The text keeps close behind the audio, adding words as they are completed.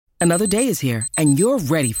Another day is here, and you're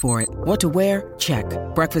ready for it. What to wear? Check.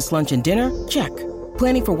 Breakfast, lunch, and dinner? Check.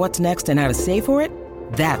 Planning for what's next and how to save for it?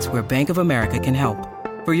 That's where Bank of America can help.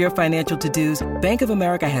 For your financial to-dos, Bank of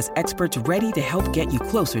America has experts ready to help get you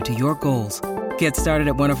closer to your goals. Get started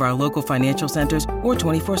at one of our local financial centers or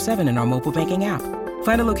 24/7 in our mobile banking app.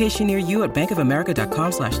 Find a location near you at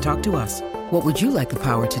bankofamerica.com/talktous. What would you like the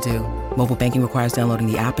power to do? Mobile banking requires downloading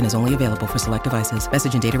the app and is only available for select devices.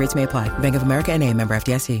 Message and data rates may apply. Bank of America N.A., member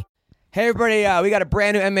FDIC. Hey, everybody. We got a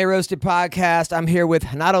brand new MMA Roasted podcast. I'm here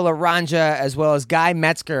with Renato Laranja as well as Guy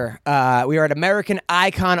Mezger. We are at American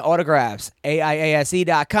Icon Autographs,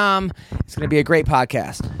 AIASE.com. It's going to be a great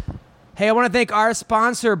podcast. Hey, I want to thank our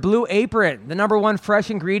sponsor, Blue Apron, the #1 fresh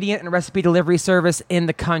ingredient and recipe delivery service in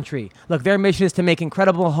the country. Look, their mission is to make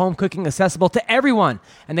incredible home cooking accessible to everyone,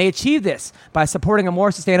 and they achieve this by supporting a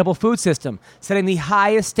more sustainable food system, setting the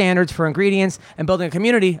highest standards for ingredients, and building a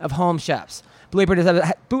community of home chefs. Blue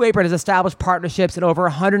Apron has established partnerships at over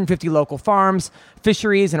 150 local farms,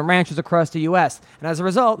 fisheries, and ranchers across the U.S. And as a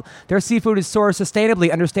result, their seafood is sourced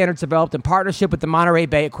sustainably under standards developed in partnership with the Monterey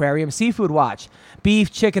Bay Aquarium Seafood Watch. Beef,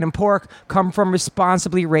 chicken, and pork come from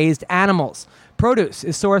responsibly raised animals. Produce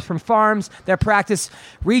is sourced from farms that practice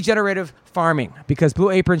regenerative farming. Because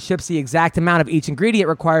Blue Apron ships the exact amount of each ingredient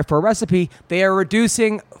required for a recipe, they are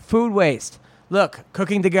reducing food waste. Look,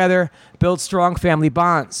 cooking together builds strong family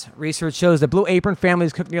bonds. Research shows that Blue Apron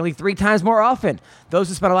families cook nearly 3 times more often. Those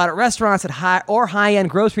who spend a lot at restaurants at high-end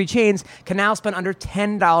grocery chains can now spend under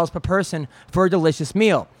 $10 per person for a delicious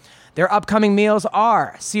meal. Their upcoming meals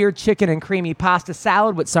are seared chicken and creamy pasta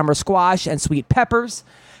salad with summer squash and sweet peppers,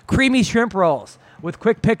 creamy shrimp rolls with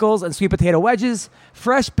quick pickles and sweet potato wedges,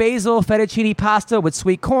 fresh basil fettuccine pasta with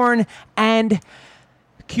sweet corn, and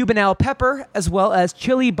Cubanelle pepper, as well as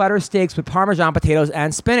chili butter steaks with Parmesan potatoes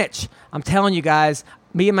and spinach. I'm telling you guys,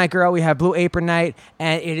 me and my girl, we have Blue Apron night,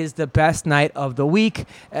 and it is the best night of the week.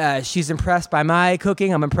 She's impressed by my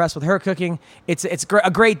cooking. I'm impressed with her cooking. It's a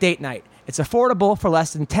great date night. It's affordable for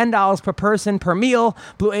less than $10 per person per meal.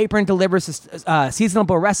 Blue Apron delivers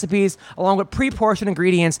seasonable recipes along with pre-portioned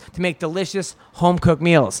ingredients to make delicious home-cooked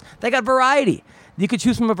meals. They got variety. You could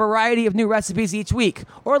choose from a variety of new recipes each week,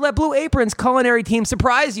 or let Blue Apron's culinary team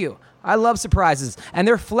surprise you. I love surprises, and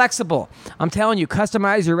they're flexible. I'm telling you,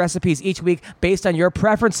 customize your recipes each week based on your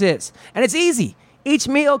preferences. And it's easy. Each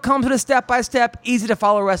meal comes with a step-by-step,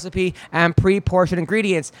 easy-to-follow recipe, and pre-portioned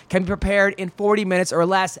ingredients can be prepared in 40 minutes or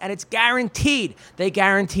less, and it's guaranteed. They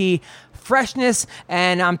guarantee freshness,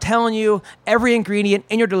 and I'm telling you, every ingredient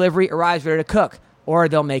in your delivery arrives ready to cook, or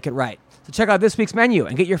they'll make it right. So check out this week's menu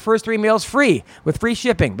and get your first 3 meals free with free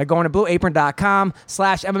shipping by going to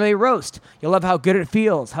blueapron.com/MMA roast. You'll love how good it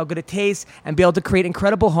feels, how good it tastes, and be able to create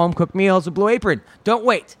incredible home-cooked meals with Blue Apron. Don't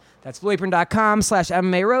wait. That's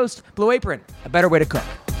blueapron.com/MMA roast. Blue Apron, a better way to cook.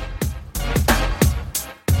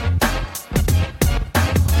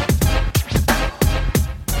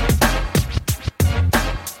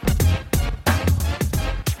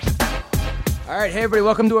 All right, hey everybody,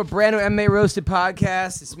 welcome to a brand new MMA Roasted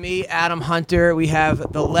podcast. It's me, Adam Hunter. We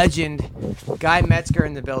have the legend, Guy Mezger,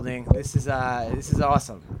 in the building. This is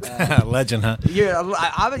awesome. Legend, huh?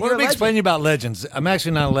 Let me explain to you about legends. I'm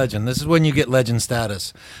actually not a legend. This is when you get legend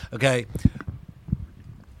status. Okay?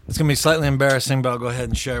 It's going to be slightly embarrassing, but I'll go ahead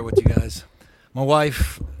and share it with you guys. My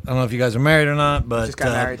wife, I don't know if you guys are married or not, but... Just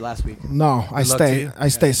got married last week. No, I stay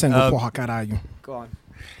single, porra caralho. Go on.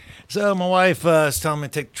 So my wife is telling me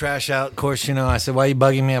to take the trash out. Of course, I said, why are you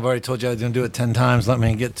bugging me? I've already told you I was going to do it 10 times. Let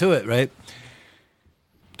me get to it, right?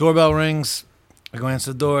 Doorbell rings. I go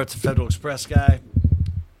answer the door. It's a Federal Express guy.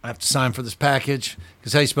 I have to sign for this package. He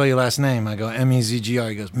goes, how do you spell your last name? I go, Mezger.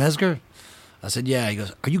 He goes, Mezger? I said, yeah. He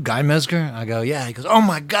goes, are you Guy Mezger? I go, yeah. He goes, oh,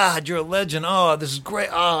 my God, you're a legend. Oh, this is great.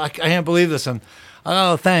 Oh, I can't believe this.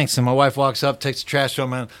 Oh, thanks. And my wife walks up, takes the trash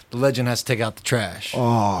from him. The legend has to take out the trash. Oh.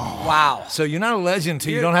 Wow. So you're not a legend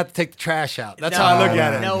until you don't have to take the trash out. That's how I look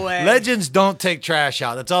at it. No way. Legends don't take trash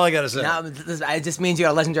out. That's all I got to say. No, it just means you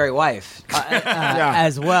got a legendary wife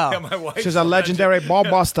as well. Yeah, my wife. She's a legendary ball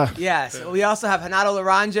buster. Yes. We also have Renato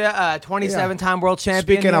Laranja, 27-time world champion.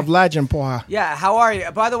 Speaking of legend, porra. Yeah, how are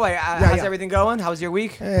you? By the way, how's everything going? How was your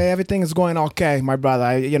week? Hey, everything is going okay, my brother.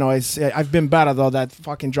 I've been better, though. That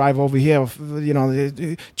fucking drive over here,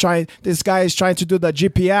 this guy is trying to do the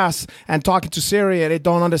GPS and talking to Siri, and they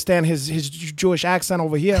don't understand his Jewish accent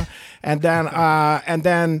over here. And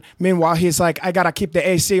then meanwhile he's like, I gotta keep the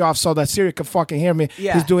AC off so that Siri can fucking hear me.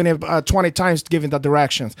 Yeah. He's doing it 20 times, giving the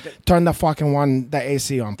directions. Turn the fucking the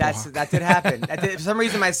AC on. That did happen. For some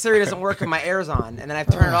reason my Siri doesn't work when my air's on, and then I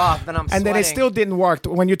turn it off. Then I'm sweating. And then it still didn't work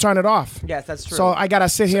when you turn it off. Yeah, Yes, that's true. So I gotta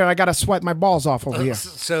sit here. I gotta sweat my balls off over here.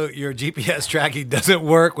 So your GPS tracking doesn't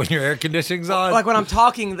work when your air conditioning's on? Like when I'm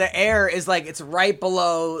talking, the air is like it's right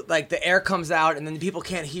below. Like the air comes out, and then people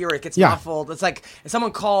can't hear it. It gets muffled. It's like if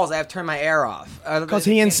someone calls, I have to turn my air off. Because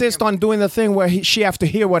he insists on doing the thing where she have to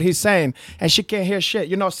hear what he's saying, and she can't hear shit.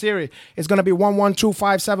 You know, Siri, it's gonna be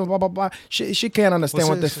 11257 blah blah blah. She can't understand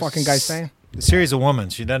what this fucking guy's saying. Siri's a woman.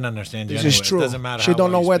 She doesn't understand you This anyway. is true. It doesn't matter. She how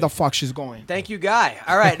don't well know you where speak. the fuck she's going. Thank you, Guy.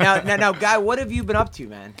 All right, now, Guy, what have you been up to,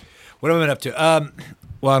 man? What have I been up to?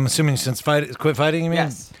 Well, I'm assuming since quit fighting, you mean?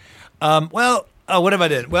 Yes. What have I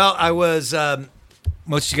did? Well, I was.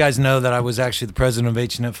 Most of you guys know that I was actually the president of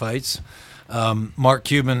H&N Fights. Mark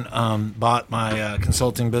Cuban bought my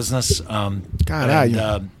consulting business.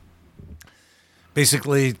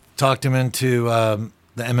 Basically talked him into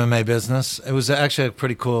the MMA business. It was actually a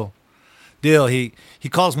pretty cool deal. He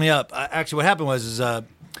calls me up. Actually, what happened was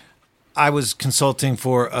I was consulting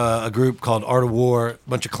for a group called Art of War, a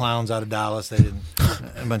bunch of clowns out of Dallas. A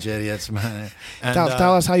bunch of idiots. And,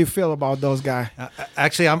 tell us how you feel about those guys.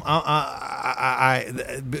 Actually,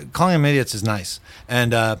 calling them idiots is nice,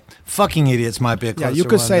 and fucking idiots might be a closer you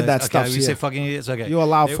could one. say that okay, stuff. You say fucking idiots. Okay, you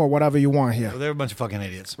allow for whatever you want here. They're a bunch of fucking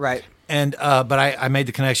idiots, Right? And but I made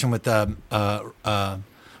the connection with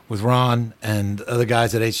Ron and other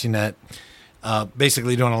guys at HDNet.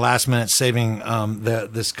 Basically doing a last minute saving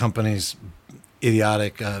this company's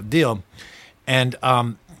idiotic deal. And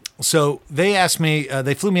so they asked me,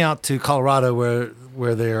 they flew me out to Colorado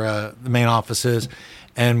where their the main office is.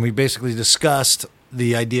 And we basically discussed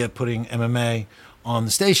the idea of putting MMA on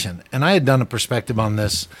the station. And I had done a perspective on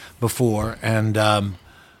this before. And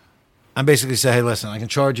I basically said, hey, listen, I can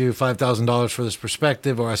charge you $5,000 for this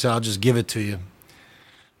perspective. Or I said, I'll just give it to you.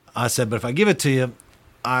 I said, but if I give it to you,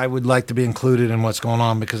 I would like to be included in what's going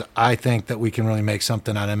on because I think that we can really make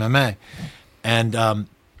something out of MMA. And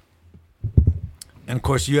of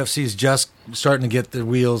course, UFC is just starting to get the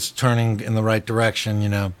wheels turning in the right direction, you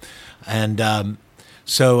know. And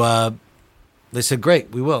so they said,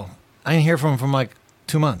 great, we will. I didn't hear from them for like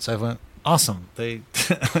 2 months. I went, awesome. They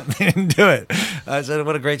didn't do it. I said,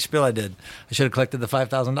 what a great spiel I did. I should have collected the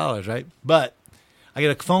 $5,000, right? But I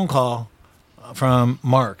get a phone call from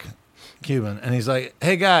Mark Cuban, and he's like,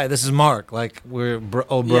 hey, Guy, this is Mark. Like, we're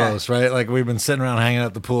old bros, right? Like, we've been sitting around hanging out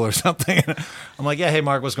at the pool or something. I'm like, yeah, hey,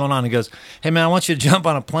 Mark, what's going on? He goes, hey, man, I want you to jump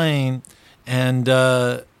on a plane and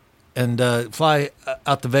fly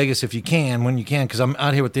out to Vegas if you can, when you can, because I'm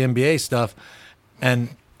out here with the NBA stuff, and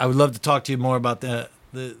I would love to talk to you more about the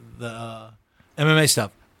MMA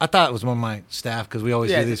stuff. I thought it was one of my staff because we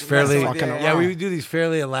always do these we do these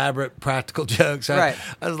fairly elaborate practical jokes. I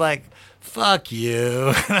was like, fuck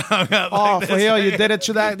you. For real? You did it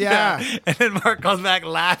to that? Yeah. And then Mark comes back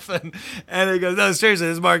laughing, and he goes, no, seriously,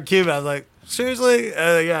 this is Mark Cuban. I was like, seriously?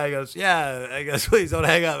 Yeah. He goes, yeah. I guess, please don't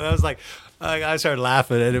hang up. And I was like, I started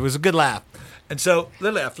laughing, and it was a good laugh. And so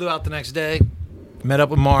literally I flew out the next day, met up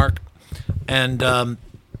with Mark, and it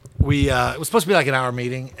was supposed to be like an hour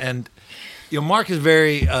meeting, and Mark is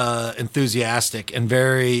very enthusiastic and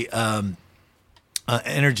very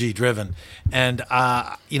energy driven, and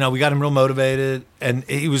we got him real motivated, and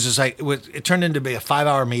he was just like it turned into be a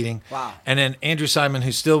 5-hour meeting. Wow! And then Andrew Simon,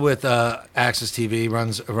 who's still with Access TV,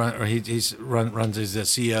 runs as the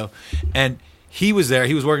CEO, and he was there.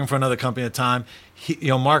 He was working for another company at the time.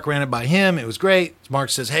 Mark ran it by him. It was great. Mark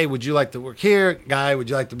says, "Hey, would you like to work here, Guy? Would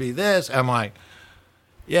you like to be this?" I'm like,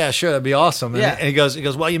 yeah, sure, that'd be awesome. And, and he goes,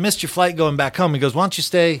 well, you missed your flight going back home. He goes, why don't you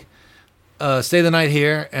stay the night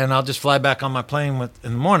here, and I'll just fly back on my plane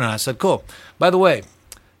in the morning. I said, cool. By the way,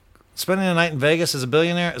 spending a night in Vegas as a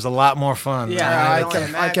billionaire is a lot more fun. Yeah,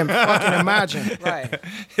 I can fucking imagine. Right.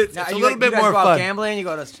 It's a little bit more go out fun. Gambling, you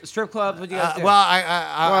go to strip clubs. What do you guys do?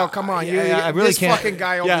 Well, come on, I really this can't. fucking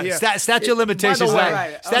guy over here. Statute of limitations.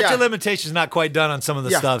 Statute of limitations not quite done on some of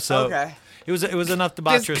the stuff. So okay. It was enough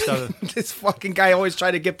debauchery stuff. This fucking guy always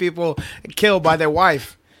trying to get people killed by their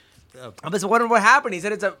wife. I was wondering what happened. He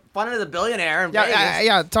said it's fun as a billionaire in Vegas.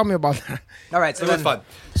 Yeah. Tell me about that. All right, so it was fun.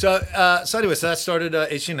 So anyway, that started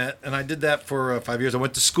HDNet, and I did that for 5 years. I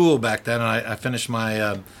went to school back then, and I finished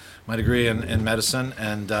my my degree in medicine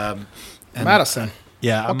and medicine.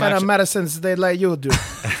 Yeah. What kind of medicines they let you do?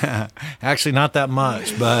 Actually, not that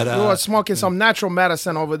much, but you were smoking some natural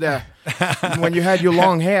medicine over there when you had your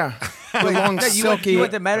long hair, your long silky you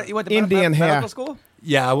went to Indian hair. Medical school?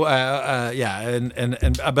 Yeah, but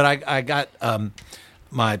I got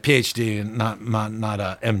my PhD, not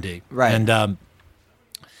a MD, right?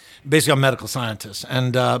 basically I'm a medical scientist,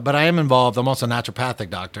 and but I am involved. I'm also a naturopathic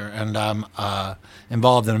doctor, and I'm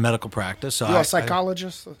involved in a medical practice. So You're a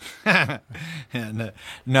psychologist?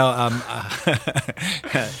 No,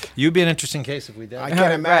 you'd be an interesting case if we did. I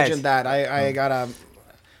can't imagine Right. that. I got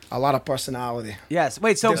a lot of personality. Yes.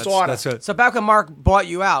 Wait. So Disorder. That's it. so back when Mark bought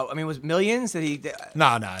you out, I mean, was millions? Did he?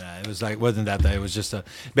 No. It was like wasn't that day. It was just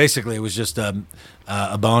basically it was just a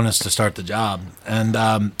bonus to start the job, and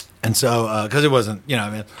so because it wasn't I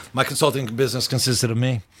mean my consulting business consisted of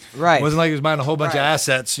me. Right. It wasn't like he was buying a whole bunch of Right.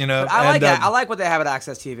 assets. I like that. I like what they have at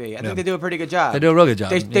Access TV. I think they do a pretty good job. They do a real good job.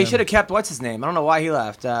 They should have kept what's his name? I don't know why he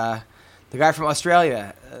left. The guy from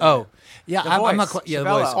Australia. Oh, yeah. The I'm not voice, quite. Yeah, the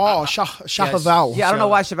Chavello. voice. Oh, Shapaval. Yeah, I don't know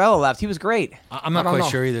why Chavello left. He was great. I'm not I don't quite know.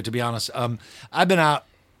 sure either, to be honest. I've been out.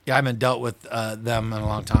 Yeah, I haven't dealt with them in a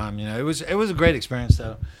long time. It was a great experience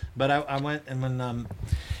though. But I went and when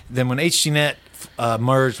HDNet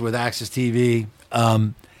merged with Access TV,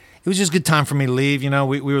 it was just a good time for me to leave. We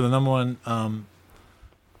were the number one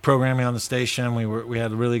programming on the station. We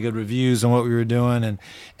had really good reviews on what we were doing,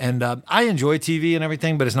 and I enjoy TV and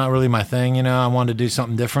everything, but it's not really my thing. I wanted to do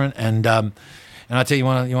something different, and I tell you,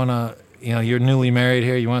 you want to you're newly married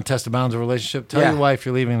here. You want to test the bounds of a relationship. Tell your wife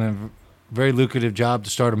you're leaving a very lucrative job to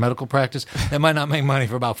start a medical practice that might not make money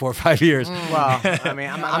for about 4 or 5 years. Well, I mean,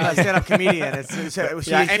 I'm a stand-up comedian.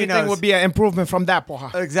 She Anything knows. would be an improvement from that,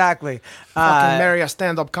 Poha. Exactly. Fucking marry a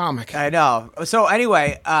stand-up comic. I know. So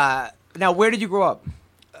anyway, now where did you grow up?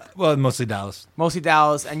 Well, mostly Dallas. Mostly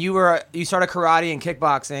Dallas, and you started karate and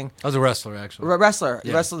kickboxing. I was a wrestler, actually. Wrestler.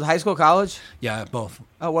 You Yeah. wrestled high school, college? Yeah, both.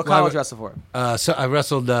 Oh, what Well, college wrestle for? So I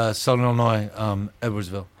wrestled Southern Illinois,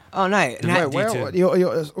 Edwardsville. Oh, nice. Where- Where,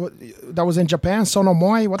 D2. that was in Japan?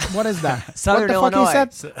 Sonomoi? What is that? Southern what the Illinois. fuck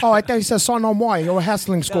he said? Oh, I thought he said Sonomoi. You're a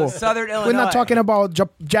wrestling school. Southern Illinois. We're not talking about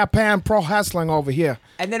Japan pro wrestling over here.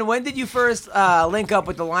 And then when did you first link up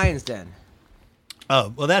with the Lions Den?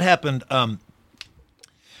 Oh, well, that happened.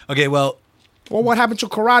 Okay, well, Well, what happened to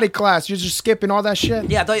karate class? You're just skipping all that shit?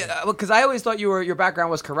 Yeah, because I always thought your background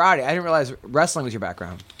was karate. I didn't realize wrestling was your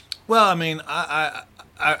background. I mean,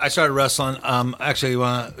 I started wrestling. Actually, you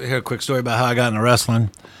want to hear a quick story about how I got into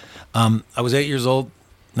wrestling? I was 8 years old,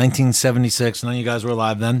 1976. None of you guys were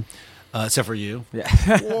alive then, except for you. Yeah.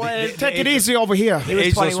 Boy, take it easy over here. He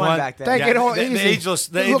was 21 back then. Take it all the easy.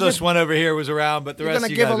 The ageless one over here was around, but the You're rest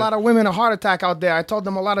going of to you give a guys lot of women a heart attack out there. I told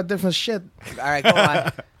them a lot of different shit. All right, go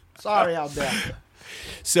on. Sorry out there.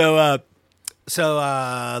 So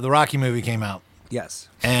the Rocky movie came out, Yes.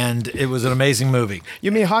 and it was an amazing movie.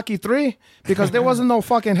 You mean Hockey 3? Because there wasn't no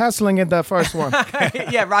fucking wrestling in the first one.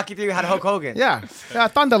 Yeah, Rocky 3 had Hulk Hogan. Yeah.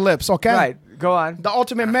 Thunder Lips, okay? Right, go on. The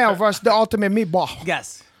ultimate male versus the ultimate meatball.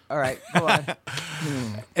 Yes. All right, go on.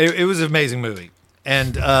 It was an amazing movie,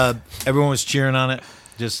 and everyone was cheering on it.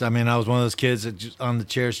 I mean, I was one of those kids that just on the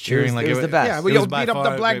chairs cheering it was the best. Yeah, It we was beat by up far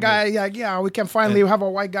the a black great guy. movie. Yeah, we can finally have a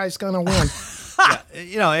white guy's gonna win.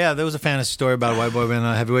 There was a fantasy story about a white boy being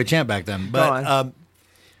a heavyweight champ back then. Go on. But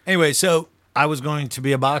anyway, so I was going to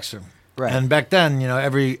be a boxer, Right. and back then,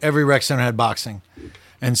 every rec center had boxing,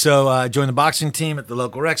 and so I joined the boxing team at the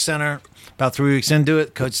local rec center. About 3 weeks into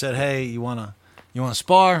it, coach said, "Hey, you wanna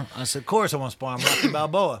spar?" I said, "Of course I want to spar. I'm Rocky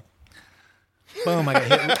Balboa." Boom! I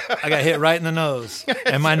got hit right in the nose,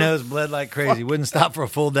 and my nose bled like crazy. Wouldn't stop for a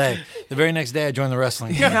full day. The very next day, I joined the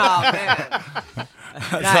wrestling team. Oh, man.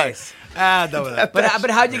 Nice. Done with that. But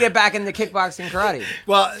how'd you get back into kickboxing karate?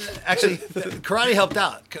 Well, actually, karate helped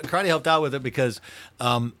out. Karate helped out with it because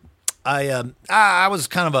I was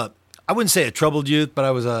kind of I wouldn't say a troubled youth, but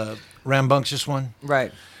I was a rambunctious one.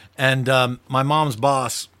 Right. And my mom's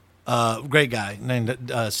boss, great guy named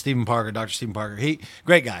Stephen Parker, Dr. Stephen Parker.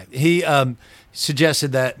 Great guy. He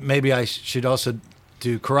suggested that maybe I should also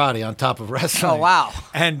do karate on top of wrestling. Oh, wow.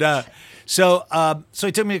 And so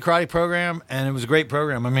he took me to a karate program, and it was a great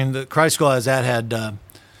program. I mean, the karate school I was at had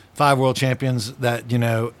 5 world champions that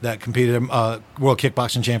competed, world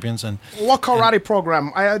kickboxing champions, and What karate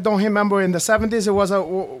program? I don't remember. In the 70s, it was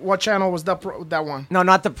what channel was that one? No,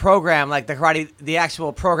 not the program, like the karate, the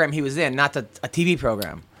actual program he was in, not a TV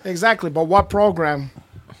program. Exactly, but what program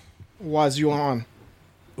was you on?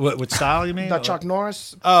 what style you mean? The Chuck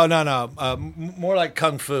Norris? Oh no, more like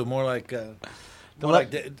kung fu, more like David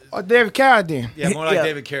Carradine? more like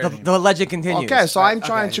David Carradine. The legend continues. Okay, so Right, I'm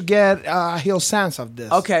trying okay. to get a real sense of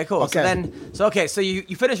this. Okay, cool. Okay. So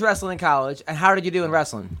you finished wrestling in college, and how did you do in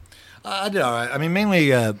wrestling? I did all right. I mean,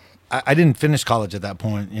 mainly I didn't finish college at that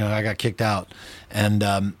point. I got kicked out, and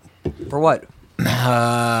For what?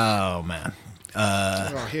 oh man.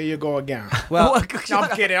 Oh, here you go again. Well, No,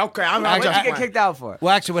 I'm kidding. Okay, I'm What did you just get kicked out for?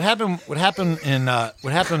 well, actually, what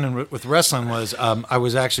happened with wrestling was I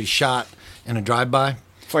was actually shot in a drive-by,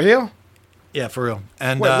 For real? Yeah, for real.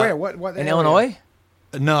 And Wait, where? What? In area? Illinois?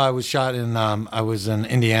 No, I was shot in. I was in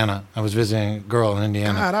Indiana. I was visiting a girl in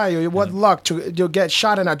Indiana. God, what luck to get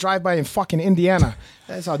shot in a drive-by in fucking Indiana.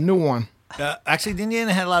 That's a new one. Actually,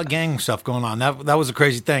 Indiana had a lot of gang stuff going on. That was a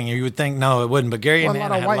crazy thing. You would think no, it wouldn't, but Gary,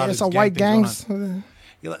 Indiana, had a lot of it's a gang white things going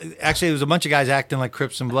gangs. on. Actually, it was a bunch of guys acting like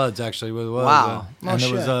Crips and Bloods. Actually, what it was. Wow. And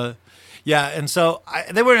there was yeah, and so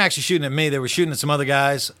they weren't actually shooting at me. They were shooting at some other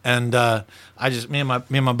guys, and me and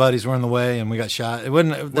my buddies were in the way, and we got shot. It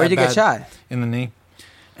wasn't. Where'd you get shot? In the knee.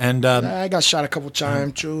 And I got shot a couple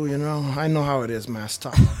times too. You know, I know how it is, man. It's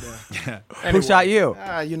tough out there. Anyway. Who shot you?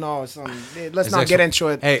 You know, let's not get into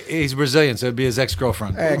it. Hey, he's Brazilian, so it'd be his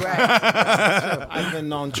ex-girlfriend. I've been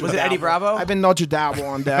known to. Was it Eddie Bravo? I've been known to dabble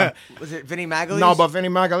on that. Was it Vinny Magalhaes? No, but Vinny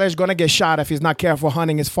Magalhaes is gonna get shot if he's not careful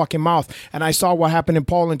hunting his fucking mouth. And I saw what happened in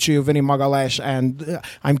Poland to you, Vinny Magalhaes, and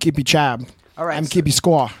I'm keeping Chab. All right, I'm keeping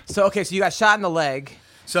score. So okay, so you got shot in the leg.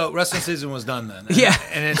 So wrestling season was done then. Yeah.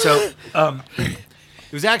 And so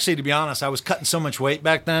it was actually, to be honest, I was cutting so much weight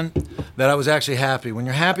back then that I was actually happy. When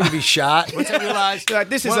you're happy to be shot, once I realized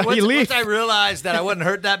this is a relief. Once I realized that I wasn't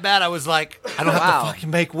hurt that bad, I was like, I don't have to fucking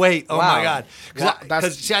make weight. Oh my God.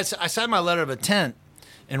 Because I signed my letter of intent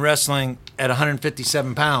in wrestling at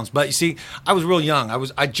 157 pounds. But you see, I was real young.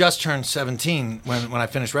 I just turned 17 when I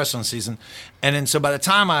finished wrestling season. And then so by the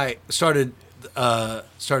time I started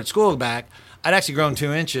school back, I'd actually grown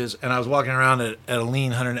 2 inches, and I was walking around at a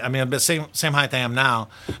lean 100. I mean, the same height I am now,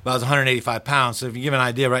 but I was 185 pounds. So if you give an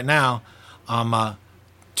idea, right now, I'm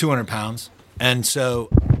 200 pounds, and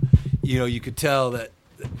so you could tell that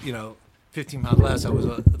 15 pounds less, I was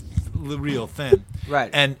real thin.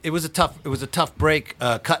 Right. And it was a tough break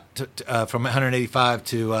cut from 185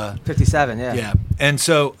 to 57. Yeah. Yeah. And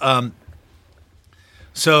so.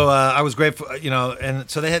 So I was grateful, and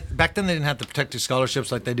so they had back then they didn't have the protected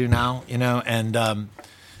scholarships like they do now, and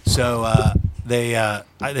so they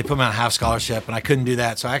put me on a half scholarship, and I couldn't do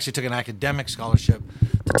that, so I actually took an academic scholarship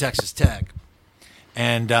to Texas Tech,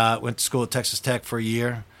 and went to school at Texas Tech for a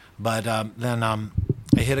year, but then I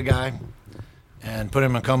hit a guy, and put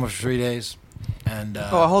him in a coma for 3 days, and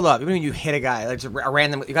hold up, even when you hit a guy, like just a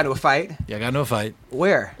random, you got into a fight? Yeah, I got into a fight.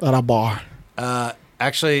 Where? At a bar.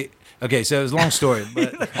 Actually. Okay, so it was a long story,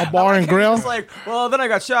 but a bar and grill. It's like, well, then I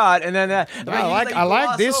got shot, and then I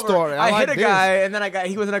like this story. I hit a guy, and then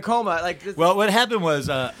he was in a coma. Well, what happened was.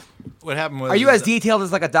 Are you as detailed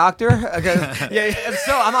as like a doctor? Yeah. If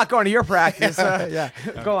so, I'm not going to your practice. Yeah.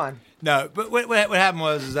 Go on. No, but what happened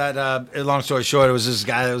was that, long story short, it was this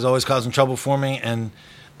guy that was always causing trouble for me, and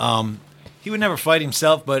he would never fight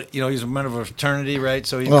himself, but he was a member of a fraternity, right?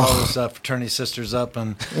 So he'd call his fraternity sisters up,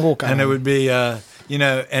 and it would be,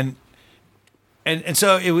 And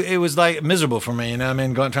so it was like miserable for me, I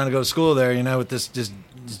mean, trying to go to school there, with this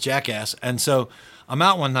jackass. And so I'm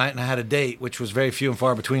out one night and I had a date, which was very few and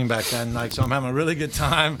far between back then. Like, so I'm having a really good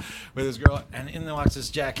time with this girl, and in there walks this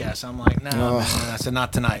jackass. I'm like, no, man. I said,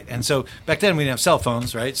 not tonight. And so back then we didn't have cell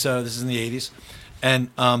phones, right? So this is in the 80s, and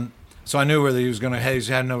so I knew where he was going to head. He was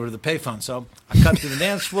heading over to the payphone. So I cut through the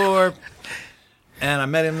dance floor, and I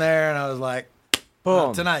met him there, and I was like,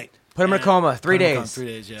 boom, tonight. Put him in a coma. 3 days. 3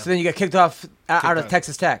 days, yeah. So then you got kicked off out of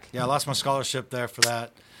Texas Tech. Yeah, I lost my scholarship there for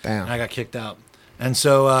that. Damn. And I got kicked out. And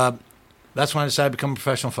so that's when I decided to become a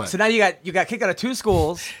professional fighter. So now you got kicked out of 2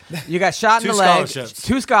 schools. You got shot in the leg.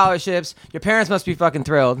 2 scholarships. Your parents must be fucking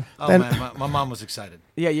thrilled. Oh, man, my mom was excited.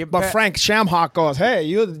 Yeah, but Frank Shamhawk goes, "Hey,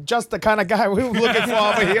 you're just the kind of guy we were looking for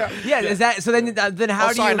over here." Yeah, is that so? Then how do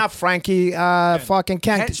you? Sorry, not Frankie. Fucking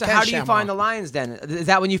Kent. So how do you find the lines then? Is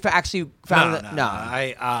that when you actually found it?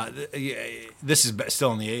 No. This is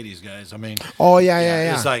still in the 80s, guys. I mean. Oh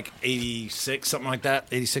yeah. It's like 86, something like that.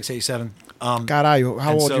 86, 87. God,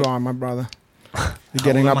 how old you are, my brother? You're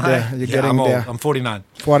getting up there. You're getting there. I'm 49.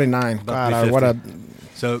 49. God, what a.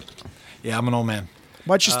 So, yeah, I'm an old man.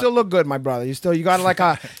 But you still look good, my brother. You got like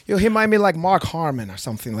you remind me like Mark Harmon or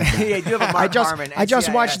something like that. Yeah, you do have a Mark Harmon. I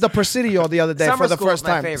just watched the Presidio the other day for the first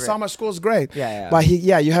time. Favorite. Summer School's great. Yeah. But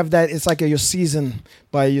you have that. It's like your season,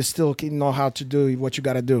 but you still know how to do what you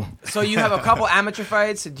got to do. So you have a couple amateur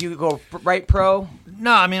fights. Do you go right pro?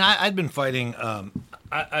 No, I mean I'd been fighting.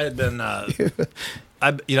 I had been. I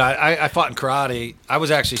fought in karate. I was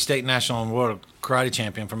actually state, national, and world karate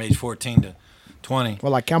champion from age 14 to 20.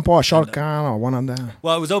 Well, like Campo or Shotgun or one of them.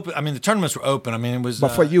 Well, it was open. I mean, the tournaments were open. I mean, it was. But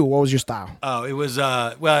for you, what was your style? Oh, it was.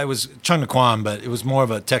 It was Chung Kwan, but it was more of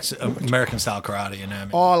a American style karate. You know what I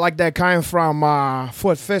mean? Oh, like that kind from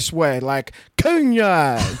Foot Fist way, like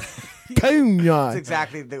Kunya. That's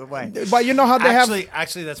exactly the way. But you know how they have.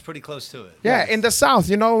 Actually, that's pretty close to it. Yeah, in the South,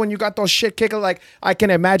 when you got those shit kicker, like I can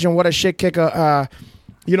imagine what a shit kicker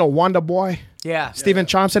You know, Wonder Boy. Yeah. Stephen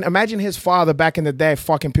Thompson. Imagine his father back in the day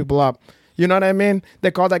fucking people up. You know what I mean? They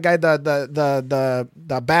call that guy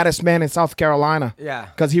the baddest man in South Carolina. Yeah.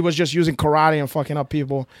 Because he was just using karate and fucking up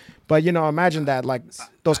people. But you know, imagine that, like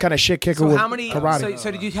those kind of shit kickers So with how many? karate. So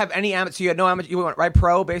did you have any amateur? So you had no amateur. You went right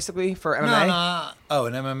pro basically for MMA. No. Oh,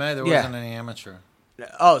 in MMA there Yeah. wasn't any amateur.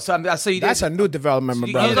 Oh, so you did. That's a new development, my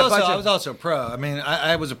So you I did brother. a bunch I of- was also a pro. I mean,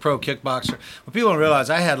 I was a pro kickboxer. What people don't realize,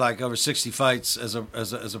 I had like over 60 fights as a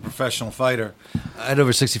professional fighter. I had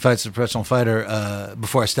over 60 fights as a professional fighter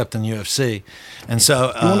before I stepped in the UFC. And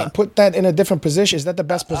so You want to put that in a different position? Is that the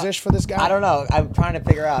best position for this guy? I don't know. I'm trying to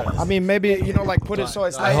figure out. I mean, maybe, you know, like put it so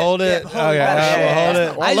it's I like. hold it. hold Okay, it better. we'll hold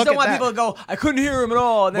it. Well, I just look don't at want that. people to go, I couldn't hear him at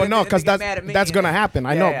all. And Well, then no, they because get mad at me. that's going to happen.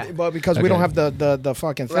 I know. Yeah. But because we Okay. don't have the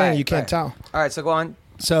fucking thing, Right, you can't right. tell. All right, so go on.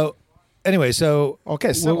 So, anyway, so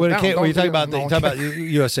Okay, settle when down. you Don't talk do- about no, you talk about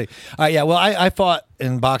UFC. Yeah. Well, I fought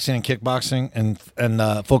in boxing and kickboxing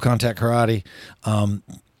and full contact karate,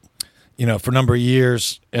 you know, for a number of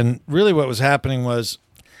years. And really, what was happening was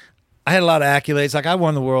I had a lot of accolades. Like I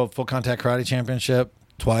won the world full contact karate championship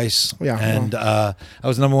twice. Yeah, and I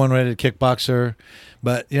was number one rated kickboxer.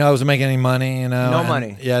 But you know, I wasn't making any money. You know, No and-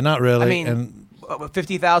 money. Yeah, not really. I mean, and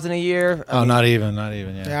 50,000 a year. I mean, not even.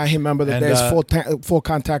 Yeah. Yeah, I remember the And, days full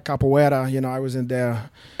contact capoeira. You know, I was in there.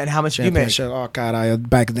 And how much did you make? Championship. Oh God,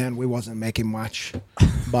 back then we wasn't making much,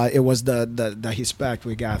 but it was the respect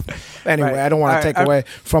we got. Anyway, Right. I don't want All to right, take away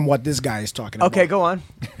from what this guy is talking about. Okay, go on.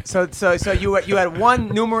 So you had won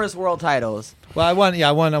numerous world titles. Well, I won. Yeah,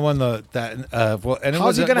 I won that. Well, and it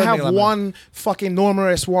How's he wasn't- gonna wasn't have a lot of money. one fucking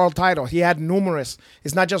numerous world title? He had numerous.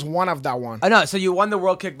 It's not just one of that one. I know. So you won the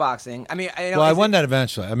world kickboxing. I mean, you know, Well, I is won it- that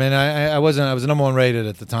eventually. I mean, I wasn't. I was the number one rated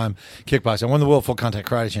at the time kickboxing. I won the world full contact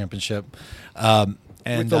karate championship. And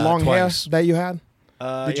With the long hair twice. that you had.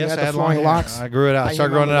 Did you Yes, have I the had flowing long locks? hair. I grew it out. I I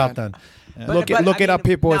started growing it remember out that. then. Yeah. But- Look but, it I up,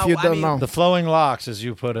 mean, people, if now, you I don't mean, know. The flowing locks, as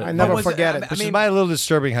you put it. I never was it- forget I it. Which mean- is by a little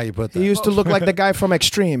disturbing how you put that. He used to look like the guy from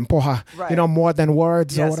Extreme, porra. Right. You know, more than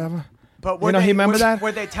words or Yes. whatever. But You know, he remember that?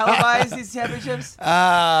 Were they televised these championships? No,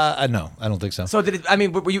 I don't think so. So did it, I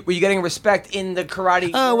mean, were you getting respect in the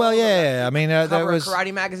karate? Oh, well, world? yeah. I mean, that Cover was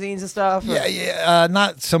karate magazines and stuff. or- Yeah,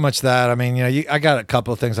 not so much that. I mean, you know, I got a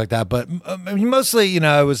couple of things like that, but I mean, mostly, you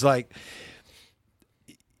know, it was like,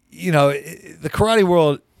 you know, the karate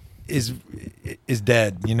world is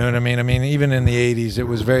dead. You know what I mean? I mean, even in the 80s, it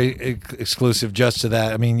was very exclusive just to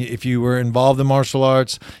that. I mean, if you were involved in martial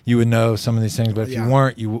arts, you would know some of these things, but if Yeah. you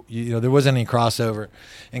weren't, you know, there wasn't any crossover.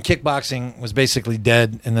 And kickboxing was basically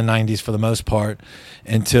dead in the 90s for the most part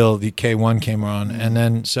until the K1 came on. And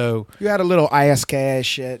then so You had a little ISK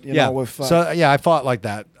shit, you yeah. know, with. So yeah, I fought like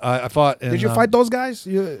that. I fought. In, did you fight those guys?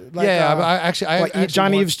 You like, yeah, I actually. what, I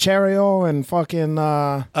John won- Eves Cherio and fucking.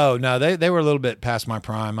 Oh no, they were a little bit past my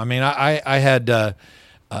prime. I mean, I had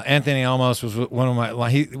Anthony Almos was one of my.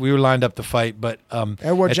 We were lined up to fight, but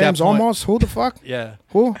Edward at that James point- Almost? Who the fuck? Yeah.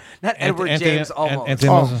 Who? Not Edward James almost. Anthony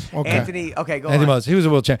Oh, Moses. okay. Anthony. Okay, go Anthony on. Moses. He was a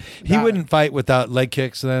world champ. He Got it. wouldn't fight without leg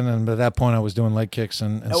kicks then, and at that point I was doing leg kicks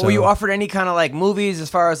and so. Were you offered any kind of like movies as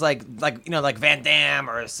far as like you know like Van Damme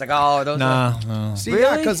or Seagal or those? No. See, Really?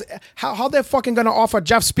 yeah, because how they're fucking gonna offer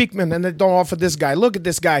Jeff Speakman and they don't offer this guy? Look at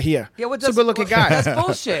this guy here. Yeah, what It's a good looking guy. That's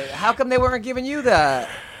bullshit. How come they weren't giving you that?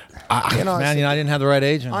 You know, Man, it's I didn't have the right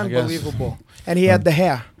agent. I guess. unbelievable. And he had the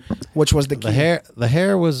hair, which was the key. The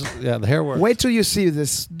hair was the hair worked. Wait till you see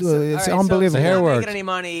this. It's All right, unbelievable. So The hair you're not worked. making any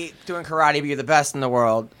money doing karate, but you're the best in the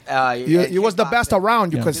world. You was the best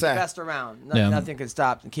around, you You're could the say. best around. Yeah. Nothing could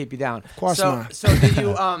stop and keep you down. Of course so, not. So did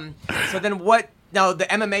you? So then what? Now the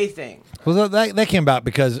MMA thing. Well, that came about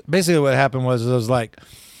because basically what happened was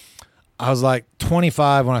I was like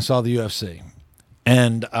 25 when I saw the UFC,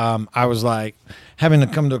 and I was like having to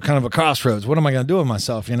come to kind of a crossroads. What am I going to do with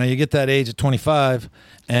myself? You know, you get that age at 25,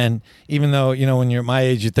 and even though you know when you're my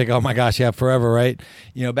age, you think, oh my gosh, you have forever, right?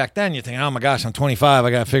 You know, back then you think, oh my gosh, I'm 25,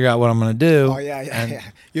 I got to figure out what I'm going to do. Oh yeah. And-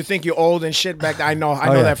 You think you're old and shit back then. I know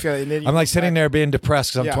Oh, yeah. that feeling. And then you I'm like look sitting back- there being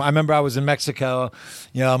depressed because Yeah. I remember I was in Mexico,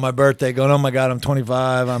 you know, on my birthday, going, "Oh my God, I'm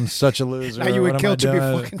 25. I'm such a loser." Now you would What am kill I to be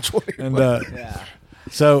doing?" fucking 20. And Yeah.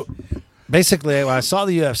 so basically, when I saw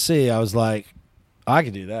the UFC, I was like, I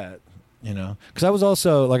could do that, you know, because I was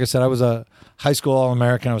also, like I said, I was a high school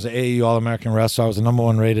All-American. I was an AAU All-American wrestler. I was the number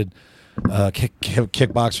one rated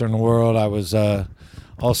kickboxer in the world. I was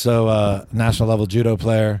also a national level judo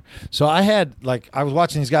player. So I had I was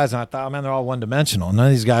watching these guys and I thought, oh, man, they're all one dimensional. None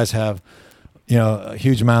of these guys have, you know, a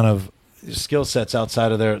huge amount of skill sets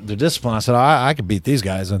outside of their discipline. I said, I could beat these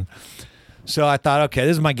guys. And so I thought, okay,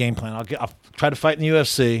 this is my game plan. I'll try to fight in the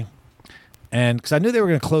UFC. And because I knew they were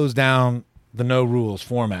going to close down the no rules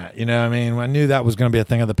format. You know what I mean? I knew that was going to be a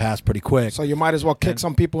thing of the past pretty quick. So you might as well kick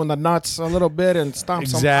some people in the nuts a little bit and stomp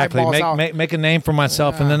some eyeballs out. Make a name for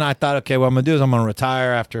myself. And then I thought, okay, what I'm going to do is I'm going to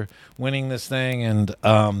retire after winning this thing and,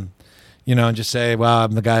 and just say, well,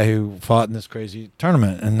 I'm the guy who fought in this crazy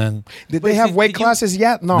tournament. And then... Did they have weight classes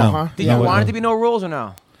yet? No, huh? Did you want it to be no rules or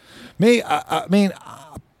no? Me, I mean,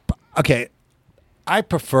 okay, I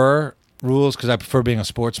prefer rules because I prefer being a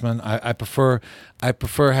sportsman. I prefer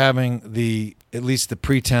having at least the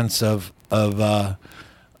pretense of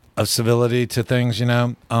civility to things.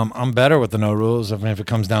 I'm better with the no rules. I mean, if it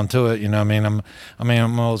comes down to it, I'm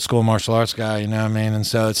an old school martial arts guy. And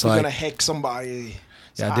so it's You're like gonna hick somebody.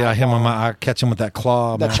 Yeah, dude, I catch him with that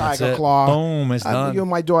claw. The tiger claw. Boom, it's done. You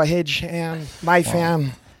might do a hedge hand, knife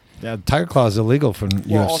hand. Yeah, tiger claw is illegal for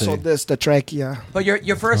UFC. Also the trachea. But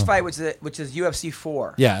your first fight, which is UFC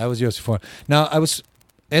 4. Yeah, that was UFC 4. Now,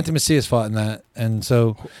 Anthony Macias fought in that, and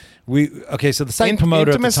so so the site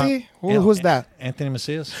promoter Intimacy? at the time, Who's that? Anthony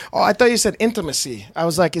Macias. Oh, I thought you said intimacy. I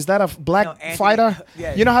was like, is that a black fighter?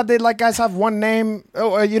 Yeah. You know how they guys have one name?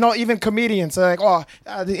 Even comedians are like,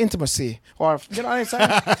 the intimacy. Or, you know what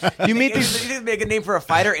I'm saying? You meet these... You didn't make a name for a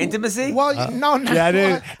fighter, intimacy? Well, no. Yeah,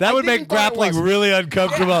 dude, that would make grappling really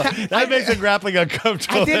uncomfortable. Yeah. That makes the grappling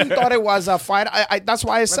uncomfortable. I didn't thought it was a fight. That's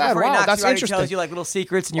why I said, wow, that's interesting. Tells you like little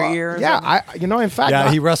secrets in your ear. Yeah, in fact. Yeah,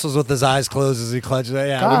 he wrestles with his eyes closed as he clutches it.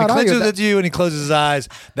 Yeah, when he clenches at you and he closes his eyes,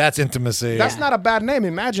 that's intimacy. That's not a bad name.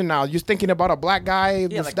 Imagine now, you're thinking about a black guy.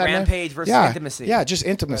 Yeah, with like that Rampage versus name. Intimacy. Yeah, just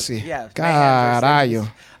intimacy. Yeah. God, are you? All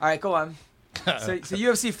right, go on. So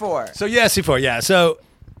UFC 4. So UFC 4, yeah. So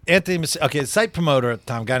Anthony, the site promoter at the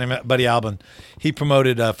time, a guy named Buddy Albin, he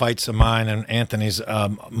promoted fights of mine and Anthony's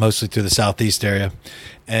mostly through the southeast area,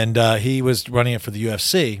 and he was running it for the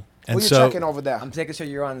UFC. And Who you checking over there? I'm taking sure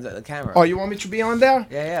you're on the camera. Oh, you want me to be on there?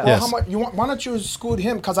 Yeah. Well, Yes. how much why don't you scoot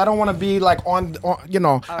him? Because I don't want to be like on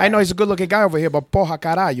I know he's a good-looking guy over here, but porra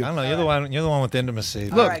caralho. I don't know. You're the one with the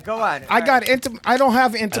intimacy. All right, go on. I don't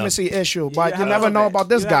have intimacy issue, but you never know about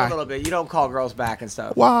this guy. A little bit. You don't call girls back and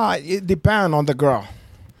stuff. Well, it depends on the girl.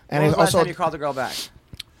 And when was the last time you called a girl back?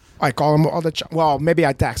 I call him all the well, maybe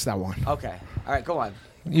I text that one. Okay. All right, go on.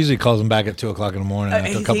 Usually calls him back at 2:00 in the morning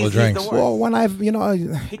after a couple of drinks. Well, when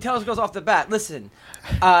he tells girls off the bat, listen,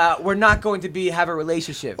 we're not going to have a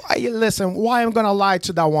relationship. Listen, why I'm gonna lie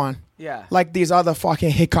to that one? Yeah. Like these other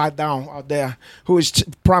fucking hickot down out there who is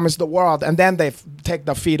promised the world, and then they take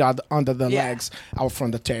the feet out under the legs out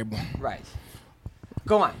from the table. Right.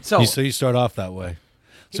 Go on. So you start off that way.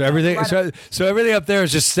 So everything, so everything up there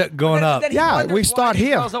is just going up. Yeah, we start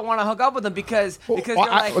here. Girls don't want to hook up with them because they're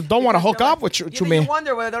I like, don't want to hook up with you. You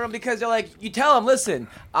wonder whether they're because they're like, you tell them, listen,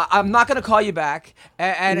 I'm not going to call you back,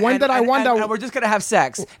 and when did I wonder? And we're just going to have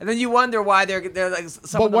sex, and then you wonder why they're like.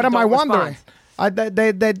 But what am I wondering?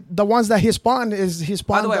 The ones that he spawned By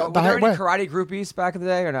the way, were there any karate groupies back in the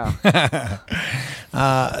day or no?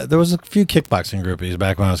 There was a few kickboxing groupies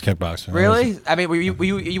back when I was kickboxing. Really? I mean,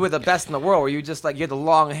 you were the best in the world. Were you just like you had the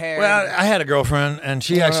long hair? Well, I had a girlfriend, and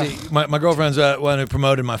she actually my girlfriend's one who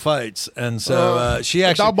promoted my fights, and so she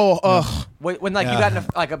actually double. When you got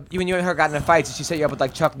in you and her got in a fight, did she set you up with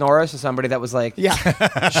like Chuck Norris or somebody that was like? Yeah,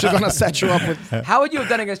 she's gonna set you up with. How would you have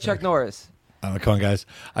done against Chuck Norris? Come on, guys.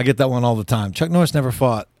 I get that one all the time. Chuck Norris never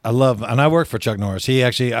fought. And I worked for Chuck Norris. He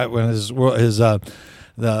actually, when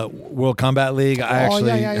the World Combat League, I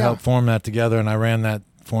actually helped form that together, and I ran that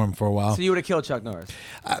for him for a while. So you would have killed Chuck Norris?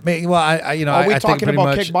 I mean, well, Are we talking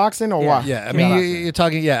about kickboxing or what? Yeah, I mean, you're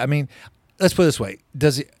talking. Yeah, I mean, let's put it this way.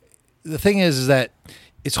 The thing is that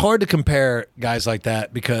it's hard to compare guys like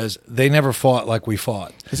that because they never fought like we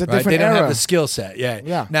fought. It's a right? different They don't era. have the skill set. Yeah.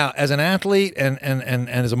 Yeah. Now, as an athlete and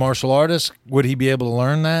as a martial artist, would he be able to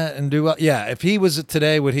learn that and do well? Yeah. If he was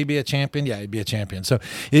today, would he be a champion? Yeah, he'd be a champion. So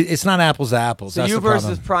it's not apples to apples. So That's you the problem.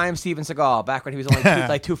 versus prime Steven Seagal back when he was only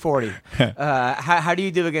like 240. How do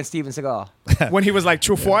you do against Steven Seagal? When he was like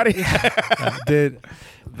 240. Dude.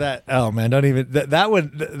 Don't even that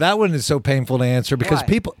one is so painful to answer because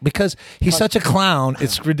Why? because he's such a clown.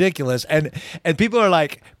 It's ridiculous, and people are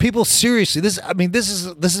like, seriously. This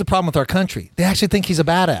is the problem with our country. They actually think he's a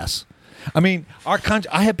badass. I mean, our country.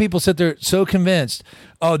 I have people sit there so convinced.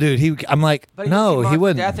 Oh, dude, I'm like, But no, he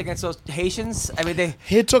wouldn't. Death against those Haitians. I mean,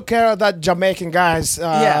 He took care of that Jamaican guys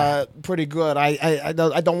pretty good. I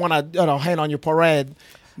don't want to hate on your parade,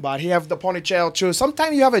 but he have the ponytail too.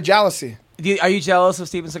 Sometimes you have a jealousy. are you jealous of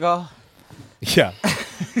Steven Seagal? Yeah.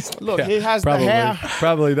 Look, he has probably, the hair.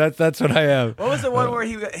 Probably that's what I have. What was the one where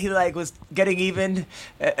he like was getting even?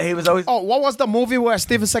 He was always. Oh, what was the movie where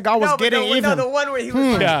Steven Seagal was getting even? No, the one where he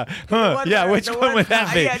was. Yeah, which one would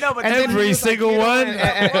that be? Yeah, no, but every single one.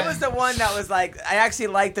 What was the one that was like? I actually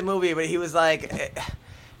liked the movie, but he was like.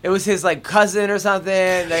 It was his like cousin or something.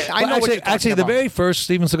 I know actually, the very first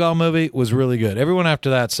Steven Seagal movie was really good. Everyone after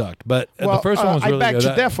that sucked, but the first one was really good. I beg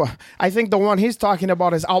to differ. I think the one he's talking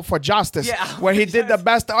about is Out for Justice, where he did the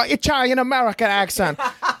best Italian American accent,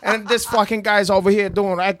 and this fucking guy's over here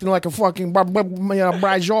acting like a fucking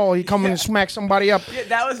brajol. He come and smack somebody up. Yeah,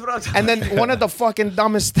 that was what I was talking And then one of the fucking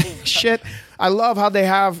dumbest shit. I love how they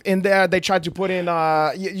have in there. They tried to put in.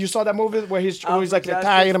 You saw that movie where he's like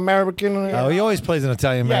Italian American. Oh, he always plays an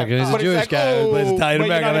Italian American. He's a but Jewish like, guy who plays Italian but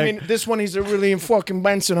American. You know what I mean? This one, he's a really fucking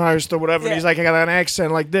Bensonhurst or whatever. Yeah. He's like, I got an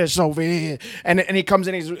accent like this over here, and he comes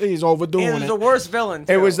in, he's overdoing It was the worst villain.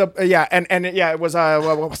 Too. It was the it was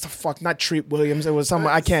what was the fuck? Not Treat Williams. It was some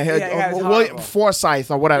I can't hear. William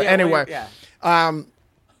Forsythe or whatever. Anyway,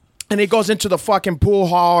 and he goes into the fucking pool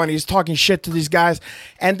hall and he's talking shit to these guys.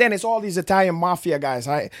 And then it's all these Italian mafia guys,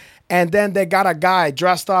 right? And then they got a guy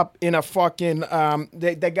dressed up in a fucking,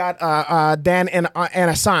 they got Dan and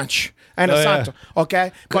Assange. And Assange,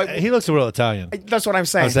 okay? But he looks a real Italian. That's what I'm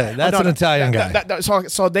saying. That's an Italian guy.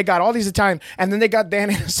 So they got all these Italian, and then they got Dan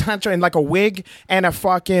and Assange in like a wig and a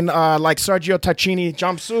fucking like Sergio Tacchini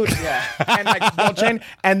jumpsuit. Yeah. And like gold chain.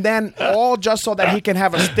 And then all just so that he can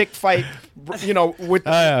have a stick fight,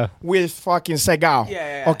 with fucking Seagal.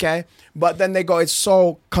 Yeah. Okay? But then they go, it's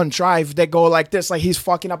so contrived. They go like this, like he's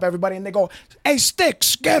fucking up everybody, and they go, "Hey,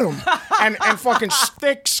 Sticks, get him!" and fucking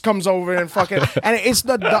Sticks comes over and fucking, and it's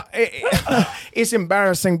it's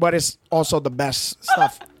embarrassing, but it's also the best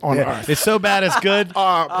stuff on earth. It's so bad it's good.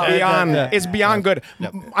 It's beyond good.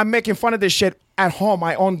 I'm making fun of this shit. At home,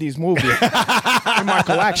 I own these movies in my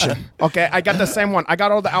collection. Okay, I got the same one. I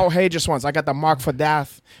got all the outrageous ones. I got the Mark for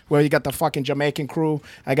Death, where you got the fucking Jamaican crew.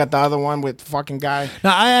 I got the other one with fucking guy.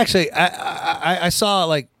 Now, I saw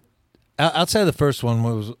like outside of the first one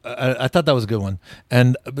was I thought that was a good one,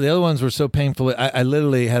 and the other ones were so painful. I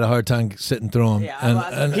literally had a hard time sitting through them.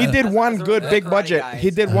 Yeah, he did one good big budget.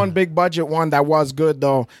 He did one big budget one that was good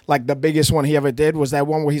though. Like the biggest one he ever did was that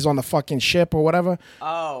one where he's on the fucking ship or whatever.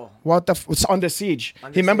 Oh, what the? It's Under Siege.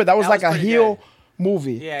 Remember that was like a heel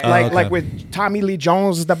movie, like with Tommy Lee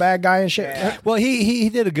Jones, the bad guy and shit. Yeah. Well, he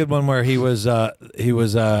did a good one where he was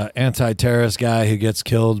anti-terrorist guy who gets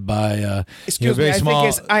killed by excuse me.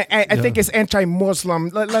 I think it's anti-Muslim.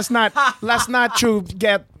 Let's not to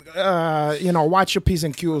get watch your P's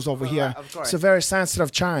and Q's over here. Of course. It's a very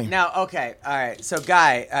sensitive time. Now, okay, all right. So,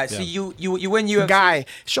 Guy, so you win UFC. Guy,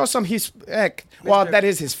 show some well, that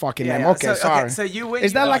is his fucking name. Okay, sorry. So you win.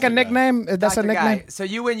 Is that like a nickname? That's a nickname. Guy. So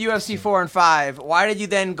you win UFC 4 and 5. Why did you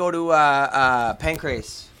then go to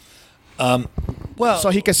Pancrase? Well, so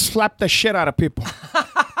he can slap the shit out of people.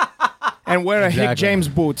 And wear a Hick James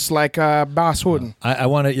boots like Boss Hooden. I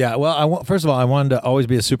wanted, Well, first of all, I wanted to always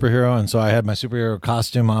be a superhero, and so I had my superhero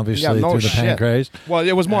costume, obviously, through the Pancrase. Well,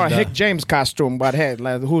 it was more a Hick James costume, but hey,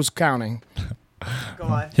 who's counting? Go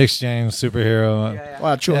on. Hick James, superhero.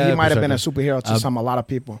 Well, true, he might have been a superhero to a lot of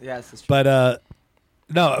people. Yes, that's true. But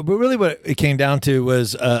no, but really what it came down to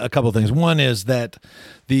was a couple of things. One is that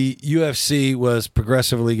the UFC was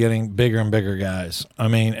progressively getting bigger and bigger guys. I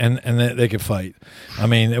mean, and they could fight. I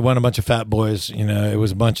mean, it wasn't a bunch of fat boys. It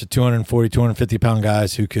was a bunch of 240, 250-pound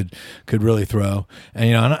guys who could really throw.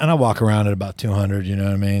 And, and I walk around at about 200, you know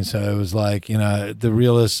what I mean? So it was like, the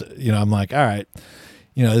realist, I'm like, all right,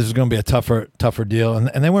 this is going to be a tougher deal.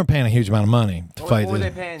 And they weren't paying a huge amount of money to fight. What were they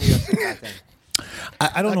paying the UFC back then?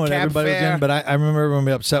 I don't know what everybody was doing, but I remember everyone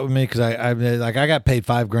be upset with me because I got paid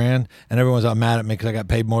 $5,000 and everyone was mad at me because I got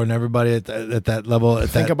paid more than everybody at that level.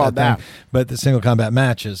 Think about that. But the single combat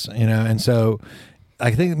matches, and so I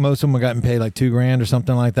think most of them were getting paid like $2,000 or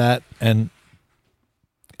something like that, and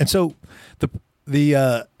so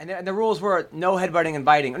the and the rules were no headbutting and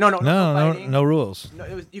biting. No rules.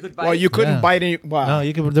 No, you could bite. Well, you couldn't bite any. Wow. No,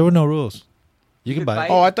 you could. There were no rules. You can bite.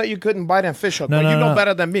 Oh, I thought you couldn't bite and fish hook. No, you know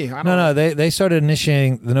better than me. No. They started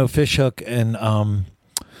initiating the no fish hook, and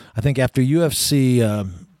I think after UFC,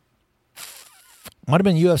 might have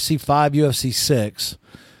been UFC 5, UFC 6.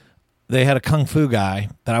 They had a kung fu guy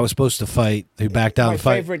that I was supposed to fight who backed out of the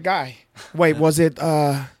fight. My favorite guy. Wait, was it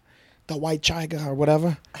the White Tiger or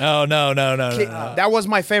whatever? Oh, no. That was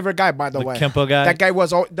my favorite guy, by the way. Kempo guy. That guy was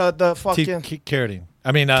the fucking Keith Carradine.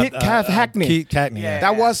 I mean, Keith Hackney. Keith Hackney. Yeah.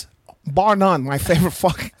 That was bar none my favorite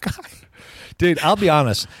fucking guy. Dude, I'll be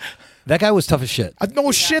honest. That guy was tough as shit.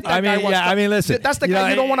 No shit. That guy was listen. That's the guy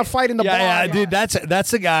you don't want to fight in the bar. Yeah, dude.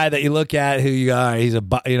 That's the guy that you look at who you are. He's a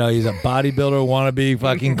bodybuilder wannabe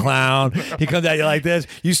fucking clown. He comes at you like this.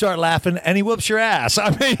 You start laughing, and he whoops your ass. I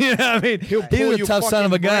mean, he was a tough son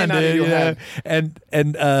of a gun, dude. You know? And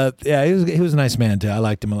he was a nice man too. I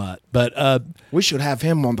liked him a lot. But we should have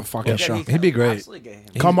him on the fucking show. He'd be great.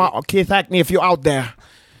 Come on, Keith Hackney, if you're out there.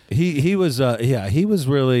 He was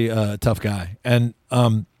really a tough guy, and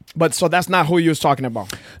but so that's not who you was talking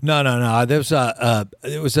about. No. There was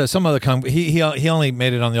some other he only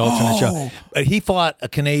made it on the alternate show. But he fought a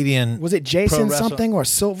Canadian. Was it Jason something or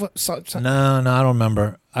Silva? No, I don't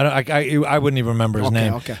remember. I wouldn't even remember his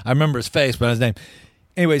name. Okay. I remember his face, but his name.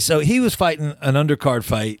 Anyway, so he was fighting an undercard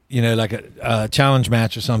fight, like a challenge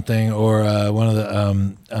match or something, or one of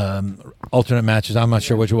the alternate matches. I'm not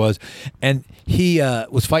sure which it was. And he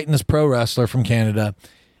was fighting this pro wrestler from Canada,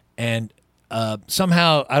 and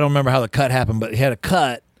somehow, I don't remember how the cut happened, but he had a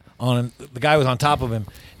cut on him. The guy was on top of him,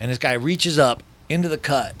 and this guy reaches up into the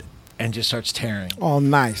cut and just starts tearing. Oh,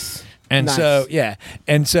 nice. And so,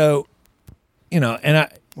 and I...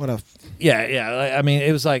 What a... Yeah. I mean,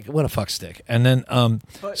 it was like, what a fuck stick. And then,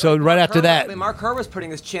 so right after that... I mean, Mark Kerr was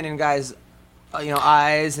putting his chin in guys...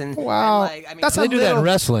 eyes and wow. That's they do that in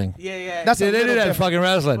wrestling. Yeah. They do that in fucking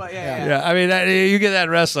wrestling. Well, yeah. I mean, you get that in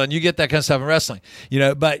wrestling. You get that kind of stuff in wrestling.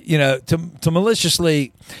 But to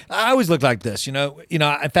maliciously, I always look like this. In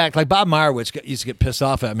fact, like Bob Meyerowitz used to get pissed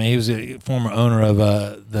off at me. He was a former owner of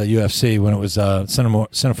the UFC when it was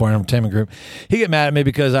Cinephore Entertainment Group. He'd get mad at me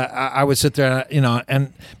because I would sit there,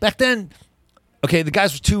 and back then. Okay, the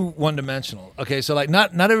guys were too one-dimensional. Okay, so like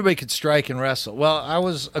not everybody could strike and wrestle. Well, I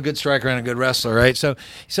was a good striker and a good wrestler, right? So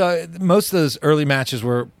most of those early matches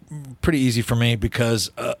were pretty easy for me because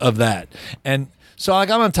of that. And so like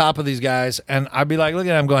I'm on top of these guys, and I'd be like, look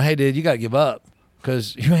at them going, hey, dude, you got to give up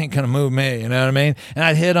because you ain't going to move me, you know what I mean? And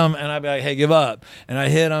I'd hit them, and I'd be like, hey, give up. And I'd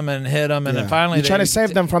hit them, and then finally... You're trying to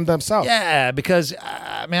save them from themselves. Yeah, because,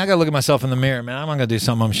 I got to look at myself in the mirror, man. I'm not going to do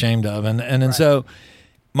something I'm ashamed of. And then so...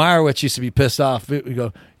 Meyerowitz used to be pissed off.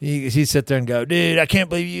 He'd sit there and go, dude, I can't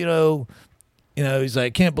believe he's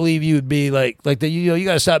like, can't believe you would be like that. You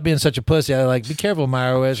got to stop being such a pussy. I like, be careful,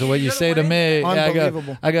 Meyerowitz, or what you say to me.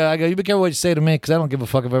 Unbelievable. I go, you be careful what you say to me because I don't give a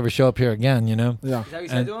fuck if I ever show up here again. Yeah. Is that what you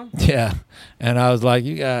said to him? Yeah, and I was like,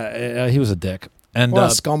 he was a dick. And a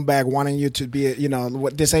scumbag wanting you to be,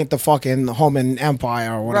 this ain't the fucking Roman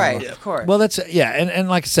Empire or whatever. Right, of course. Well, that's and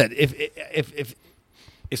like I said, if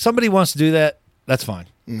somebody wants to do that, that's fine.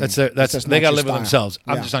 That's they got to live with themselves.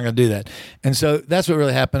 I'm just not going to do that. And so that's what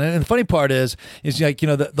really happened. And the funny part is like,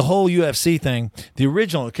 the whole UFC thing, the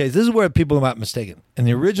original, okay, this is where people are mistaken. In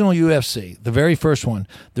the original UFC, the very first one,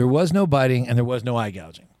 there was no biting and there was no eye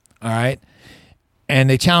gouging. All right. And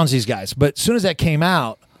they challenged these guys. But as soon as that came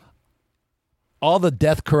out, all the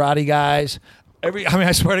death karate guys,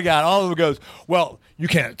 I swear to God, all of them goes, well, you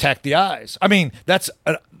can't attack the eyes. I mean,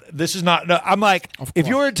 this is not. No, I'm like, if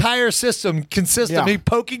your entire system consists of me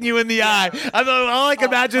poking you in the eye, all I can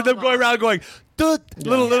imagine them going around going,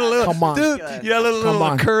 little, come on,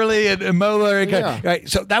 little curly and molar. Right.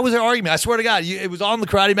 So that was their argument. I swear to God, it was on the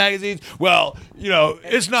karate magazines. Well,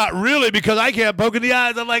 it's not really because I can't poke in the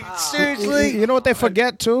eyes. I'm like, seriously. You know what they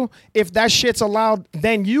forget too? If that shit's allowed,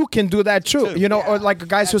 then you can do that too. Or like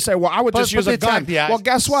guys who say, well, I would just use a gun. Well,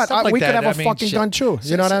 guess what? We could have a fucking gun too.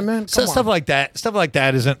 You know what I mean? Stuff like that. Stuff like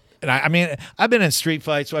that isn't. And I've been in street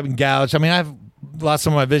fights, so I've been gouged. I've lost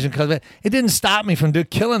some of my vision because of it. It didn't stop me from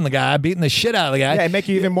killing the guy, beating the shit out of the guy. Yeah, it make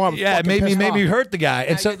you even more. Yeah, it made me hurt the guy.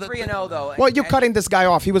 And so 3-0 though. Well, you're cutting this guy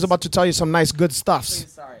off. He was about to tell you some nice, good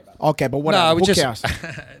stuffs. Sorry about that. Okay, but whatever. Who cares?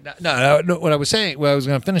 No. What I was saying, what I was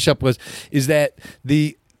going to finish up is that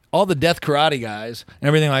all the death karate guys and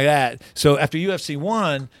everything like that. So after UFC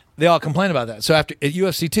 1, they all complained about that. So at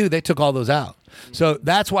UFC 2, they took all those out. So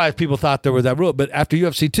that's why people thought there was that rule. But after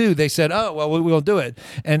UFC 2, they said, oh, well, we won't do it.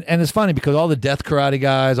 And it's funny because all the death karate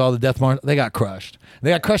guys, all the death martial, they got crushed.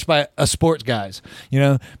 They got crushed by sports guys,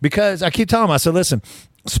 because I keep telling them, I said, listen,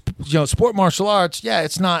 sport martial arts,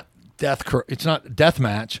 it's not death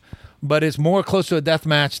match, but it's more close to a death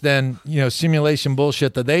match than, simulation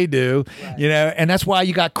bullshit that they do, and that's why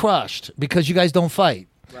you got crushed because you guys don't fight.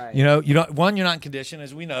 Right. You're not in condition,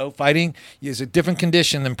 as we know. Fighting is a different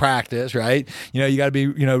condition than practice, right? You got to be,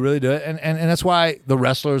 really do it, and that's why the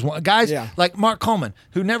wrestlers, guys like Mark Coleman,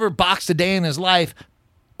 who never boxed a day in his life,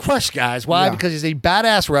 crush guys. Why? Yeah. Because he's a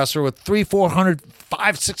badass wrestler with 300, 400,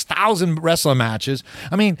 5,000, 6,000 wrestling matches.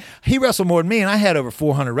 I mean, he wrestled more than me, and I had over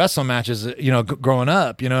 400 wrestling matches, growing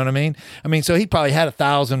up. You know what I mean? So he probably had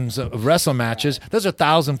thousands of wrestling matches. Those are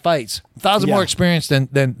 1,000 fights, 1,000 more experience than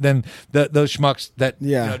those schmucks that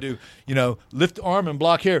do lift arm and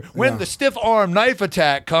block here. When the stiff arm knife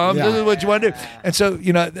attack comes, this is what you want to do. And so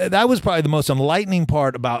that was probably the most enlightening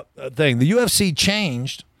part about the thing. The UFC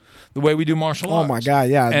changed the way we do martial arts. Oh my God,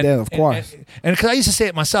 yeah, of course. And because I used to say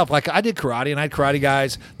it myself, like I did karate, and I had karate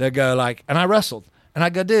guys that go like, and I wrestled. And I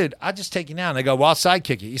go, dude, I just take you down. They go, well, I'll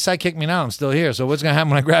sidekick you. You sidekick me now, I'm still here. So what's going to happen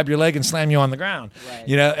when I grab your leg and slam you on the ground? Right.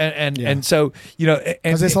 And so,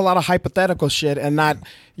 because there's a lot of hypothetical shit and not,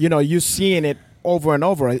 you seeing it over and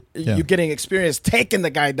over. You're getting experience taking the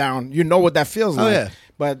guy down. You know what that feels like. Yeah.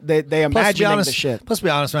 But they imagine the shit. Let's be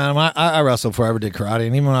honest, man. I wrestled before I ever did karate,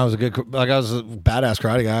 and even when I was I was a badass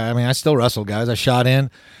karate guy. I mean, I still wrestled guys. I shot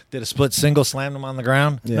in, did a split single, slammed them on the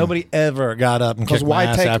ground. Yeah. Nobody ever got up and kicked my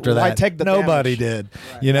ass after that. Why take the Nobody damage?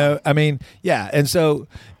 did. Right. I mean, yeah. And so,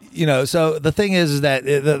 so the thing is that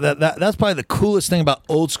that's probably the coolest thing about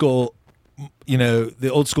old school. The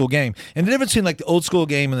old school game, and the difference between like the old school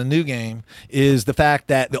game and the new game is the fact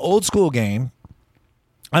that the old school game,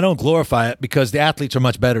 I don't glorify it because the athletes are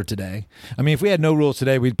much better today. I mean, if we had no rules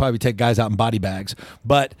today, we'd probably take guys out in body bags.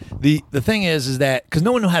 But the thing is that because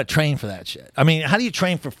no one knew how to train for that shit. I mean, how do you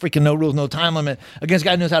train for freaking no rules, no time limit against a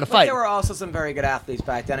guy who knows how to fight? There were also some very good athletes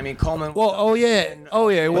back then. I mean, Coleman. Well, oh yeah. Well,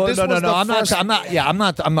 no. I'm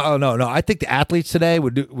not. Oh no. I think the athletes today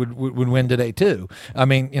would win today too. I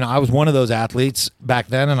mean, I was one of those athletes back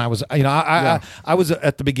then, and I was, I was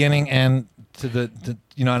at the beginning and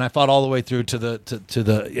and I fought all the way through to the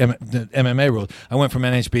MMA rules. I went from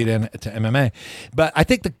NHB to MMA, but I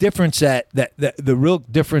think the difference that the real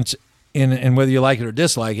difference in whether you like it or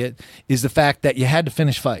dislike it is the fact that you had to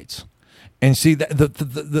finish fights. And see,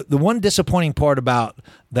 the one disappointing part about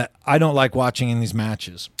that I don't like watching in these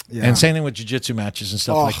matches, and same thing with jiu-jitsu matches and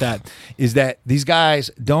stuff like that, is that these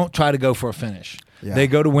guys don't try to go for a finish. Yeah. They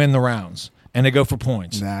go to win the rounds, and they go for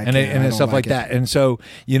points, and stuff like that. And so,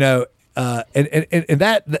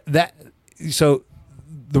 so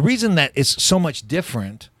the reason that it's so much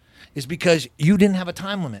different is because you didn't have a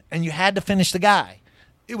time limit and you had to finish the guy.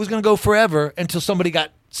 It was going to go forever until somebody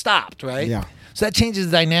got stopped, right? Yeah. So that changes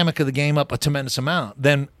the dynamic of the game up a tremendous amount.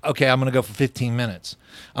 Then, okay, I'm going to go for 15 minutes.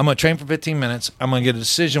 I'm going to train for 15 minutes. I'm going to get a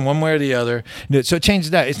decision one way or the other. So it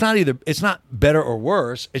changes that. It's not better or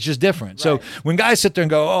worse. It's just different. Right. So when guys sit there and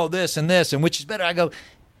go, oh, this and which is better, I go,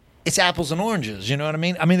 it's apples and oranges, you know what I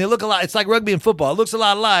mean? I mean, they look a lot. It's like rugby and football. It looks a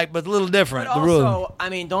lot alike, but a little different. But also, I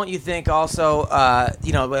mean, don't you think also,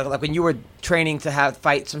 like when you were training to have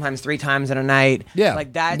fight sometimes 3 times in a night,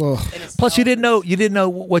 like that. Plus, you didn't know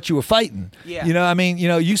what you were fighting. Yeah. I mean,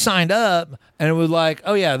 you signed up, and it was like,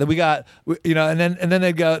 oh yeah, then we got, and then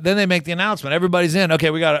they go, then they make the announcement. Everybody's in.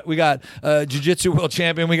 Okay, we got a jiu-jitsu world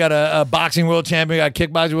champion, we got a boxing world champion, we got a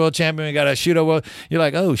kickboxing world champion, we got a judo world. You're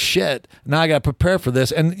like, oh shit, now I got to prepare for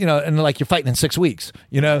this, and and like you're fighting in 6 weeks,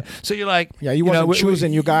 So you're like, you wasn't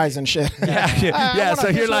choosing you guys and shit. Yeah. So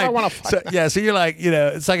you're like, so you're like,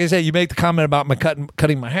 it's like I said, you make the comment about my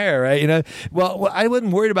cutting my hair, right? Well, I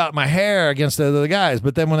wasn't worried about my hair against the other guys,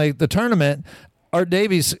 but then when the tournament, Art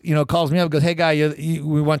Davies, calls me up and goes, hey guy,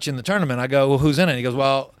 we want you in the tournament. I go, well, who's in it? He goes,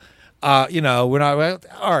 well, we're not.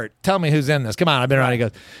 Art, tell me who's in this. Come on, I've been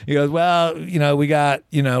around. He goes. Well, we got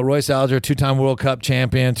Royce Alger, 2-time World Cup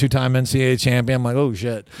champion, 2-time NCAA champion. I'm like, oh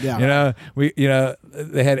shit. Yeah.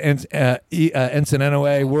 They had Ensign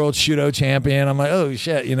Inoue, world judo champion. I'm like, oh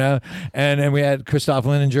shit. And then we had Christoph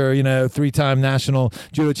Lindinger, 3-time national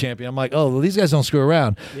judo champion. I'm like, oh, well, these guys don't screw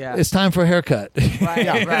around. Yeah. It's time for a haircut.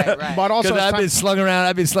 Right. Right. But also, I've been slung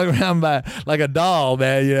around by like a doll,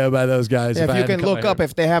 man. By those guys. Yeah, if you can look up,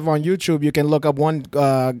 if they have on YouTube, you can look up one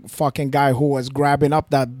fucking guy who was grabbing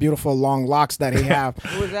up that beautiful long locks that he have.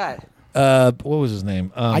 Who was that? What was his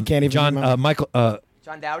name? I can't even remember. Michael.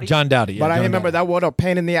 John Dowdy? John Dowdy, yeah. But John I remember Dowdy. that was a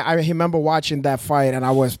pain in the eye. I remember watching that fight, and I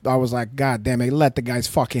was like, God damn it, let the guy's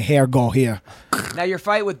fucking hair go here. Now, your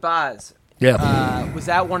fight with Boz. Yeah. Was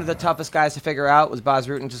that one of the toughest guys to figure out? Was Boz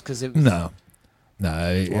Rutan just because it was... No,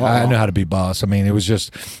 I know how to be Boss. I mean, it was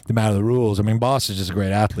just the matter of the rules. I mean, Boss is just a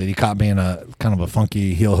great athlete. He caught me in a kind of a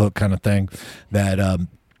funky heel hook kind of thing that...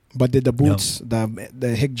 But did the boots,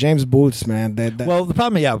 the Hick James boots, man? Well, the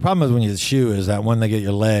problem is when you shoe is that when they get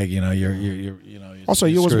your leg, you're also,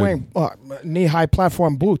 you was wearing knee-high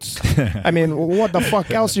platform boots. I mean, what the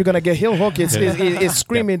fuck else you gonna get heel hook? It's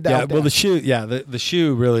screaming down. Yeah, well, the shoe, the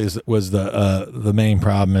shoe really was the main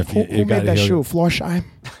problem. If you who made that shoe? Florsheim.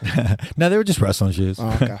 No, they were just wrestling shoes.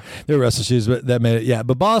 Oh, okay. They were wrestling shoes, but that made it. Yeah,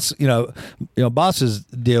 but Boss, Boss's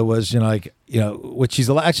deal was, which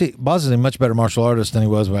actually, Boss is a much better martial artist than he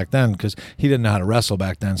was back then because he didn't know how to wrestle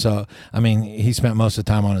back then. So, I mean, he spent most of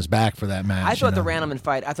the time on his back for that match. I thought the Randleman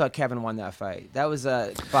fight, I thought Kevin won that fight. That was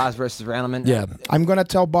Boz versus Randleman. Yeah. I'm going to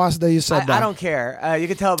tell Boss that you said that. I don't care. You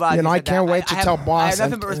can tell Boz. I can't wait to tell Boss. I have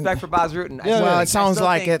nothing but respect for Boz Rutan. Well, it sounds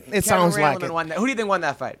like it. It sounds like it. Who do you think won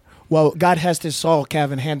that fight? Well, God rest his soul,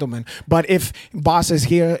 Kevin Handelman. But if Boss is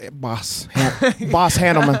here, Boss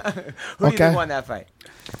Handelman. Who do you think won that fight?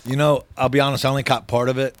 I'll be honest, I only caught part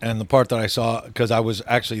of it, and the part that I saw, because I was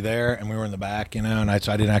actually there, and we were in the back, and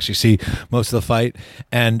so I didn't actually see most of the fight,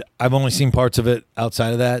 and I've only seen parts of it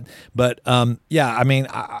outside of that. But, the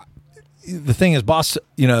thing is, Boss,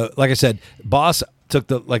 like I said, Boss took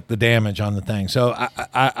the damage on the thing. So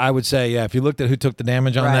I would say, yeah, if you looked at who took the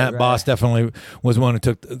damage on that, Boss definitely was one who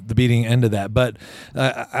took the beating end of that. But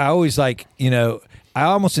I always I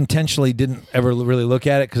almost intentionally didn't ever really look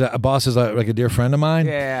at it because Boss is like a dear friend of mine.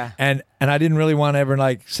 Yeah. And I didn't really want to ever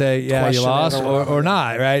say, yeah, Question you lost or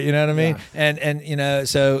not, right? You know what I mean? Yeah. And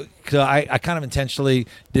so I kind of intentionally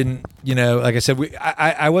didn't, like I said,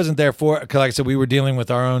 I wasn't there for it because, like I said, we were dealing with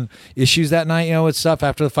our own issues that night, with stuff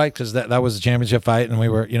after the fight because that was a championship fight and we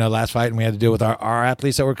were, last fight and we had to deal with our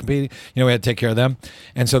athletes that were competing. We had to take care of them.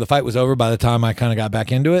 And so the fight was over by the time I kind of got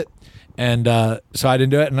back into it. And so I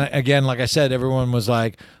didn't do it. And again, like I said, everyone was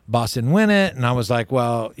like, Boss didn't win it. And I was like,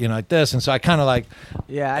 well, like this. And so I kind of I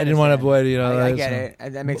didn't want to avoid, I get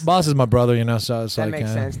it. That makes Boss is my brother, so it's that like. That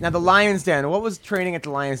makes sense. Now, the Lions Den. What was training at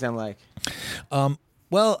the Lions Den like?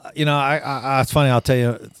 Well, it's funny. I'll tell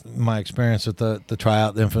you my experience with the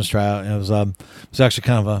tryout, the infamous tryout. It was actually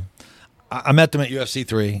kind of I met them at UFC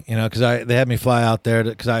 3, because they had me fly out there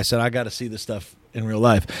because I said I got to see this stuff in real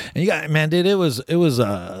life. And dude, it was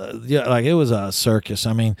a circus.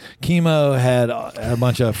 I mean, Chemo had a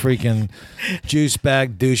bunch of freaking juice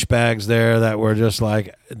bag douchebags there that were just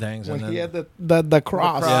like things. When and he had the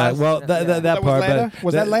cross. Yeah, well, that part. Was later?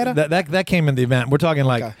 Was that later? That came in the event. We're talking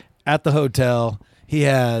at the hotel. He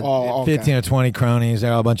had 15 or 20 cronies.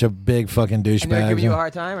 They're all a bunch of big fucking douchebags. And they were giving you a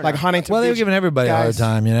hard time? Or like not? Huntington Well, they were Beach giving everybody a hard guys.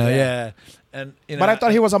 time, yeah. And But I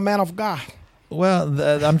thought he was a man of God.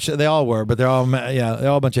 Well, I'm sure they all were, but they're all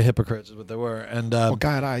a bunch of hypocrites is what they were. And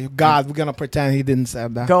God, we're gonna pretend he didn't say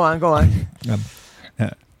that. Go on.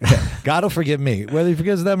 God will forgive me. Whether he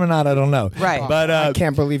forgives them or not, I don't know. Right. But I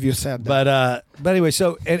can't believe you said that. But anyway,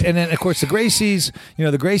 so and then of course the Gracies,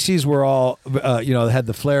 the Gracies were all had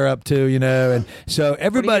the flare up too, and so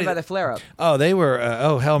everybody. What do you mean by the flare up? Oh, they were.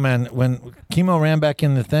 Oh hell, man! When Chemo ran back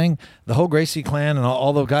in the thing, the whole Gracie clan and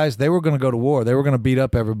all the guys, they were going to go to war. They were going to beat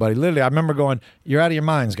up everybody. Literally, I remember going, "You're out of your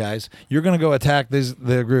minds, guys. You're going to go attack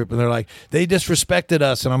the group." And they're like, "They disrespected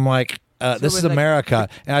us," and I'm like. This is America.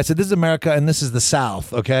 And I said, this is America and this is the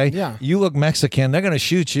South, okay? Yeah. You look Mexican, they're going to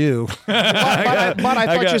shoot you. But I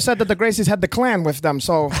thought you said that the Gracies had the clan with them,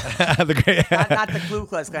 so. Not the Ku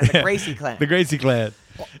Klux Klan, the Gracie clan. The Gracie clan.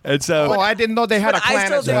 And so, I didn't know they had a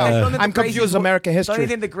clan as well. I'm confused American history. Don't you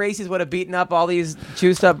think the Gracies would have beaten up all these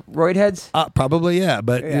juiced up roid heads? Probably, yeah.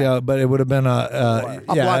 But but it would have been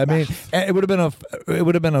it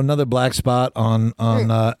would have been another black spot on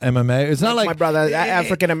MMA. It's not like my brother,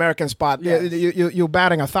 African American spot. Yes. You're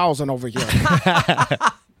batting 1,000 over here.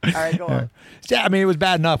 All right, go on. Yeah, I mean, it was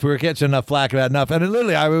bad enough. We were catching enough flack about enough. And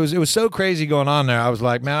it was so crazy going on there. I was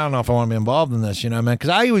like, man, I don't know if I want to be involved in this, man? Because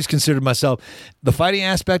I always considered myself the fighting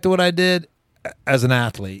aspect of what I did as an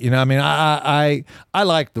athlete. I mean, I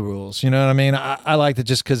like the rules. You know what I mean? I liked it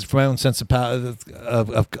just because for my own sense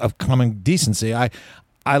of common decency. I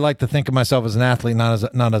like to think of myself as an athlete,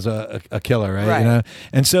 not as a killer, right?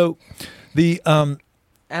 And so the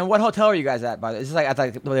And what hotel are you guys at? By the way, is this like at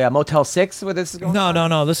the Motel 6 where this is going?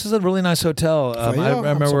 No. This is a really nice hotel. I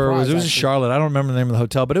remember it was in Charlotte. I don't remember the name of the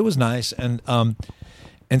hotel, but it was nice. And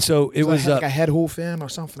so it was like a head hoof in or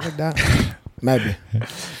something like that. Maybe.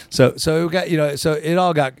 So it got so it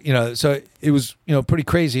all got so it was pretty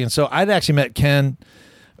crazy. And so I'd actually met Ken,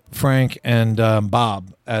 Frank, and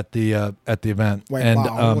Bob at the event. Wait, and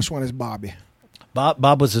Bob, which one is Bobby?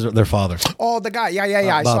 Bob was their father. Oh, the guy. Yeah.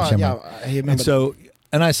 I Bob saw. Shimmer. Yeah, he remember. And so.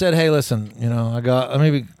 And I said, hey, listen, let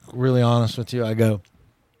me be really honest with you. I go,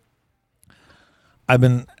 I've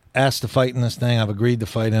been asked to fight in this thing. I've agreed to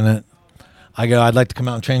fight in it. I go, I'd like to come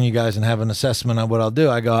out and train you guys and have an assessment of what I'll do.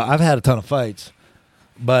 I go, I've had a ton of fights,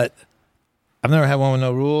 but I've never had one with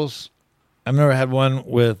no rules. I've never had one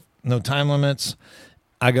with no time limits.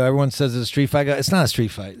 I go, everyone says it's a street fight. I go, it's not a street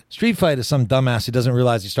fight. Street fight is some dumbass who doesn't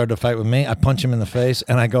realize he started a fight with me. I punch him in the face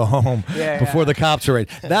and I go home before the cops are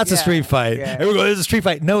ready. That's a street fight. Yeah. Everyone goes, it's a street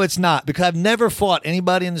fight. No, it's not, because I've never fought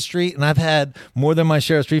anybody in the street, and I've had more than my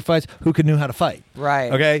share of street fights who knew how to fight.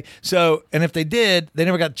 Right. Okay. So, and if they did, they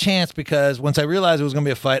never got a chance, because once I realized it was going to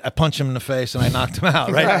be a fight, I punched him in the face and I knocked him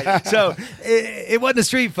out. Right. So it wasn't a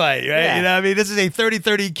street fight. Right. Yeah. You know, I mean, this is a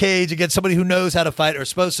 30-30 cage against somebody who knows how to fight or is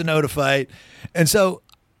supposed to know to fight. And so,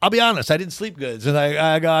 I'll be honest, I didn't sleep good. So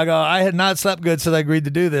I had not slept good since I agreed to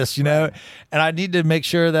do this, you know, and I need to make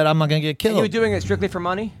sure that I'm not going to get killed. You were doing it strictly for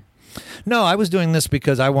money? No, I was doing this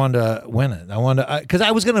because I wanted to win it. Because I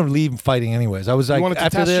was going to leave fighting anyways. I was like, You wanted to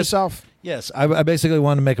after test this, yourself? Yes, I basically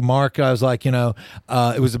wanted to make a mark. I was like, you know,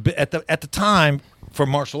 it was a bit at the time for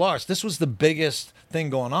martial arts. This was the biggest thing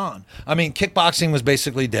going on. I mean, kickboxing was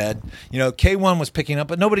basically dead. You know, K1 was picking up,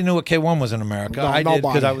 but nobody knew what K1 was in America. No, I did,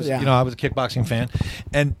 because nobody. I was, you know, I was a kickboxing fan,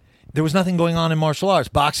 and there was nothing going on in martial arts.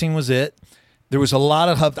 Boxing was it. There was a lot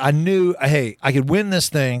of I knew, hey, I could win this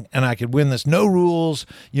thing, and I could win this no rules,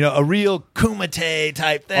 you know, a real kumite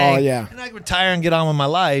type thing. Oh, yeah. And I could retire and get on with my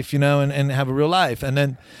life, you know, and have a real life. And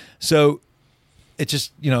then, so it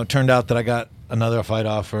just, you know, turned out that I got another fight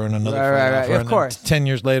offer and another fight offer. Of and course. 10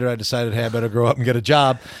 years later, I decided, hey, I better grow up and get a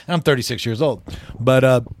job. And I'm 36 years old.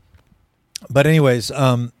 But anyways,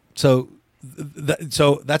 so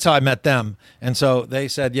that's how I met them. And so they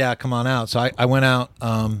said, yeah, come on out. So I went out.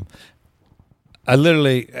 I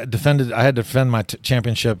literally I had to defend my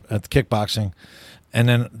championship at the kickboxing. And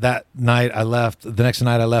then that night I left. The next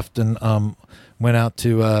night I left and went out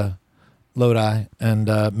to Lodi and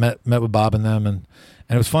met with Bob and them. And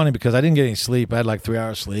it was funny because I didn't get any sleep. I had like 3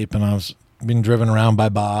 hours sleep, and I was being driven around by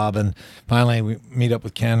Bob. And finally we meet up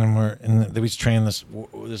with Ken, and we train this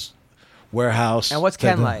warehouse. And what's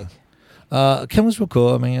Ken like? Ken was real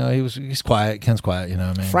cool. I mean, he's quiet. Ken's quiet, you know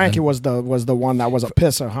what I mean? Frankie was the one that was a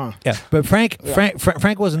pisser, huh? Yeah, but Frank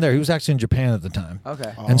wasn't there. He was actually in Japan at the time.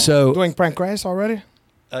 Okay. And so Doing pancreas already?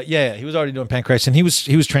 yeah, he was already doing pancreas, and he was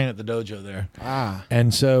training at the dojo there. Ah.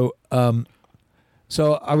 And so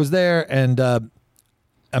so I was there, and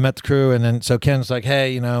I met the crew, and then so Ken's like,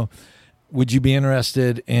 hey, you know, would you be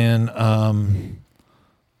interested in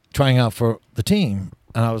trying out for the team?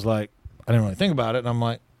 And I was like, I didn't really think about it, and I'm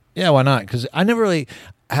like, yeah, why not? Because I never really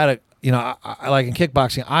had a, you know, I like in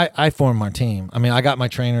kickboxing, I formed my team. I mean, I got my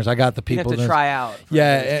trainers, I got the You people. have to try out.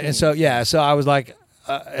 Yeah, and so I was like,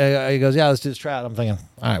 he goes, yeah, let's do this try out. I'm thinking,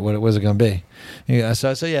 all right, what is it going to be? Yeah,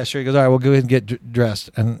 so I said, yeah, sure. He goes, all right, we'll go ahead and get dressed.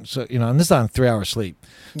 And so, you know, and this is on 3 hours sleep.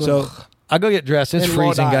 So I go get dressed. It's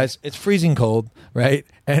freezing, guys. It's freezing cold, right?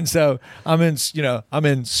 And so I'm in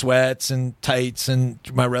sweats and tights and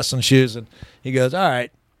my wrestling shoes. And he goes, all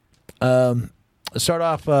right, start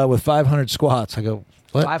off with 500 squats. I go,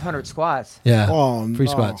 what? 500 squats. Yeah. Oh, free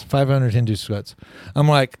no. squats. 500 Hindu squats. I'm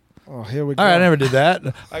like, Oh, here we go. all right, I never did that.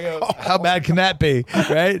 I go, how bad can that be,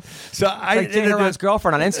 right? So I Like Jane Ron's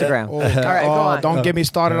girlfriend on Instagram. Oh, All right, go on. Don't get me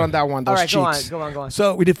started on that one. Those All right, cheeks. go on.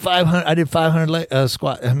 So we did 500. I did 500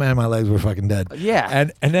 squat. Man, my legs were fucking dead.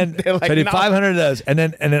 Yeah. And then They're like, so I did no. 500 of those, and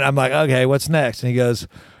then I'm like, okay, what's next? And he goes,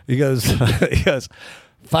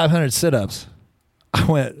 500 sit-ups. I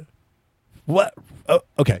went, what? Oh,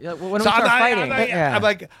 okay. Yeah, well, when do we start fighting? Yeah. I'm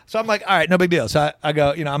like, all right, no big deal. So I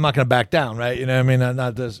go, you know, I'm not going to back down, right? You know what I mean?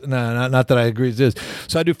 Not that I agree with this.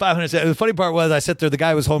 So I do 500. The funny part was I sat there, the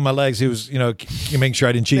guy was holding my legs. He was, you know, making sure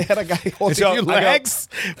I didn't They cheat. had a guy holding so your I go- legs.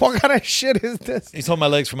 What kind of shit is this? He's holding my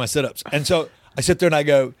legs for my sit-ups. And so I sit there and I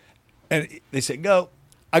go, and they say, go.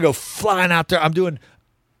 I go flying out there. I'm doing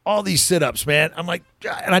all these sit-ups, man. I'm like,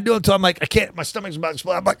 and I do it until I'm like, I can't, my stomach's about to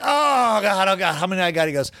explode. I'm like, oh God, how many I got?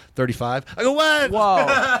 He goes, 35. I go, what?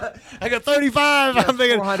 Whoa. I go, 35. I'm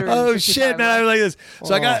thinking, oh 455 shit, man. I was like this.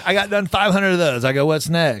 So I got done 500 of those. I go, what's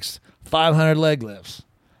next? 500 leg lifts.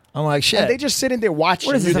 I'm like, shit. And they just sitting there watching.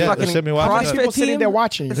 What is this, Yeah, a they fucking sent me watching CrossFit it. People sitting team? there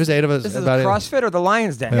watching. There's 8 of us. This is about it. CrossFit or the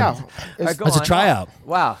Lion's Den? Yeah. All right, go It's a on. tryout.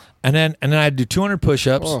 Wow. And then I had to do 200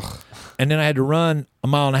 push-ups. Ugh. And then I had to run a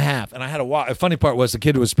mile and a half, and I had to walk. The funny part was the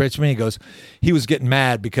kid who was pitching me. He was getting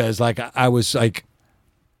mad because like I was like,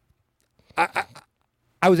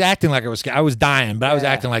 I was acting like I was dying, but I was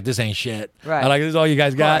Yeah. acting like this ain't shit. Right. I'm like, this is all you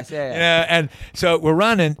guys got. course, yeah. You know? And so we're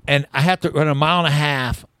running, and I have to run a mile and a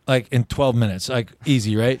half. Like in 12 minutes, like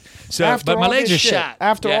easy, right? So, After but my all legs this are shit. shot.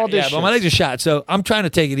 After all this but my shit. legs are shot. So I'm trying to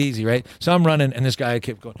take it easy, right? So I'm running, and this guy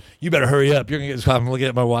kept going, "You better hurry up! You're gonna get this." I'm looking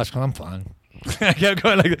at my watch. I'm fine. I kept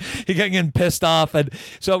going like he kept getting pissed off, and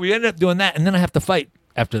so we ended up doing that, and then I have to fight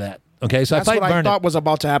after that. Okay, so That's I fight what I Vernon. thought was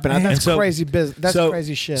about to happen. And And that's so- crazy business. That's so-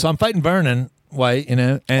 crazy shit. So I'm fighting Vernon White, you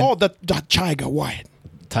know, and the Tiger White.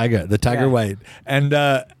 the Tiger Yeah. White, and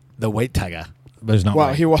the White Tiger. but he's not. Well,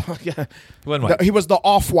 white. he was. Yeah. He wasn't white. He was the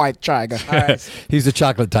off-white tiger. All right. He's the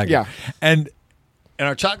chocolate tiger. Yeah. And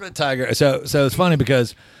our chocolate tiger. So it's funny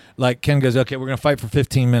because like Ken goes, okay, we're gonna fight for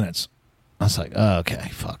 15 minutes. I was like, oh, okay,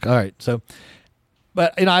 fuck, all right. So,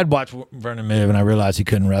 but I'd watched Vernon move and I realized he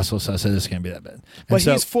couldn't wrestle, so I said this can't be that bad. And But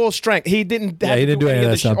so, he's full strength. He didn't. yeah, he didn't do any of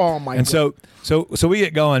that stuff. Oh my and god. So we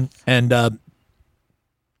get going and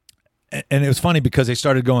it was funny because they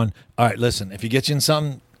started going, all right, listen, if you get you in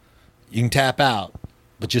something, you can tap out,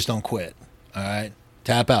 but just don't quit. All right,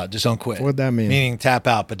 tap out, just don't quit. What'd that mean? Meaning tap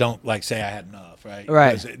out, but don't like say I had enough. Right.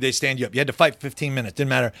 Right. Because they stand you up. You had to fight 15 minutes. Didn't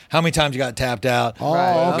matter how many times you got tapped out. Oh,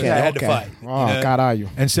 Right. okay. You had okay. to fight. Oh, you know? God, are you?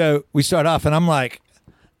 And so we start off, and I'm like,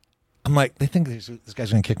 they think this guy's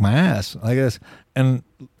gonna kick my ass, I guess. And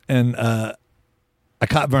I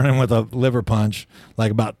caught Vernon with a liver punch,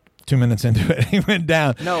 like about 2 minutes into it. He went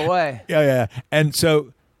down. No way. Yeah. And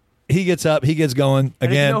so he gets up, he gets going And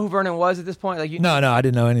did again. you know who Vernon was at this point? Like you. No, I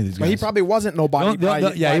didn't know any of these guys. But he probably wasn't nobody.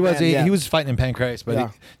 Yeah, he was. He was fighting in Pancrase, but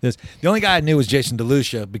Yeah. the only guy I knew was Jason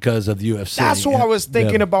DeLucia because of the UFC. That's who I was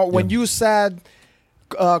thinking Yeah, about when yeah. you said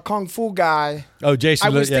kung fu guy. Oh, Jason. I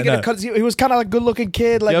was thinking no. because he was kind of like a good-looking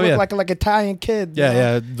kid, like Yeah, yeah. looked like Italian kid. you know?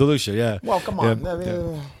 Yeah, DeLucia. Yeah. Well, come on,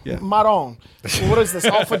 Yeah. Maron. What is this?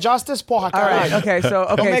 All for justice, porra, All right. caralho. Okay. So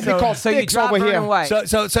okay. Don't make me call so you sticks dropped over Vernon here. White.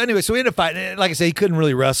 So anyway, so we ended up fighting. Like I said, he couldn't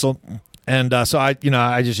really wrestle, and so I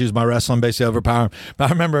just used my wrestling basically overpower him. But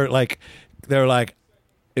I remember like they were like,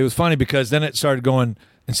 it was funny because then it started going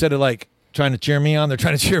instead of like trying to cheer me on, they're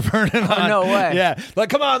trying to cheer Vernon on. no way. Yeah, like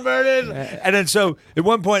come on, Vernon. And then so at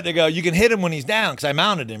one point they go, you can hit him when he's down because I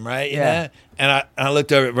mounted him, right? You Yeah. know? And I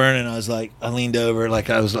looked over at Vernon. I was like, I leaned over, like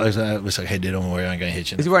I was like, hey, dude, don't worry, I ain't gonna hit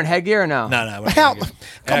you. Is he wearing headgear or no? No. Hell,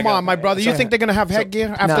 come on, my brother. You think they're gonna have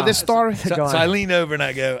headgear after No. this story? So, Go on. so I leaned over and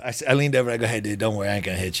I go, I leaned over and I go, hey, dude, don't worry, I ain't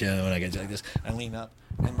gonna hit you. And when I get like this, I lean up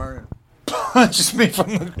and Vernon punches me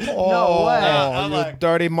from the. No way. Oh, I'm you like,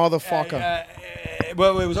 dirty motherfucker.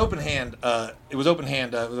 Well, it was open hand. It was open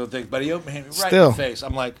hand with the thing, but he open hand right Still. in the face.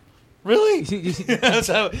 I'm like, really?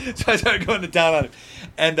 so I started going to town on him,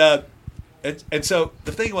 and so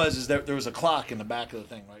the thing was there was a clock in the back of the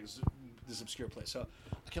thing, right? It was this obscure place. So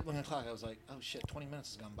I kept looking at the clock. I was like, oh shit, 20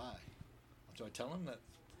 minutes has gone by. So I tell him that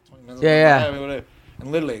 20 minutes. Yeah, has gone by, whatever.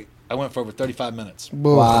 And literally, I went for over 35 minutes.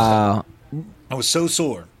 Wow. I was so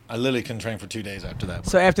sore. I literally couldn't train for 2 days after that.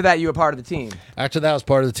 So after that, you were part of the team. After that, I was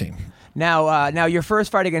part of the team. Now your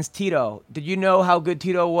first fight against Tito. Did you know how good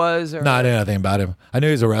Tito was? Or? No, I didn't know anything about him. I knew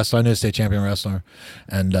he was a wrestler. I knew he was a state champion wrestler,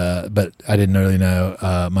 and but I didn't really know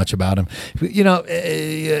much about him. You know,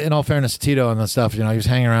 in all fairness to Tito and the stuff, you know, he was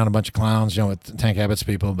hanging around a bunch of clowns, you know, with Tank Abbott's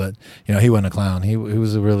people. But you know, he wasn't a clown. He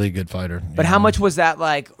was a really good fighter. But how much was that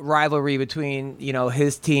like rivalry between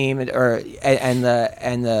his team and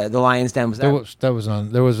the Lions Den? Was that? There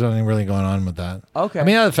was nothing really going on with that. Okay. I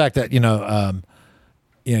mean, the fact that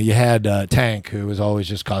you had Tank, who was always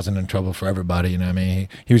just causing trouble for everybody. You know, what I mean,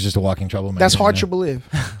 he was just a walking troublemaker. That's hard you to know? believe.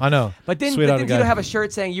 I know. But didn't Sweetheart Tito guy. have a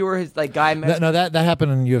shirt saying you were his like guy? No, that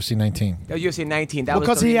happened in UFC 19. Oh, UFC 19. That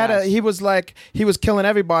Because was the he rematch. he was killing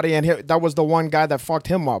everybody, and that was the one guy that fucked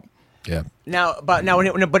him up. Yeah. But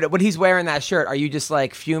when he's wearing that shirt, are you just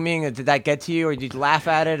like fuming? Did that get to you, or did you laugh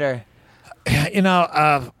at it, or? You know,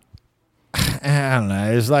 I don't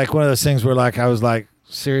know. It's like one of those things where like I was like,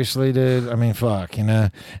 seriously, dude. I mean, fuck, you know.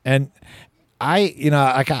 And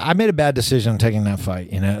I made a bad decision taking that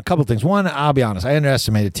fight. You know, a couple things. One, I'll be honest, I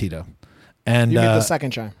underestimated Tito. And You mean the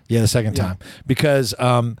second time? Yeah, the second time. Because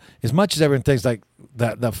as much as everyone thinks like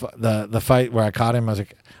that the fight where I caught him, I was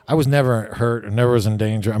like, I was never hurt or never was in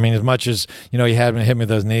danger. I mean, as much as he had hit me with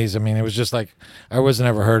those knees. I mean, it was just like I wasn't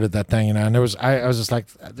ever hurt at that thing. You know, and I was just like,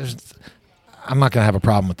 I'm not going to have a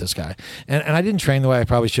problem with this guy. And I didn't train the way I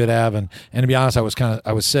probably should have. And to be honest, I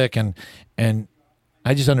was sick and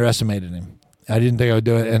I just underestimated him. I didn't think I would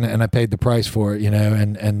do it. And I paid the price for it,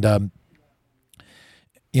 and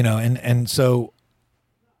so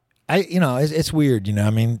it's weird, I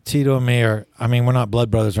mean, Tito and me we're not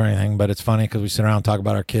blood brothers or anything, but it's funny because we sit around and talk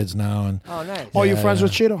about our kids now. And Oh, nice. Oh, you friends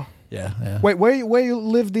with Cheeto? yeah. Wait, where you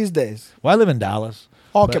live these days? Well, I live in Dallas.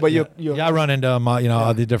 Okay, but you I run into them,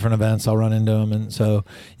 all the different events. I'll run into them, and so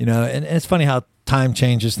and it's funny how time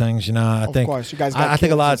changes things. I Of think course, you guys got I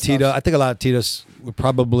think a kids lot and of Tito. stuff. I think a lot of Tito's would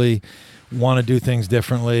probably want to do things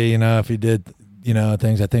differently. If he did,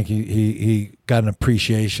 things. I think he got an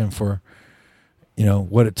appreciation for,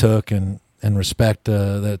 what it took and respect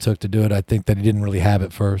that it took to do it. I think that he didn't really have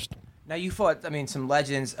it first. Now you fought, some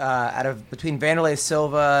legends between Vanderlei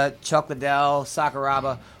Silva, Chuck Liddell,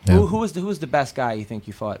 Sakuraba. Yeah. Who was the best guy you think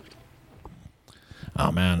you fought?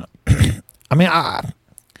 Oh man, I mean,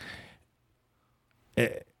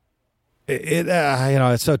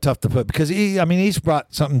 it's so tough to put because he's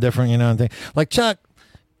brought something different, and like Chuck.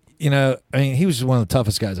 He was one of the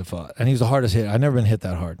toughest guys I fought, and he was the hardest hit. I've never been hit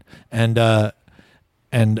that hard, and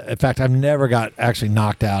in fact, I've never got actually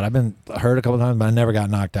knocked out. I've been hurt a couple times, but I never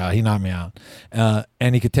got knocked out. He knocked me out,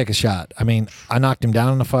 and he could take a shot. I knocked him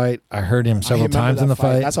down in the fight. I hurt him several times in the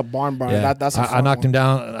fight. That's a barn burner. Yeah. I knocked him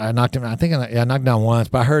down. I knocked him. I knocked him down once,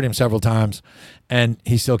 but I hurt him several times, and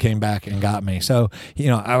he still came back and got me. So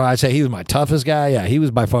I'd say he was my toughest guy. Yeah, he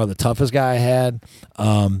was by far the toughest guy I had.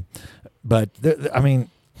 But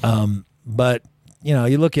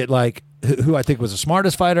you look at like who I think was the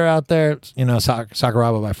smartest fighter out there.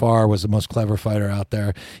 Sakuraba by far was the most clever fighter out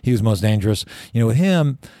there. He was most dangerous. With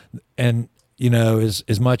him, and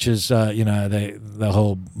as much as the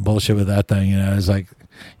whole bullshit with that thing. Is like.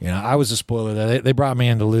 I was a spoiler. They brought me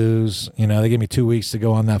in to lose. They gave me 2 weeks to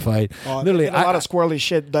go on that fight. Literally, a lot of squirrely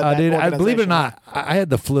shit. Dude, I believe it or not, I had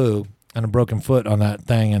the flu and a broken foot on that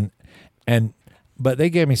thing, but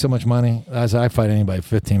they gave me so much money as I fight anybody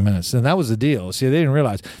 15 minutes. And that was the deal. See, they didn't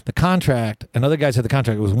realize the contract, and other guys had the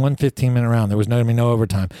contract, it was 1 15-minute round. There was no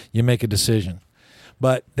overtime. You make a decision.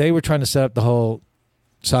 But they were trying to set up the whole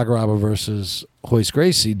Sakuraba versus Royce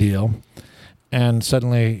Gracie deal. And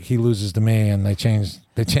suddenly he loses to me, and they change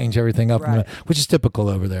everything up, right. Which is typical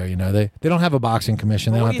over there. They don't have a boxing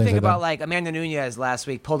commission. What do you think about like Amanda Nunes last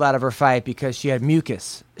week pulled out of her fight because she had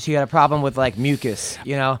mucus? She had a problem with like mucus. Do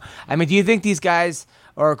you think these guys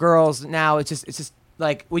or girls now? It's just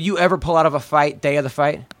like, would you ever pull out of a fight day of the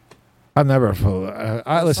fight? I've never pulled.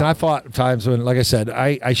 Listen, I fought times when, like I said,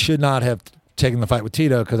 I should not have taken the fight with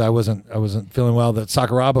Tito because I wasn't feeling well. That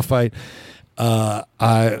Sakuraba fight. I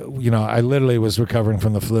literally was recovering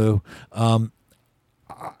from the flu.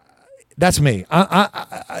 That's me. I'm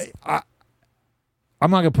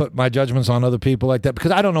not going to put my judgments on other people like that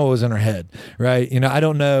because I don't know what was in her head, right? I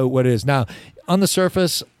don't know what it is. Now, on the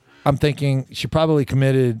surface, I'm thinking she probably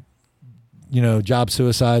committed, job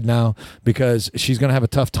suicide now because she's going to have a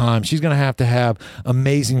tough time. She's going to have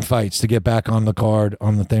amazing fights to get back on the card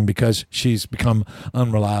on the thing because she's become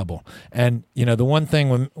unreliable. And, the one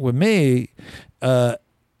thing with me, I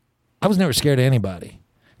was never scared of anybody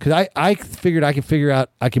because I figured I could figure out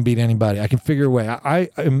I can beat anybody. I can figure a way. I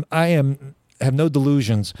have no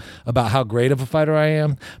delusions about how great of a fighter I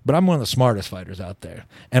am, but I'm one of the smartest fighters out there.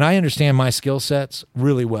 And I understand my skill sets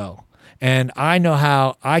really well. And I know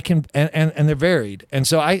how I can, and they're varied. And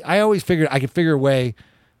so I always figured I could figure a way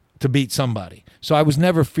to beat somebody. So I was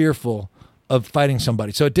never fearful of fighting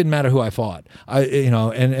somebody. So it didn't matter who I fought.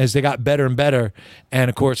 And as they got better and better, and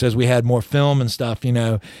of course, as we had more film and stuff,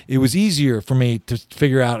 it was easier for me to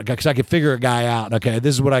figure out, because I could figure a guy out. Okay,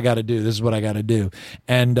 this is what I got to do. This is what I got to do.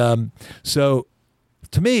 And so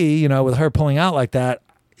to me, with her pulling out like that,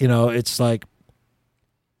 it's like,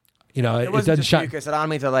 it wasn't doesn't shine. Mucus. I don't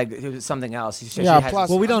mean to it was something else. Plus,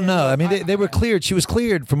 well, we don't know. I mean, they were cleared. She was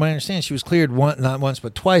cleared, from what I understand. She was cleared not once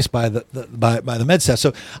but twice by the MedStat.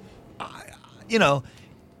 So,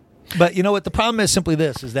 but you know what? The problem is simply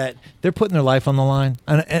this: is that they're putting their life on the line,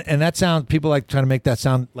 and that sound. People like trying to make that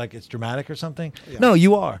sound like it's dramatic or something. Yeah. No,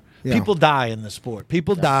 you are. Yeah. People die in the sport.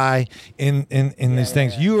 People die in these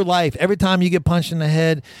things. Yeah. Your life, every time you get punched in the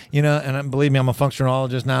head, and believe me, I'm a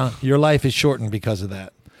functionologist now. Your life is shortened because of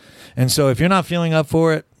that. And so if you're not feeling up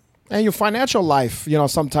for it, and your financial life,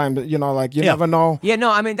 sometimes, never know. Yeah, no,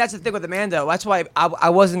 I mean, that's the thing with Amanda. That's why I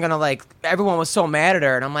wasn't going to, everyone was so mad at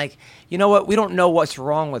her. And I'm like, you know what? We don't know what's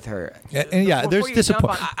wrong with her. There's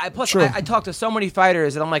disappointment. I talked to so many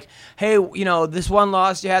fighters, and I'm like, hey, this one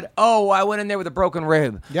loss you had, I went in there with a broken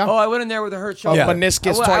rib. Yeah. Oh, I went in there with a hurt shoulder.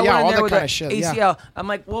 Meniscus, all that kind of shit. ACL. Yeah. I'm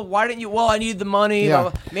like, well, why didn't you? Well, I need the money.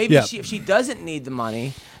 Yeah. Maybe if she doesn't need the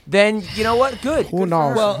money, then you know what? Good. Who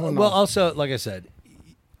knows? Well, also, like I said,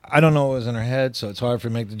 I don't know what was in her head, so it's hard for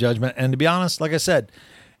me to make the judgment. And to be honest, like I said,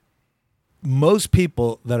 most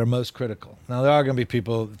people that are most critical. Now, there are going to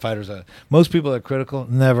be fighters that most people that are critical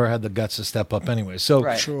never had the guts to step up anyway. So,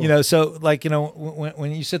 right.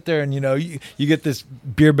 when you sit there and, you get this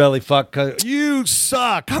beer belly fuck, you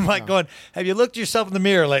suck. I'm like going, have you looked yourself in the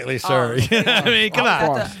mirror lately, sir? I mean, come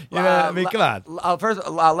on. Come on. First,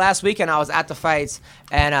 last weekend I was at the fights,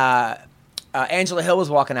 and Angela Hill was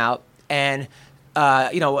walking out, and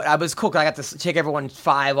I was cool because I got to shake everyone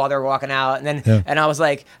 5 while they were walking out, and I was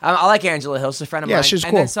like, I like Angela Hill, she's a friend of mine. Yeah, she's cool.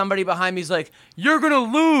 And then somebody behind me is like, "You're gonna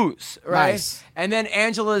lose," right? Nice. And then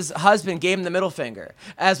Angela's husband gave him the middle finger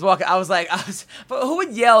as walking. But who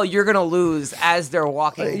would yell, "You're gonna lose" as they're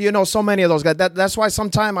walking? So many of those guys. That's why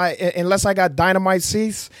sometimes unless I got dynamite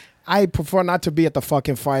seats, I prefer not to be at the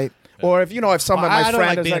fucking fight. Or if some of my I don't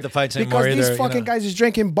friends like being at the fights anymore because these either, fucking guys is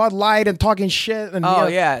drinking Bud Light and talking shit and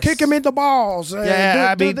yes. kick him in the balls.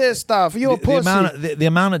 Do this stuff. You a pussy. The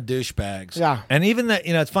amount of douchebags. Yeah. And even that,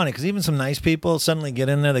 it's funny because even some nice people suddenly get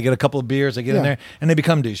in there. They get a couple of beers. They get in there and they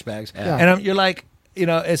become douchebags. Yeah. And you're like,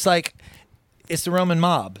 it's like. It's the Roman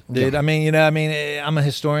mob, dude. Yeah. I'm a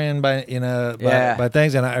historian by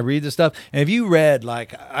things, and I read this stuff. And if you read,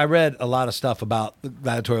 I read a lot of stuff about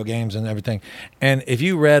gladiatorial games and everything. And if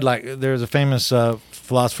you read, there's a famous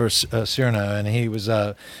philosopher, Cyrano, and he was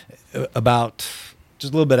about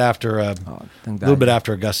just a little bit after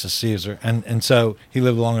Augustus Caesar, and so he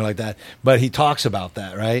lived longer like that. But he talks about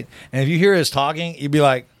that, right? And if you hear his talking, you'd be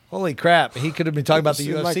like, holy crap! He could have been talking about the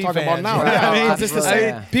UFC talking fans. about now. Yeah, It's the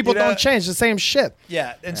same. People don't change the same shit.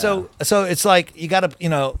 Yeah, and so it's like you got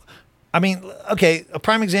to, okay, a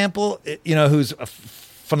prime example, who's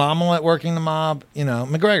phenomenal at working the mob,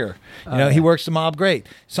 McGregor. He works the mob great.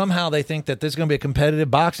 Somehow they think that there's going to be a competitive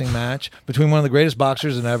boxing match between one of the greatest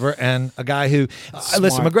boxers in ever and a guy who,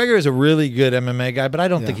 listen, McGregor is a really good MMA guy, but I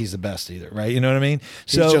don't think he's the best either, right? You know what I mean?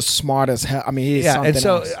 So, he's just smart as hell. He's something and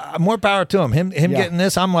so else. More power to him. Him getting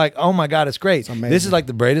this, I'm like, oh my God, it's great. This is like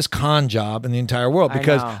the greatest con job in the entire world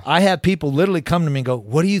because I have people literally come to me and go,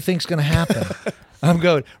 what do you think's going to happen? I'm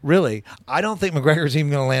going, really? I don't think McGregor's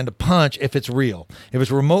even going to land a punch if it's real. If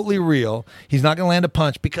it's remotely real, he's not going to land a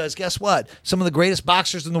punch because guess what? Some of the greatest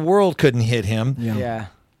boxers in the world couldn't hit him. Yeah.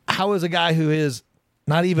 How is a guy who is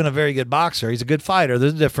not even a very good boxer? He's a good fighter.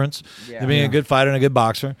 There's a difference between being a good fighter and a good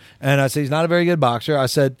boxer. And I said, he's not a very good boxer. I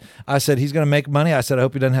said he's going to make money. I said, I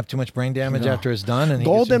hope he doesn't have too much brain damage after it's done. And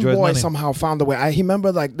Golden Boy somehow found a way. I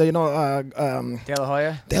remember De La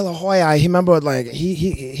Hoya. De La Hoya. I remember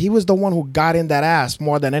he was the one who got in that ass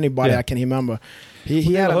more than anybody I can remember.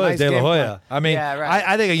 He had a nice De La game Hoya. plan.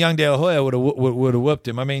 I think a young De La Hoya would have whooped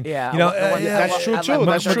him. That's true too.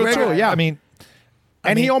 That's true too. Yeah.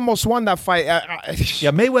 He almost won that fight.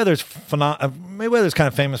 Mayweather's kind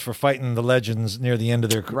of famous for fighting the legends near the end of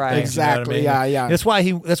their career. Right. Exactly. You know what I mean? Yeah. That's why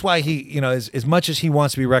he, as much as he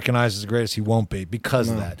wants to be recognized as the greatest, he won't be because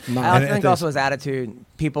of that. No. I think also his attitude.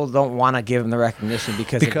 People don't want to give him the recognition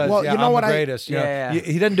because I'm the greatest. He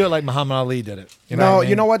doesn't do it like Muhammad Ali did it. You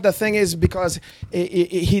know what the thing is because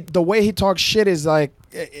the way he talks shit is like.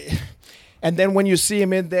 And then when you see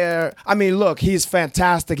him in there, look, he's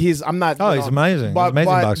fantastic. He's amazing. But, he's amazing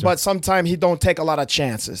boxer. But sometimes he don't take a lot of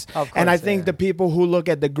chances. Of course, and I think the people who look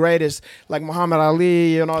at the greatest, like Muhammad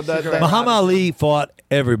Ali, Muhammad Ali fought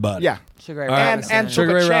everybody. Yeah. Sugar Ray and Robinson. took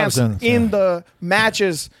a chance Robinson, in the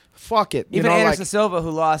matches. Fuck it. Even Anderson Silva,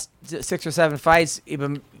 who lost 6 or 7 fights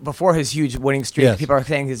even before his huge winning streak, Yes. people are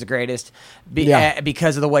saying he's the greatest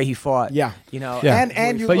because of the way he fought. Yeah.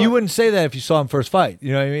 But you wouldn't say that if you saw him first fight.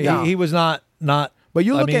 You know what I mean? No. He was not. But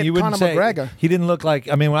you look at Conor McGregor. He didn't look like.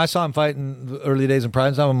 When I saw him fight in the early days in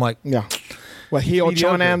Pride time, I'm like, yeah. Well, he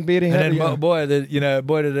Ochonan beating him. And then, boy,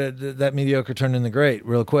 did that mediocre turn into great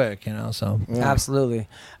real quick. So Absolutely.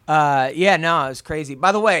 It was crazy.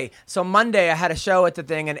 By the way, so Monday I had a show at the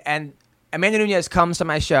thing, and Amanda Nunez comes to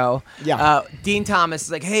my show. Yeah. Dean Thomas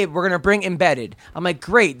is like, hey, we're going to bring Embedded. I'm like,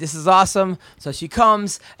 great, this is awesome. So she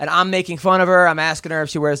comes, and I'm making fun of her. I'm asking her if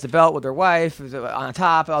she wears the belt with her wife on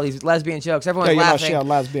top, all these lesbian jokes. Everyone's laughing. She's a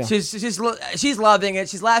lesbian. She's loving it.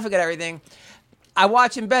 She's laughing at everything. I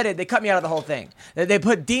watch Embedded. They cut me out of the whole thing. They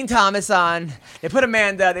put Dean Thomas on. They put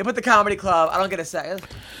Amanda. They put the Comedy Club. I don't get a second.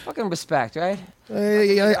 Fucking respect, right?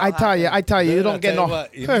 I tell you, you don't get no.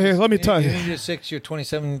 Hey, let me tell you. You need to 6 your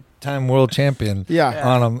 27-time world champion.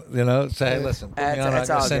 On him. Say, hey, listen, put me on. I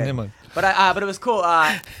can send him a. But it was cool.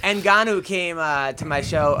 Ngannou came to my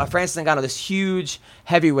show. Francis Ngannou, this huge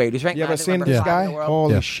heavyweight. Who's ranked. You ever seen this guy?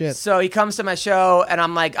 Holy shit! So he comes to my show, and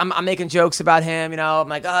I'm like, I'm making jokes about him. I'm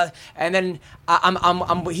like, and then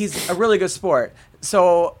he's a really good sport.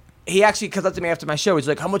 So he actually comes up to me after my show. He's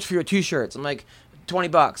like, how much for your T-shirts? I'm like,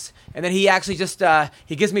 $20. And then he actually just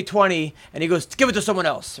he gives me 20 and he goes, give it to someone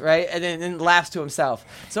else, right? And then laughs to himself.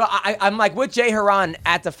 So I'm like with Jay Haran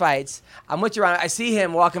at the fights. I'm with Haran. I see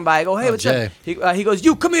him walking by. I go, hey, what's Jay. up? He goes,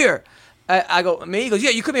 you come here. I go, me? He goes,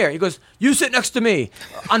 yeah, you come here. He goes, you sit next to me.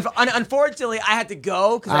 Unfortunately, I had to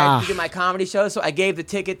go because I had to do my comedy show. So I gave the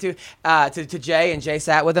ticket to Jay, and Jay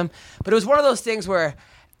sat with him. But it was one of those things where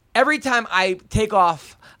every time I take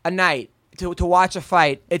off a night to watch a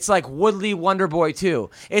fight, it's like Woodley Wonderboy 2.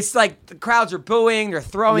 It's like the crowds are booing, they're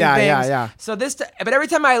throwing things. Yeah. So but every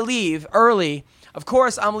time I leave early, of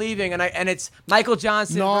course I'm leaving, and it's Michael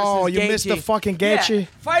Johnson No, versus you Gaethje. missed the fucking Gaethje. Yeah,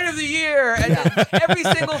 fight of the year, and every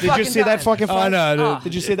single fucking Did you see that time. fucking fight? Oh, no, dude.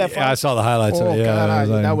 Did you see that fight? Yeah, I saw the highlights of Oh, it. Yeah, God,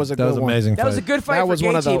 that was a that was good one. amazing. That was a fight. good fight That for was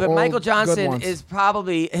one of Gaethje, the but Michael old good Johnson ones. is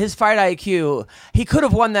probably his fight IQ. He could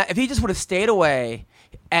have won that if he just would have stayed away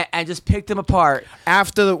and just picked him apart.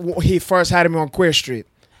 After he first had him on Queer Street.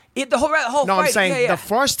 The whole No, fight. I'm saying yeah. the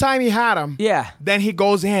first time he had him, Yeah. then he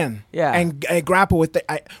goes in, Yeah. and grapple with the.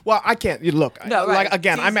 I can't. You look, No, right. like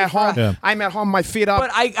again, It's I'm easy at home. for- Yeah. I'm at home, my feet up.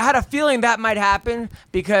 But I had a feeling that might happen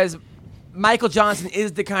because Michael Johnson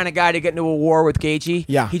is the kind of guy to get into a war with Gaethje.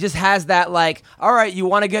 Yeah. He just has that like, all right, you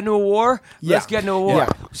want to get into a war? Let's Yeah. get into a war. Yeah.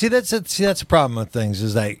 See, that's the problem with things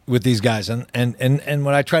is that with these guys, and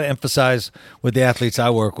what I try to emphasize with the athletes I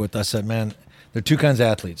work with, I said, man, there are two kinds of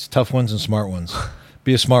athletes: tough ones and smart ones.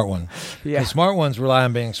 Be a smart one. Yeah. The smart ones rely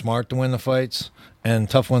on being smart to win the fights, and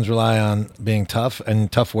tough ones rely on being tough,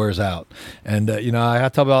 and tough wears out. And I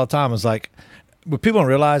tell people all the time, it's like what people don't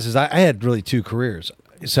realize is I had really two careers.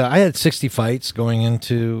 So I had 60 fights going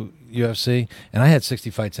into UFC, and I had 60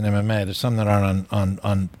 fights in MMA. There's some that aren't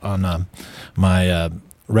on my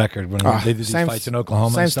record when they did these Same- fights in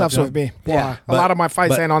Oklahoma. Same and stuff, stuff's with me. Yeah. A lot of my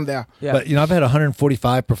fights but- ain't on there. Yeah. But I've had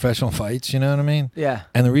 145 professional fights. You know what I mean? Yeah.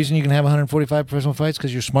 And the reason you can have 145 professional fights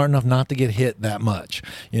because you're smart enough not to get hit that much.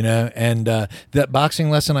 And that boxing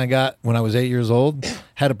lesson I got when I was 8 years old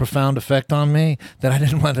had a profound effect on me that I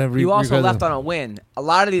didn't want to. You also regret. left on a win. A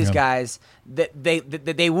lot of these guys that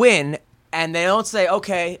they win and they don't say,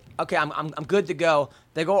 okay, I'm good to go.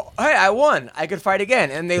 They go, hey, I won. I could fight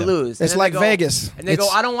again, and they lose. And It's then like they go- Vegas. And they go,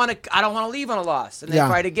 It's- I don't want to leave on a loss, and they Yeah.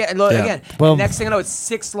 fight again and Yeah. again. Well- and next thing you know, it's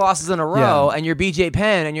 6 losses in a row, Yeah. and you're BJ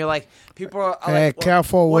Penn, and you're like, people are Hey, like, well,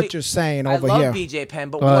 careful what do you're saying I over love here. BJ Penn,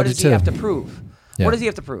 but Well, I what do does he too. have to prove? Yeah. What does he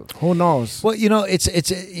have to prove? Who knows? Well,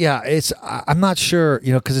 I'm not sure,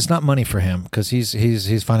 because it's not money for him because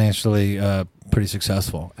he's financially pretty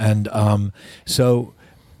successful, and so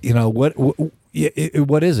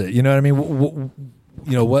what is it? You know what I mean?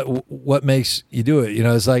 What makes you do it?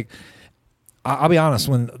 It's like I'll be honest.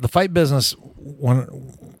 When the fight business, when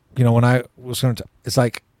I was going to, it's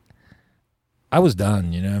like I was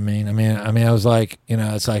done. You know what I mean? I mean, I was like,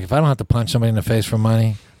 it's like if I don't have to punch somebody in the face for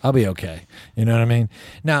money, I'll be okay. You know what I mean?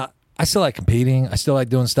 Now I still like competing. I still like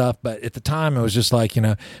doing stuff, but at the time it was just like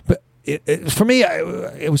but. For me,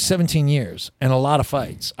 it was 17 years and a lot of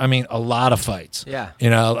fights. I mean, a lot of fights. Yeah.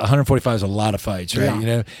 145 is a lot of fights, right?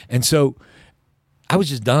 Yeah. And so I was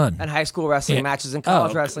just done. And high school wrestling matches and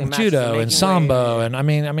college wrestling matches. judo making and sambo, weight. and I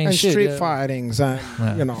mean, And shit, street yeah. fightings,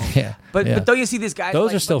 Yeah. But don't you see these guys?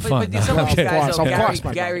 Those are still fun. But some of these Okay. guys, Of though, course,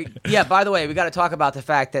 my Gary. Yeah. By the way, we got to talk about the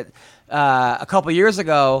fact that a couple years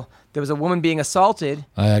ago there was a woman being assaulted.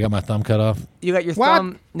 I got my thumb cut off. You got your What?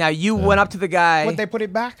 thumb. Now you went up to the guy. What, they put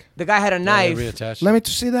it back? The guy had a knife, Reattached. Let me to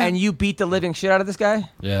see that. and you beat the living shit out of this guy.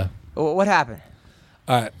 Yeah. What happened?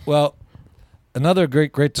 All right. Well, another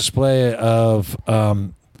great display of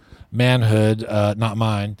manhood, not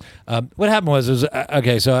mine. What happened was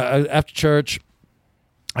okay. So after church,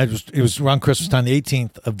 it was around Christmas time, the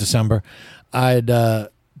 18th of December. I'd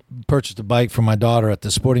purchased a bike for my daughter at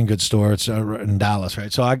the sporting goods store. It's in Dallas,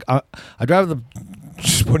 right? So I drive to the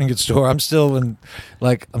sporting goods store. I'm still in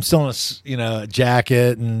a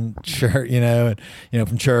jacket and shirt,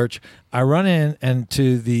 from church. I run in and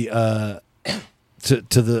to the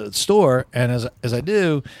to the store, and as I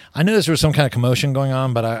do, I noticed there was some kind of commotion going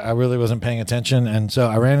on, but I really wasn't paying attention, and so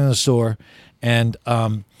I ran in the store, and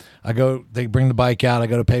they bring the bike out, I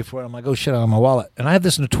go to pay for it, I'm like, oh shit, I have my wallet. And I have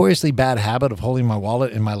this notoriously bad habit of holding my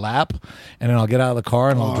wallet in my lap, and then I'll get out of the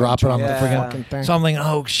car and I'll drop it on the fucking thing. So I'm like,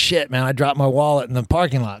 oh shit, man, I dropped my wallet in the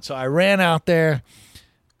parking lot. So I ran out there,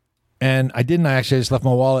 and I just left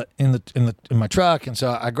my wallet in my truck, and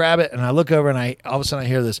so I grab it and I look over, and all of a sudden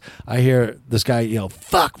I hear this guy yell,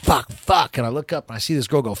 fuck, fuck, fuck, and I look up and I see this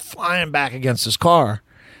girl go flying back against this car.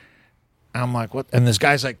 And I'm like, what? And this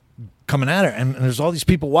guy's like coming at her, and there's all these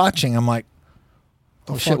people watching. I'm like,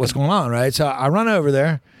 oh shit, what's going on, right? So I run over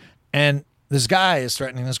there, and this guy is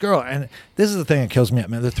threatening this girl, and this is the thing that kills me up,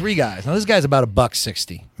 man. There are 3 guys. Now this guy's about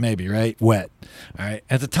 $160, maybe, right? Wet, all right.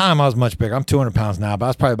 At the time, I was much bigger. I'm 200 pounds now, but I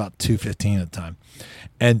was probably about 215 at the time,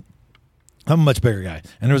 and I'm a much bigger guy.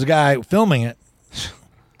 And there was a guy filming it,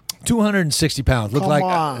 260 pounds. Looked Come like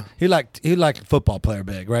on. he liked a football player,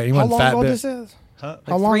 big, right? He How wasn't long fat, ago big. this is? Huh?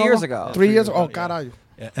 How long 3 years ago. 3 years? Oh, God, are you?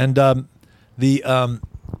 Yeah. And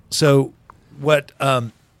so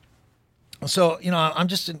I'm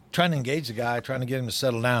just trying to engage the guy, trying to get him to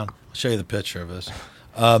settle down. I'll show you the picture of this.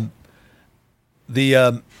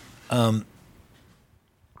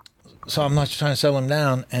 So I'm not trying to settle him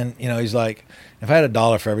down, and he's like, if I had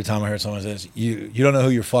 $1 for every time I heard someone say this, you don't know who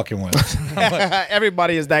you're fucking with.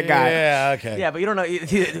 Everybody is that guy. Yeah, okay. Yeah, but you don't know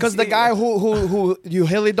Because the guy who you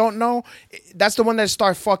really don't know, that's the one that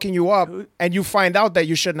start fucking you up, and you find out that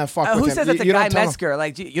you shouldn't have fucked with who him. says that's a You guy don't tell him. Mezger?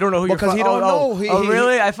 Like you don't know who Because you're he don't know. Oh,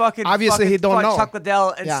 really? I fucking obviously he don't fought know. Chuck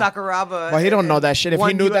Liddell and Yeah. Sakuraba. Well, he don't know that shit. If he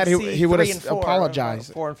won knew that, UFC he would 3 have and 4,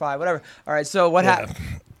 apologized. 4 and 5, whatever. All right, so what happened?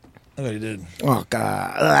 I thought he did. Oh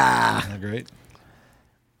God. Isn't that great?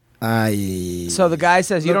 So the guy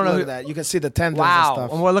says you don't know Look who at that. You can see the tendons Wow. and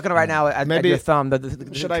stuff. And we're looking right now at Maybe- your thumb.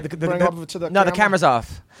 Should I bring up to the No, the camera? camera's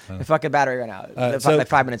off. The fucking battery ran out. so- like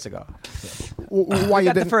 5 minutes ago. Why you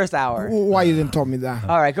got the didn't? first hour. Why you didn't tell me that?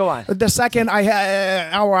 All right, go on. The second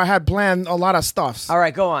hour, I had planned a lot of stuff. All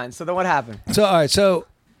right, go on. So then what happened? So all right, so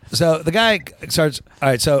the guy starts. All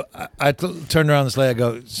right, so I turned around this lady. I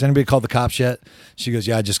go, "Has anybody called the cops yet?" She goes,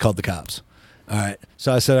 "Yeah, I just called the cops." All right,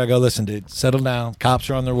 so I said, "I go, listen, dude, settle down. Cops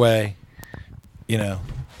are on their way. You know,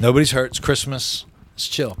 nobody's hurt. It's Christmas. It's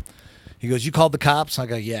chill." He goes, "You called the cops?" I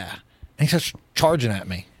go, "Yeah." And he starts charging at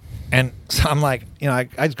me, and so I'm like, I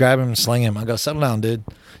just grab him and sling him. I go, "Settle down, dude."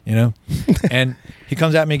 And he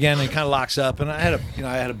comes at me again and he kind of locks up, and I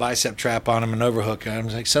had a bicep trap on him, an overhook. And I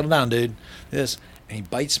was like, "Settle down, dude." This, and he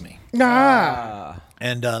bites me.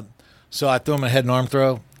 And so I threw him a head and arm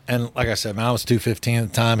throw, and like I said, man, I was 215 at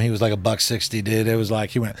the time. He was like a $160, dude. It was like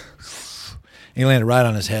he landed right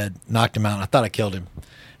on his head, knocked him out. I thought I killed him,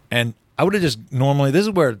 and I would have just normally. This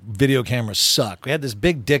is where video cameras suck. We had this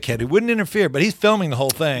big dickhead who wouldn't interfere, but he's filming the whole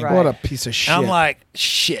thing. Right. What a piece of shit. And I'm like,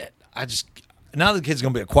 shit. Now the kid's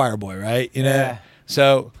gonna be a choir boy, right? Yeah.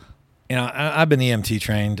 So, I've been EMT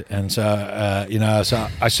trained, and so so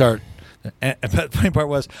I start. And the funny part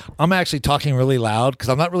was, I'm actually talking really loud because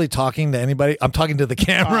I'm not really talking to anybody. I'm talking to the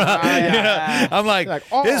camera. yeah. I'm like,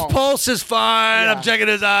 oh. his pulse is fine. Yeah. I'm checking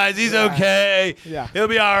his eyes. He's okay. Yeah. He'll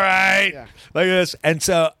be all right. Yeah. Like this. And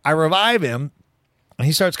so I revive him, and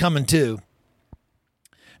he starts coming to.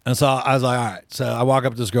 And so I was like, all right. So I walk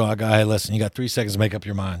up to this girl. I go, hey, listen, you got 3 seconds to make up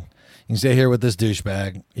your mind. You can stay here with this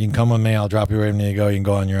douchebag. You can come with me. I'll drop you wherever you need to go. You can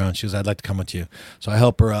go on your own. She goes, I'd like to come with you. So I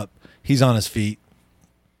help her up. He's on his feet.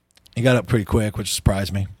 He got up pretty quick, which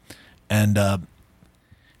surprised me. And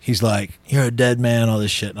he's like, you're a dead man, all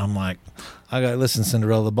this shit. And I'm like, I go, listen,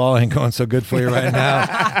 Cinderella, the ball ain't going so good for you right now.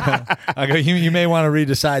 I go, you may want to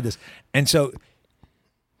redecide this. And so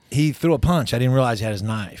he threw a punch. I didn't realize he had his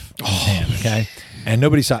knife in his hand, okay? And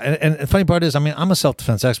nobody saw it. And the funny part is, I'm a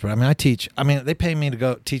self-defense expert. I teach. They pay me to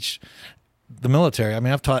go teach the military.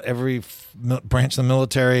 I've taught every branch of the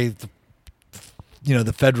military,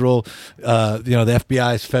 the federal, the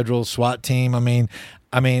FBI's federal SWAT team.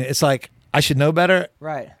 It's like I should know better,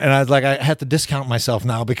 Right. And I was like, I have to discount myself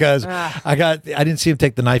now because I didn't see him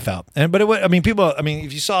take the knife out. But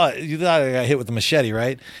if you saw it, you thought I got hit with a machete,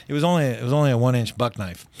 right? It was only a 1-inch buck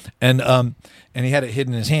knife, and he had it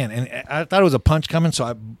hidden in his hand, and I thought it was a punch coming,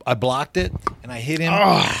 so I blocked it and I hit him.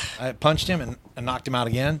 I punched him and knocked him out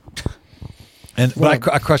again. But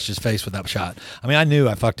I crushed his face with that shot. I knew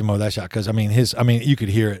I fucked him over that shot because you could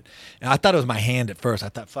hear it. And I thought it was my hand at first. I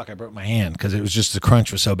thought, fuck, I broke my hand because it was just the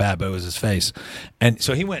crunch was so bad, but it was his face. And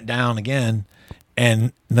so he went down again,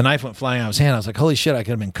 and the knife went flying out of his hand. I was like, holy shit, I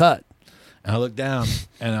could have been cut. And I looked down,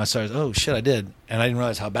 and I started, oh shit, I did, and I didn't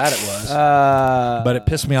realize how bad it was. But it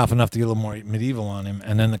pissed me off enough to get a little more medieval on him.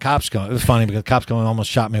 And then the cops go. It was funny because the cops go and almost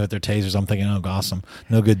shot me with their tasers. I'm thinking, oh, awesome,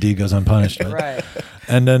 no good deed goes unpunished. But, Right.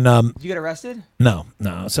 And then Did you get arrested? No.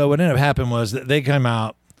 So what ended up happening was that they came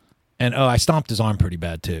out, and I stomped his arm pretty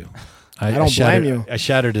bad too. I don't blame you. I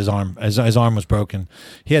shattered his arm. His arm was broken.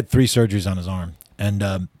 He had 3 surgeries on his arm,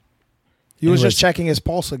 and he was just checking his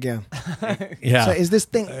pulse again. Yeah. So is this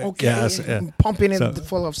thing okay? Yeah. Pumping it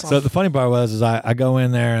full of something. So the funny part was I go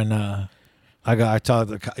in there and I tell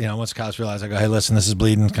once the cops realize, I go, hey, listen, this is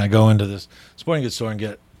bleeding. Can I go into this sporting goods store and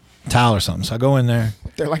get a towel or something? So I go in there.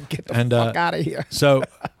 They're like, get the fuck out of here.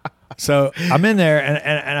 So I'm in there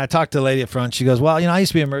and I talked to the lady up front. She goes, well, I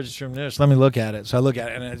used to be an emergency room nurse. Let me look at it. So I look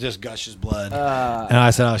at it and it just gushes blood. And I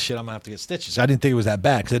said, oh shit, I'm gonna have to get stitches. I didn't think it was that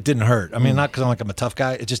bad because it didn't hurt. Not because I'm a tough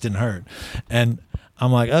guy. It just didn't hurt. And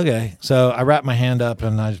I'm like, okay. So I wrap my hand up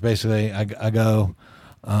and I just basically I go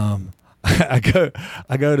I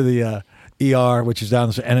go to the ER, which is down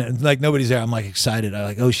the street, and nobody's there. I'm excited. I'm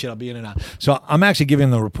like, oh shit, I'll be in and out. So I'm actually giving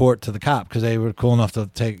the report to the cop because they were cool enough to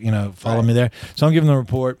follow me there. So I'm giving the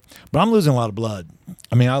report, but I'm losing a lot of blood.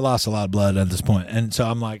 I lost a lot of blood at this point, and so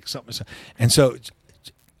I'm like something. And so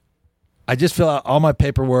I just fill out all my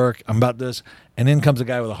paperwork. I'm about this, and in comes a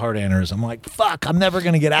guy with a heart aneurysm. I'm like, fuck, I'm never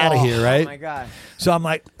gonna get out of here, right? Oh my god. So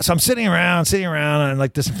I'm sitting around, and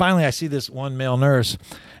like this. Finally, I see this one male nurse,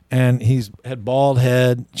 and he's had bald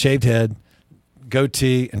head, shaved head,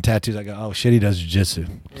 goatee and tattoos. I go, oh shit, he does jiu-jitsu.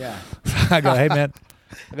 Yeah. I go, hey man.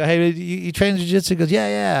 I go, hey, you train jiu-jitsu? He goes,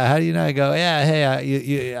 yeah. How do you know? I go, yeah,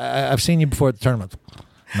 hey, I've seen you before at the tournament.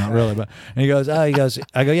 Not really, but and he goes, I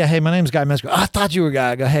go, yeah, hey, my name's Guy Mezger. Oh, I thought you were a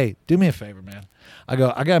guy. I go, hey, do me a favor, man. I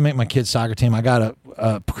go, I gotta make my kid's soccer team. I got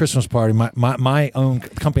a Christmas party. My own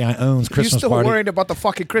company I owns Christmas You're still party. worried about the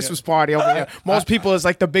fucking Christmas party over here. Most people is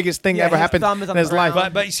like the biggest thing ever happened in his life.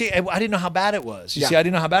 But you see, I didn't know how bad it was. I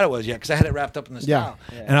didn't know how bad it was yet because I had it wrapped up in the style.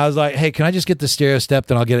 Yeah. And I was like, hey, can I just get the stereo stepped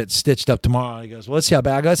and I'll get it stitched up tomorrow? He goes, well, let's see how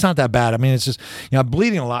bad. I go, it's not that bad. I mean, it's just I'm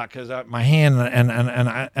bleeding a lot because my hand and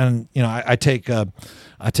I take a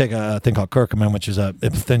thing called curcumin, which is it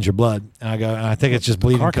thins your blood. And I think it's just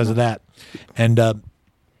bleeding because of that. And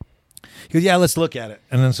he goes, yeah, let's look at it.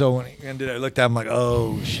 And then so when he ended, I looked at him like,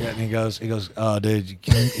 oh shit. And he goes, oh dude,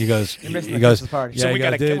 he goes, party. So we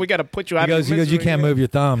gotta put you out. He goes, you can't move your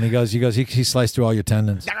thumb. He goes, he sliced through all your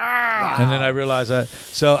tendons. And then I realized that.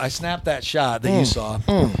 So I snapped that shot that you saw.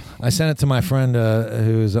 I sent it to my friend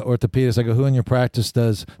who's an orthopedist. I go, who in your practice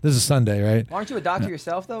does? This is Sunday, right? Aren't you a doctor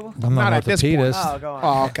yourself though? I'm not an at this point. orthopedist. Oh, go on.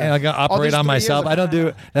 Oh, okay. And I gotta operate on 3 years myself. ago. I don't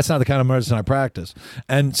do. That's not the kind of medicine I practice.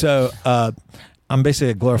 And so I'm basically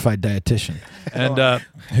a glorified dietitian, and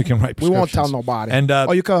who can write prescriptions. We won't tell nobody. And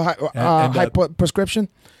you can prescription.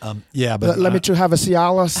 Yeah, but Let me to have a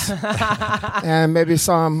Cialis and maybe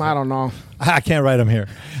some. I don't know. I can't write them here.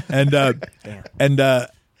 And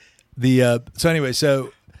so anyway,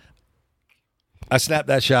 so I snapped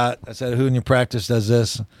that shot. I said, "Who in your practice does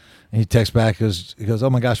this?" And he texts back. He goes, "Oh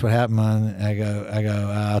my gosh, what happened, man?" And I go,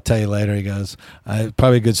 "I'll tell you later." He goes,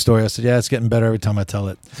 "Probably a good story." I said, "Yeah, it's getting better every time I tell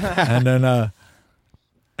it."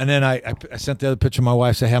 And then I sent the other picture to my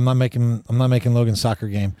wife. Say, "Hey, I'm not making Logan's soccer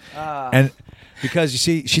game," and because you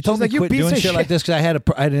see, she told me like, to "You quit piece doing of shit like this because I had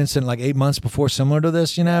an incident like 8 months before similar to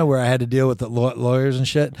this, where I had to deal with the lawyers and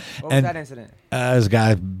shit. What was that incident? There's a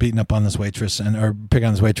guy beating up on this waitress or picking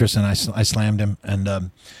on this waitress, and I slammed him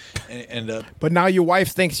But now your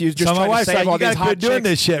wife thinks you're just so my trying to wife's save like, all you these gotta hot quit doing chicks.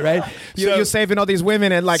 this shit, right? You're saving all these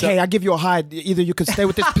women and hey, I give you a hide. Either you could stay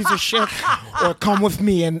with this piece of shit or come with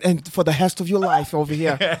me and for the rest of your life over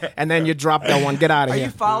here. And then you drop that one. Get out of Are here.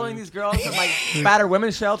 you following these girls to like battered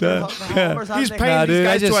women's shelter home or something? He's paying these dude,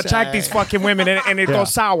 guys I to just- attract these fucking women and it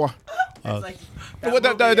goes sour. It's like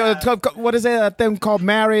What is it? A thing called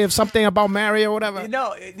Mary or something about Mary or whatever?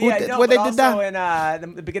 where they did that?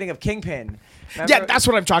 in the beginning of Kingpin. Yeah, Remember? that's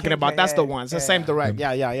what I'm talking Kingpin, about. That's the yeah, ones. The yeah, same yeah. direct.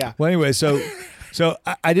 Yeah. Well, anyway, so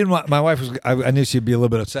I didn't want my wife was. I knew she'd be a little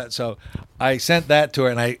bit upset, so I sent that to her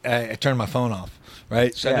and I turned my phone off.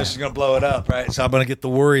 Right, so I knew she's gonna blow it up. Right, so I'm gonna get the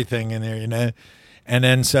worry thing in there, and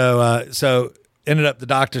then so ended up the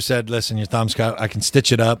doctor said, listen, your thumb's cut. I can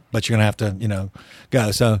stitch it up, but you're gonna have to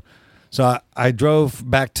go. So I drove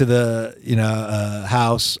back to the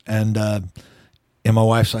house and my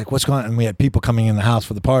wife's like, what's going on? And we had people coming in the house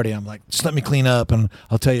for the party. I'm like, just let me clean up and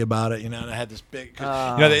I'll tell you about it. And I had this big,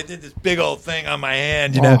 they did this big old thing on my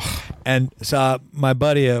hand, And so my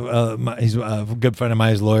buddy, he's a good friend of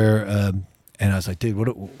mine, he's a lawyer. And I was like, dude,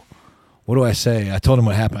 what do I say? I told him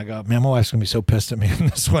what happened. I go, man, my wife's going to be so pissed at me in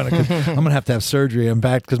this one. I'm going to have surgery. In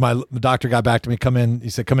fact, because my doctor got back to me, he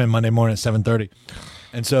said, come in Monday morning at 7:30.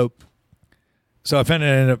 And so I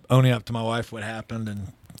ended up owning up to my wife what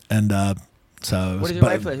happened. So What is your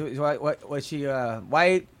wife like? Was she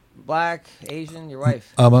white, black, Asian? Your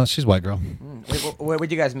wife? Well, she's a white girl.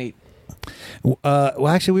 Where'd you guys meet? Well,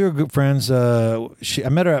 actually, we were good friends. I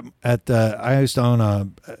met her at I used to own a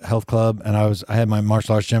health club, and I had my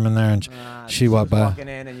martial arts gym in there, and she walked by. Walking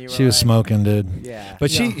in and you were she was smoking, dude. Yeah.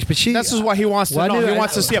 But she. This is what he wants to know. dude, He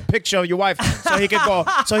wants to see a picture of your wife so he could go.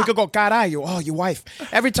 Carayo, oh, your wife.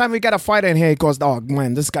 Every time we got a fighter in here, he goes, oh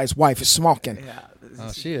man, this guy's wife is smoking.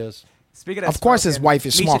 Yeah. She is. Speaking of course his smoking, wife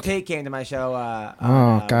is Misha smoking. Tate came to my show.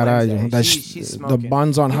 Carayo. She's smoking. The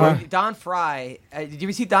buns on her. Don Fry. Did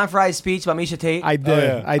you see Don Fry's speech about Misha Tate? I did.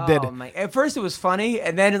 yeah. I did. Oh, my. At first it was funny,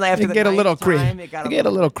 and then after It the get a little ninth creepy. time, it got It get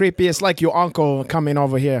a little creepy. It's like your uncle coming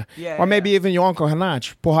over here. Yeah, Or maybe yeah. even your uncle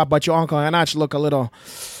Hanach. Porra, but your uncle Hanach look a little...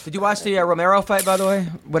 Did you watch the Romero fight, by the way?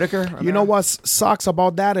 Whitaker? Romero? You know what sucks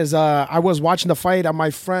about that is I was watching the fight at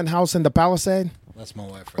my friend's house in the Palisade. That's my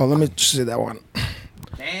wife. Oh, let me see that one.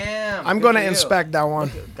 Damn. I'm good going for to you. inspect that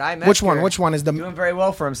one. Guy Which one? Mezger. Which one is the... Doing very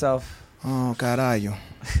well for himself. Oh, carajo.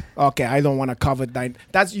 Okay, I don't want to cover that.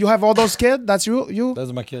 That's you have all those kids? That's you?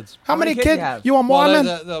 Those are my kids. How many kids kids? you have? You a Mormon?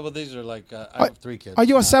 Well, these are like I have 3 kids. Are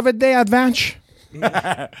you a 7-day advance?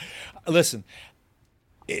 Listen,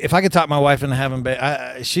 if I could talk my wife into having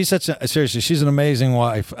she's seriously, she's an amazing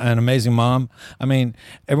wife, an amazing mom. I mean,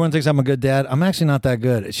 everyone thinks I'm a good dad. I'm actually not that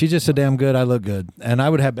good. She's just so damn good. I look good, and I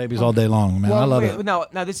would have babies all day long, man. I love it. Now,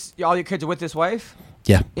 this all your kids are with this wife?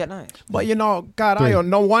 Yeah. Yeah, nice. But God,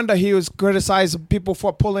 no wonder he was criticizing people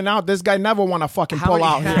for pulling out. This guy never want to fucking pull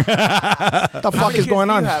out. The fuck is going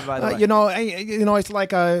on? Have, by the way? It's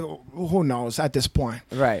like who knows at this point.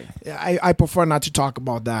 Right. I prefer not to talk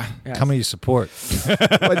about that. Yes. How many you support?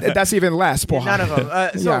 But that's even less. None of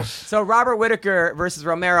them. So Robert Whittaker versus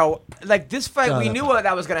Romero, like this fight, we knew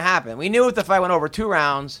that was going to happen. We knew if the fight went over 2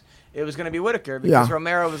 rounds, it was going to be Whittaker because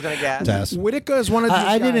Romero was going to get. Whittaker is one of these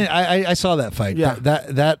I saw that fight. Yeah.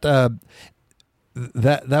 That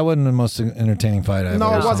wasn't the most entertaining fight I've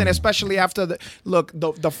ever it wasn't, seen. especially after the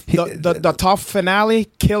tough finale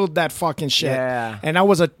killed that fucking shit. Yeah. And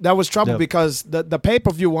that was trouble because the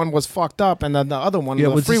pay-per-view one was fucked up and then the other one, the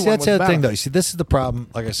free one, was that's the other better. thing, though. You see, this is the problem.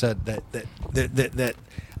 Like I said, that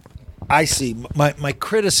I see my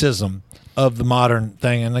criticism of the modern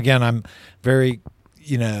thing, and again, I'm very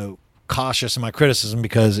cautious in my criticism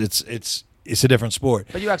because it's a different sport.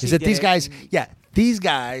 But you actually is that these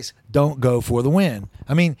guys don't go for the win.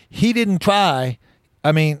 I mean, he didn't try.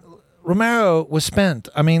 I mean, Romero was spent.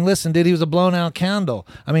 I mean, listen, dude, he was a blown out candle.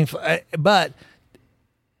 I mean, but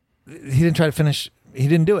he didn't try to finish. He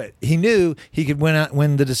didn't do it. He knew he could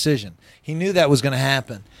win the decision. He knew that was going to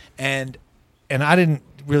happen, and I didn't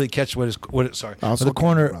really catch what his corner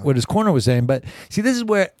was saying. But see, this is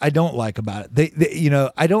where I don't like about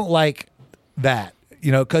it. I don't like that.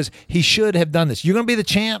 Because he should have done this. You're going to be the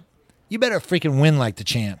champ. You better freaking win like the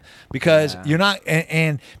champ because you're not,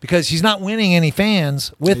 and because he's not winning any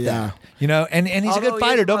fans with that. And he's a good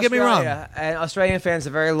fighter. Don't get me wrong. And Australian fans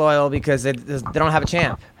are very loyal because they don't have a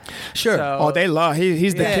champ. Sure. So, they love.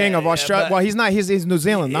 He's the king of Australia. Well, he's not. He's New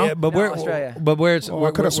Zealand, no. Yeah, but Australia. But where's?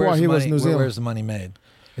 I could have sworn he was New Zealand. Where's the money made?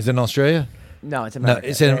 Is it in Australia? No, it's America. No,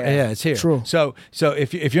 it's here. True. So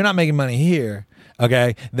if you're not making money here,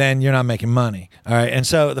 okay, then you're not making money. All right. And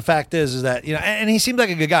so the fact is that and he seems like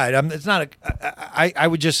a good guy. It's not I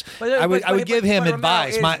would just I would give him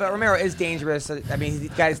advice. But Romero is dangerous. I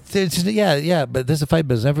mean, guys. But there's a fight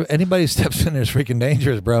business. Anybody who steps in there is freaking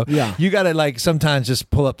dangerous, bro. Yeah. You got to sometimes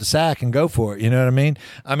just pull up the sack and go for it. You know what I mean?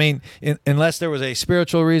 I mean, unless there was a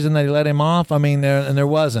spiritual reason that he let him off. I mean, there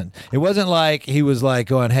wasn't. It wasn't like he was like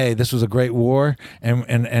going, "Hey, this was a great war,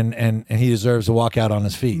 and he deserves to walk out on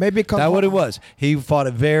his feet." Maybe that's what it was. He fought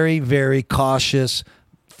a very, very cautious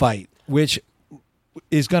fight, which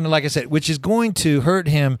is going to, like I said, which is going to hurt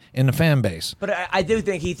him in the fan base. But I do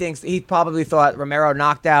think he probably thought Romero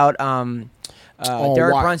knocked out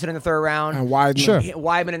Derek Brunson in the 3rd round. And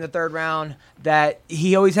Weidman in the 3rd round. That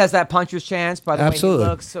he always has that puncher's chance by the way he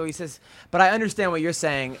looks. So he says, but I understand what you're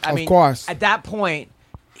saying. I mean, course. At that point,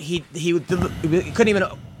 he couldn't even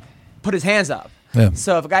put his hands up. Yeah.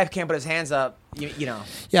 So if a guy can't put his hands up, you know.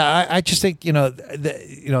 Yeah, I just think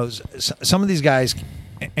some of these guys,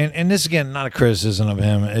 and this again, not a criticism of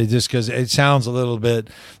him, just because it sounds a little bit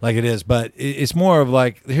like it is, but it's more of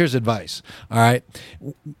like, here's advice. All right,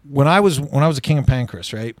 when I was a king of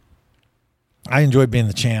Pancras, right, I enjoyed being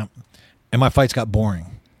the champ, and my fights got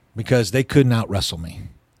boring because they couldn't out wrestle me.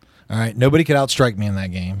 All right, nobody could outstrike me in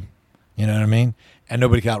that game. You know what I mean? And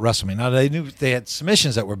nobody could out wrestle me. Now they knew they had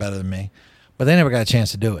submissions that were better than me, but they never got a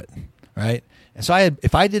chance to do it, right? And so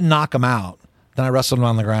if I didn't knock them out, then I wrestled them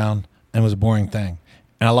on the ground, and it was a boring thing,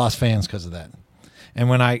 and I lost fans because of that. And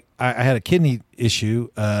when I had a kidney issue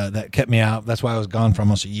that kept me out, that's why I was gone for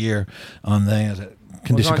almost a year on the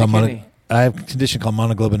condition called I have a condition called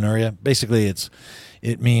monoglobinuria. Basically,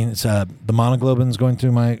 it means the monoglobin's going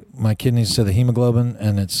through my kidneys to the hemoglobin,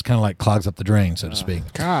 and it's kind of like clogs up the drain, so to speak.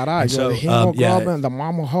 God, the hemoglobin, the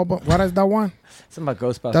monoglobin. What is that one? Something about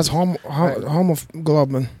Ghostbusters. That's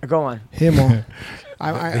homoglobin. Go on. Hemo.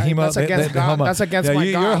 That's against God. That's against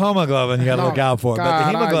my God. You're homoglobin. You got to look out for it. But the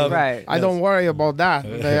hemoglobin. Right. I don't worry about that.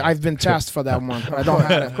 I've been tested for that one. I don't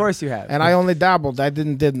have it. Of course you have. And I only dabbled. I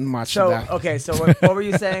did much of that. Okay, so what were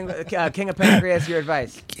you saying? King of Pancreas, your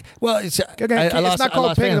advice? Well, it's not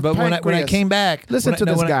called King of Pancreas. When I came back, listen to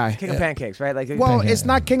this guy. King of Pancakes, right? It's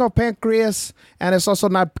not King of Pancreas, and it's also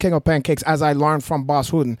not King of Pancakes, as I learned from Boss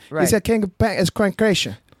Hooten. Right. He said King of Pancreas. It's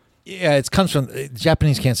Pancreation. Yeah, it comes from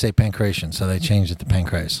Japanese can't say pancreation, so they changed it to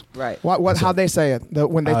pancreas. Right. How they say it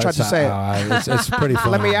when they try to say it? It's pretty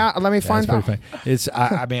funny. Let me find out. It's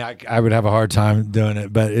I would have a hard time doing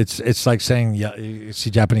it, but it's like saying you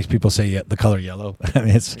see Japanese people say the color yellow. I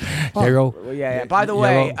mean it's yellow. Yeah. By the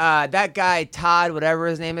way, that guy Todd, whatever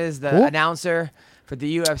his name is, the announcer for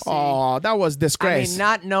the UFC. Oh, that was I disgrace. mean,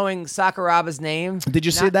 not knowing Sakuraba's name. Did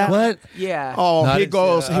you see that? What? Yeah. Oh, No, I he didn't see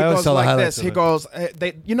goes that. I always saw the like highlights this. of He it. goes,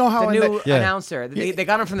 you know how The in new Yeah. announcer. They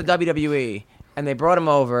got him from the WWE, and they brought him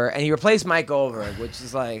over, and he replaced Mike Goldberg, which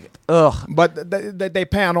is like, ugh. but they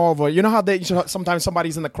pan over. You know how sometimes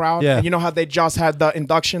somebody's in the crowd, Yeah. and you know how they just had the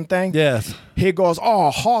induction thing. Yes. He goes,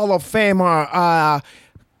 oh, Hall of Famer,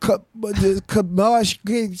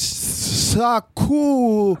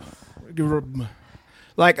 Saku.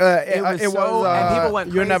 Like It was so, and people went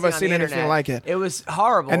crazy you've never on seen the anything internet. like it. It was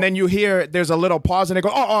horrible. And then you hear there's a little pause, and they go,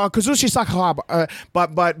 "Oh, Kazushi Sakuraba,"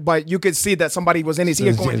 but you could see that somebody was in his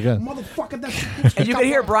ear going, good. "Motherfucker, that's." and you could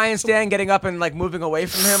hear Brian Stan getting up and like moving away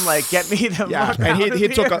from him, like, get me the Yeah, fuck and out he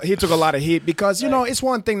of took here. he took a lot of heat because it's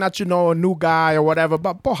one thing that a new guy or whatever,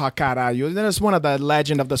 but porra caralho, then it's one of the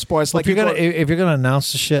legend of the sports. Like if you're gonna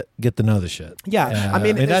announce the shit, get to know the shit. Yeah, I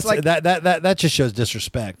mean, it's that's like- that just shows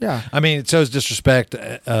disrespect. Yeah. I mean, it shows disrespect.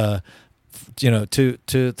 To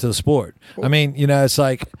the sport. I mean, it's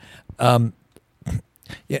like,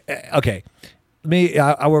 yeah, okay. Me,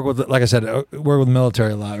 I work with, like I said, I work with the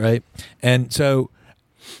military a lot, right? And so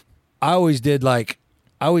I always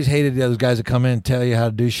hated those guys that come in and tell you how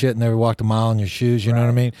to do shit and never walked a mile in your shoes. You know what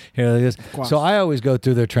I mean? Here it is. So I always go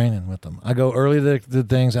through their training with them. I go early to the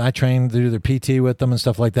things. And I train to do their PT with them and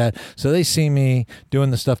stuff like that. So they see me doing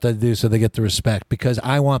the stuff that I do, so they get the respect because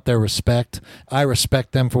I want their respect. I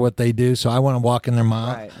respect them for what they do. So I want to walk in their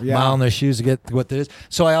mile in their shoes to get what there is.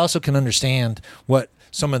 So I also can understand what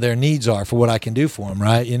some of their needs are for what I can do for them,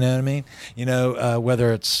 right? You know what I mean?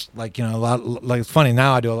 Whether it's like, a lot, like it's funny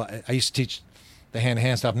now I do a lot. I used to teach the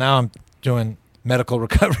hand-to-hand stuff. Now I'm doing medical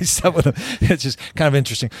recovery stuff with them. It's just kind of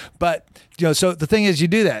interesting. But, so the thing is you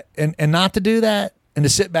do that and not to do that and to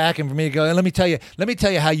sit back and for me to go, let me tell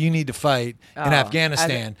you how you need to fight in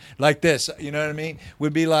Afghanistan like this. You know what I mean?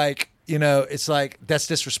 Would be like, it's like that's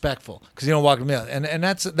disrespectful because you don't walk in the middle. And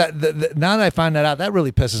that's now that I find that out, that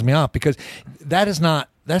really pisses me off because that's not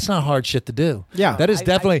hard shit to do. Yeah. That is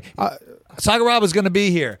definitely Sakuraba's going to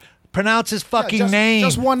be here. Pronounce his fucking name.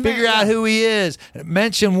 just one Figure name, out yeah. who he is.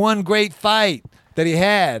 Mention one great fight that he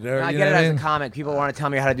had. Or, I you get know it what I as mean? a comic. People want to tell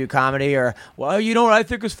me how to do comedy, or well, you know what I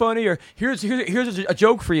think is funny, or here's a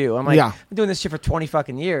joke for you. I'm like, Yeah. I've been doing this shit for 20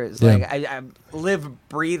 fucking years. Yeah. Like I live,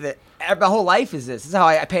 breathe it. My whole life is this. This is how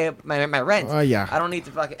I pay my rent. Yeah. I don't need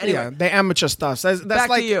to fucking anyway. Yeah, the amateur stuff. That's Back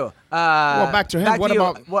like to you. back to him. What you.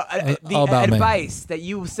 about- the all about me. advice that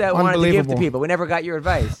you said wanted to give to Unbelievable. people? We never got your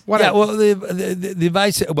advice. what? Yeah, well, the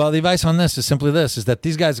advice. Well, the advice on this is simply this: is that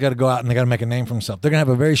these guys got to go out and they got to make a name for themselves. They're gonna have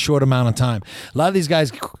a very short amount of time. A lot of these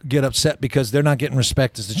guys get upset because they're not getting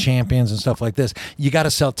respect as the champions and stuff like this. You got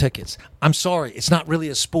to sell tickets. I'm sorry, it's not really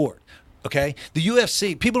a sport. Okay, the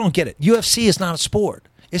UFC. People don't get it. UFC is not a sport.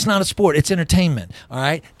 It's not a sport. It's entertainment. All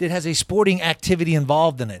right. It has a sporting activity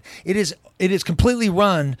involved in it. It is completely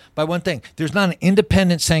run by one thing. There's not an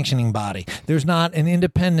independent sanctioning body. There's not an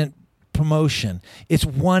independent promotion. It's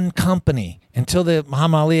one company until the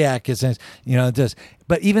Muhammad Ali Act is, it does.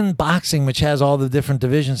 But even boxing, which has all the different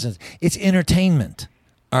divisions, it's entertainment.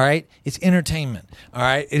 All right. It's entertainment. All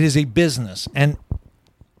right. It is a business. And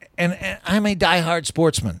I'm a diehard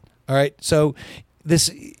sportsman. All right. So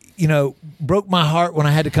this, broke my heart when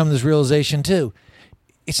I had to come to this realization too.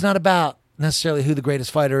 It's not about necessarily who the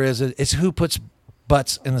greatest fighter is. It's who puts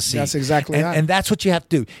butts in the seat. That's exactly right. And that's what you have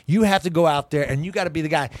to do. You have to go out there and you got to be the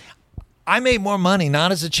guy. I made more money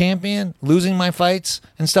not as a champion, losing my fights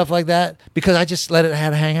and stuff like that, because I just let it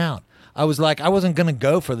hang out. I was like, I wasn't going to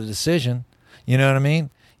go for the decision. You know what I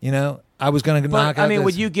mean? I was going to knock out. I mean,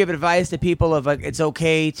 would you give advice to people of like it's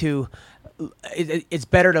okay to? It's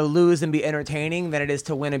better to lose and be entertaining than it is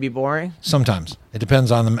to win and be boring. Sometimes it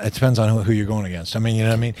depends on It depends on who you're going against. I mean, you know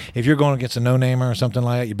what I mean. If you're going against a no-namer or something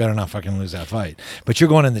like that, you better not fucking lose that fight. But you're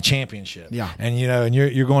going in the championship, Yeah. And and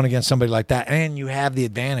you're going against somebody like that, and you have the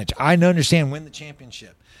advantage. I understand win the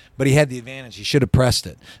championship, but he had the advantage. He should have pressed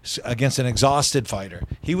it against an exhausted fighter.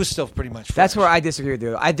 He was still pretty much fresh. That's where I disagree with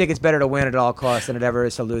you. I think it's better to win at all costs than it ever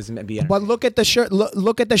is to lose and be entertaining. But look at the shirt.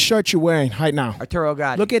 Look at the shirt you're wearing right now. Arturo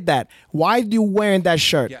Gatti. Look at that. Why are you wearing that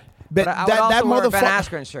shirt? Yeah. But I would also wear a Ben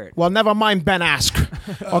Askren shirt. Well, never mind Ben Askren.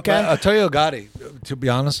 Okay. Arturo Gatti, to be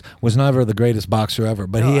honest, was never the greatest boxer ever,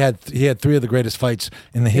 but he had three of the greatest fights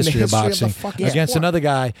in the history of history of the boxing fucking against sport. another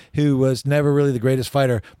guy who was never really the greatest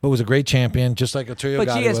fighter, but was a great champion, just like Arturo But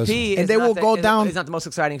Gatti was. GSP And is they not will the- go is- down- He's not the most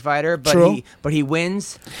exciting fighter, but True. he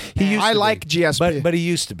wins. He used I to like be. GSP. But he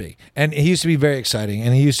used to be. And he used to be very exciting.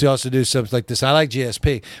 And he used to also do stuff like this. I like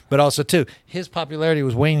GSP. But also, too, his popularity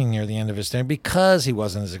was waning near the end of his term because he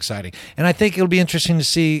wasn't as exciting. And I think it'll be interesting to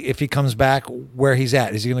see if he comes back where he's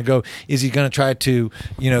at. Is he going to try to to,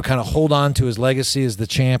 kind of hold on to his legacy as the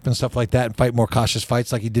champ and stuff like that and fight more cautious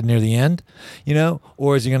fights like he did near the end,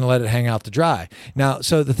 or is he going to let it hang out to dry? Now,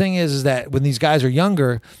 so the thing is that when these guys are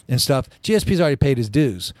younger and stuff, GSP's already paid his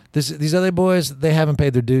dues. These other boys, they haven't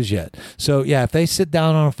paid their dues yet. So yeah, if they sit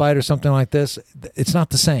down on a fight or something like this, it's not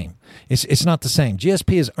the same. It's not the same.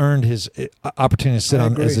 GSP has earned his opportunity to sit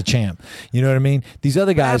on as a champ. You know what I mean? These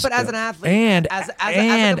other guys, but as an athlete, and as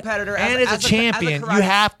a competitor, and as a champion, you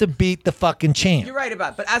have to beat the fucking champ. You're right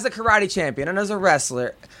about it. But as a karate champion and as a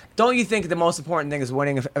wrestler, don't you think the most important thing is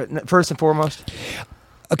winning first and foremost?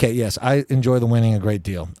 Okay, yes, I enjoy the winning a great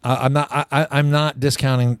deal. I'm not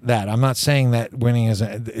discounting that. I'm not saying that winning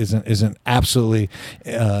isn't absolutely,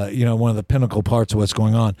 one of the pinnacle parts of what's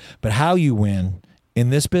going on. But how you win in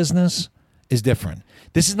this business is different.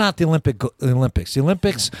 This is not the Olympics. The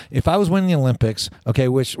Olympics, if I was winning the Olympics, okay,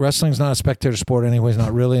 which wrestling's not a spectator sport anyways,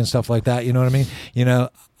 not really, and stuff like that, you know what I mean?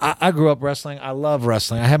 I grew up wrestling. I love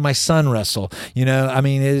wrestling. I have my son wrestle. I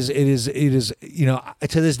mean, it is.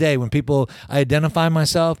 To this day, when I identify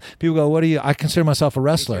myself, people go, "What are you?" I consider myself a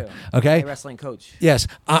wrestler. Okay, a wrestling coach. Yes,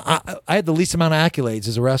 I had the least amount of accolades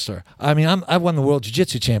as a wrestler. I mean, I've won the World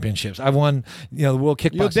Jiu-Jitsu Championships. I've won, the World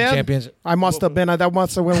Kickboxing Champions. I must have been. That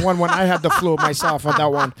must have been one when I had the flu myself on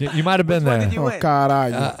that one. You might have been there. Did you win? Oh God,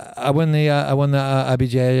 I won the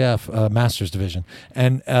IBJJF Masters division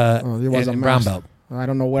and brown belt. I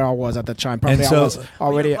don't know where I was at the time. Probably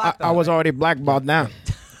I was already black belt now.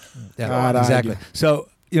 Yeah, God, exactly. So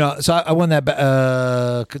I won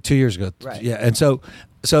that 2 years ago. Right. Yeah, and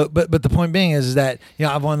but the point being is that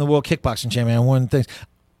I've won the World Kickboxing Champion. I won things.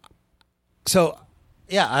 So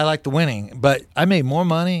yeah, I like the winning, but I made more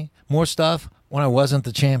money, more stuff when I wasn't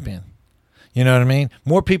the champion. You know what I mean?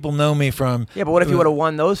 More people know me from... Yeah, but what if you would have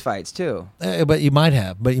won those fights, too? But you might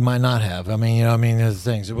have, but you might not have. I mean, there's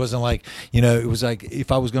things. It wasn't like, it was like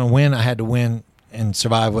if I was going to win, I had to win and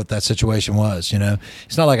survive what that situation was,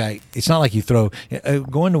 It's not like you throw...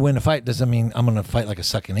 going to win a fight doesn't mean I'm going to fight like a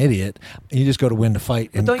sucking idiot. You just go to win the fight.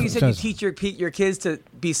 But don't you say you teach your kids to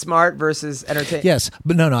be smart versus entertain? Yes,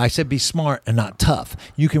 but no, I said be smart and not tough.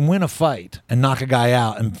 You can win a fight and knock a guy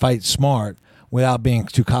out and fight smart without being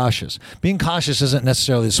too cautious. Being cautious isn't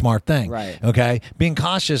necessarily a smart thing. Right. Okay? Being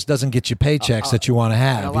cautious doesn't get you paychecks that you want to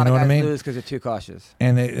have. And a lot you know of what I mean? lose because they're too cautious.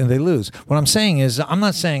 And they lose. What I'm saying is, I'm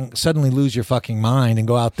not saying suddenly lose your fucking mind and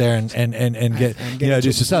go out there and get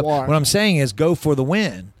do some stuff. What I'm saying is go for the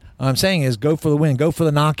win. What I'm saying is go for the win. Go for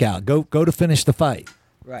the knockout. Go to finish the fight.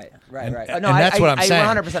 Right. And That's what I'm saying.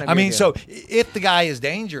 100% agree I mean, with you. so if the guy is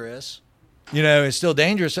dangerous, is still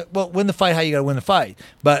dangerous, well, win the fight how you got to win the fight.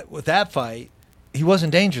 But with that fight, he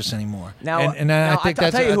wasn't dangerous anymore. Now, I think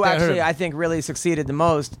I'll tell you who actually I think really succeeded the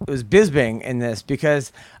most was Bisping in this,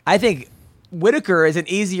 because I think Whitaker is an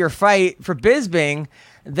easier fight for Bisping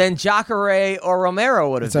than Jacare or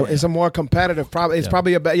Romero would have been. It's a more competitive. It's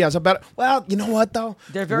probably a better. Yeah, it's a better. Well, you know what though?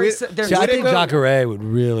 They're very. I think Jacare would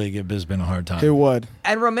really give Bisping a hard time. He would.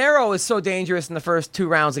 And Romero is so dangerous in the first 2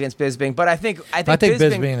 rounds against Bisping, but I think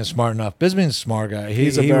Bisping is smart enough. Bisping's a smart guy.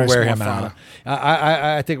 He would wear him out.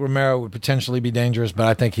 I think Romero would potentially be dangerous, but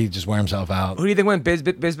I think he'd just wear himself out. Who do you think win,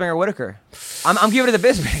 Bisping or Whitaker? I'm giving it to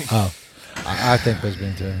Bisping. Oh, I think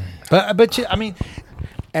Bisping too. But I mean.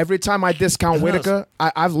 Every time I discount Whitaker,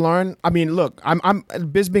 I've learned. I mean, look, I'm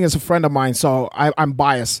Bisping is a friend of mine, so I'm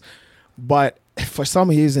biased. But for some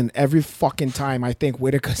reason, every fucking time I think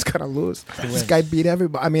Whitaker's gonna lose. This guy beat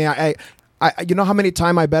everybody. I mean, I you know how many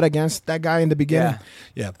times I bet against that guy in the beginning?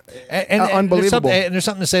 Yeah. And unbelievable. There's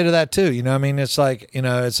something to say to that too. I mean, it's like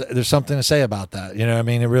there's something to say about that. I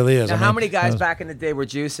mean, it really is. Now, how many guys back in the day were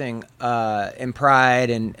juicing in Pride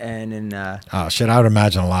and in? Oh shit, I would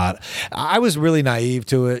imagine a lot. I was really naive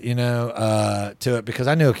to it, because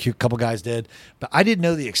I knew a couple guys did, but I didn't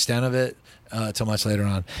know the extent of it till much later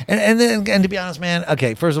on. And to be honest, man.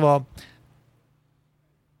 Okay, first of all,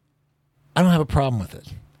 I don't have a problem with it.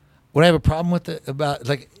 Would I have a problem with it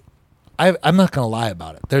I'm not going to lie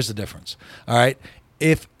about it. There's a difference. All right.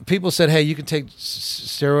 If people said, "Hey, you can take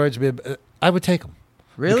steroids," I would take them.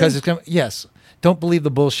 Really? Because yes. Don't believe the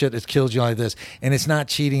bullshit that kills you like this. And it's not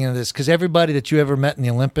cheating in this. Because everybody that you ever met in the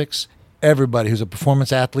Olympics, everybody who's a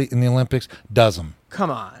performance athlete in the Olympics does them. Come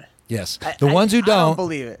on. Yes. The ones who don't. I don't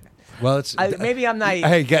believe it. Well, it's maybe I'm naive.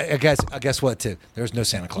 Hey, guess what? Too. There's no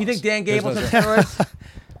Santa Claus. You think Dan Gable took steroids?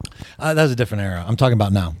 That was a different era. I'm talking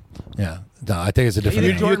about now. Yeah, no, I think it's a different.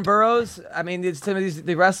 You think Jordan Burroughs? I mean, some of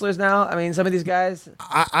the wrestlers now. I mean, some of these guys.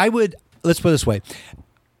 I would. Let's put it this way.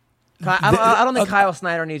 I don't think Kyle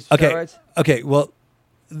Snyder needs steroids. Okay. Well,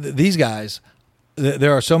 these guys,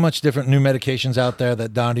 there are so much different new medications out there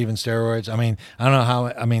that aren't even steroids. I mean, I don't know how.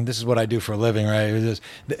 I mean, this is what I do for a living, right?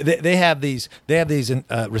 They have these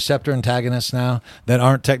receptor antagonists now that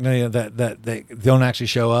aren't technically that they don't actually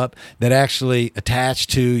show up, that actually attach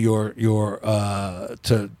to your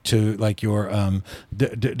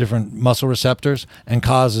different muscle receptors and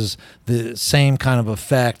causes the same kind of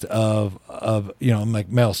effect of like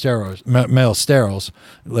male sterols,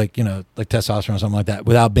 like like testosterone or something like that,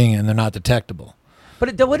 without being, and they're not detectable.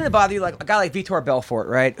 But wouldn't it bother you, like a guy like Vitor Belfort,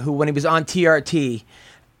 right? Who, when he was on TRT,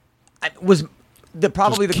 was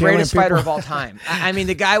probably the greatest fighter of all time. I mean,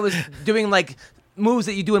 the guy was doing like moves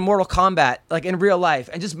that you do in Mortal Kombat, like in real life,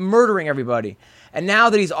 and just murdering everybody. And now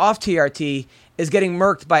that he's off TRT, is getting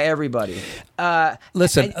murked by everybody.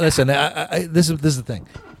 Listen. This is the thing.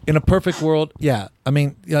 In a perfect world, yeah. I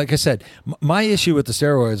mean, like I said, my issue with the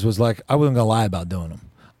steroids was like I wasn't gonna lie about doing them.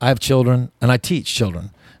 I have children and I teach children.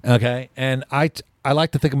 Okay, and I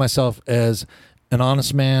like to think of myself as an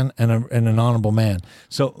honest man and an honorable man.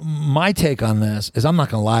 So my take on this is I'm not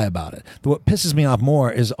going to lie about it. What pisses me off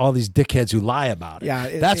more is all these dickheads who lie about it.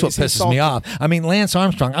 Yeah, that's what pisses me off. I mean, Lance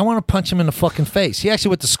Armstrong, I want to punch him in the fucking face. He actually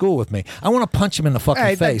went to school with me. I want to punch him in the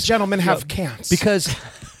fucking face. That gentlemen have cancer. Because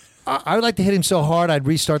I would like to hit him so hard I'd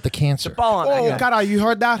restart the cancer. The ball on that guy. God, you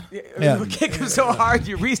heard that? You kick him so hard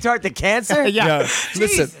you restart the cancer? Yeah.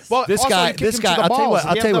 Listen, well, this guy. I'll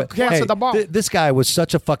tell you what. Hey, this guy was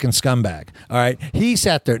such a fucking scumbag. All right, he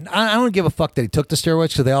sat there. I don't give a fuck that he took the steroids,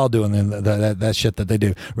 because they all do, and that shit that they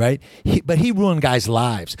do, right? But he ruined guys'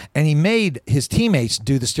 lives, and he made his teammates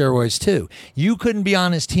do the steroids too. You couldn't be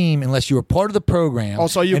on his team unless you were part of the program.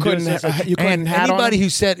 Also, you couldn't. And anybody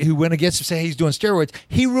who went against him, say he's doing steroids,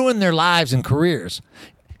 he ruined their lives and careers.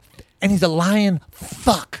 And he's a lying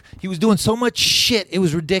fuck. He was doing so much shit, it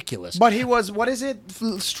was ridiculous. But he was, what is it?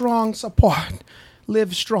 Strong support.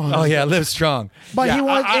 Live strong. Oh yeah, live strong. But yeah, he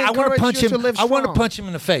was I want to punch him. To live strong. I want to punch him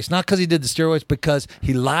in the face, not because he did the steroids, because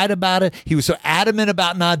he lied about it. He was so adamant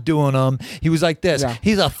about not doing them. He was like this. Yeah.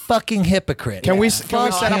 He's a fucking hypocrite. Can we set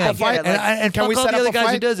up a fight? And can we set up the other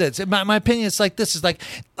guys who does it? My opinion is like this: is like.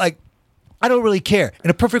 I don't really care. In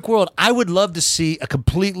a perfect world, I would love to see a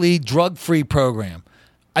completely drug-free program.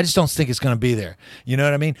 I just don't think it's going to be there. You know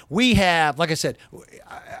what I mean? We have, like I said,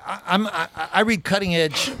 I read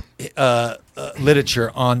cutting-edge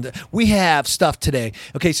literature on. We have stuff today.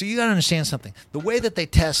 Okay, so you got to understand something. The way that they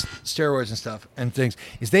test steroids and stuff and things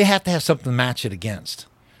is they have to have something to match it against,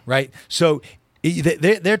 right? So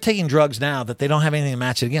they're taking drugs now that they don't have anything to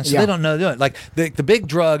match it against, so they don't know how to do it. Like the big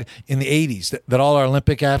drug in the 80s that all our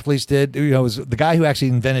Olympic athletes did, was the guy who actually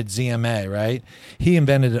invented ZMA, right? He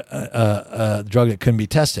invented a drug that couldn't be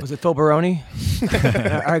tested. Was it Phil Baroni? All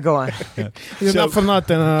right, go on. He's not for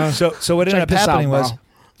nothing. So what ended up happening was,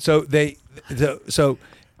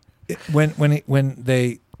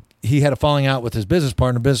 he had a falling out with his business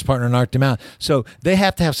partner knocked him out. So they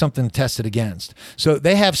have to have something to test it against. So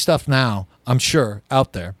they have stuff now, I'm sure,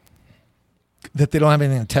 out there that they don't have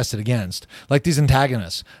anything to test it against. Like these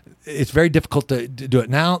antagonists. It's very difficult to do it.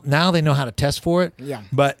 Now they know how to test for it. Yeah.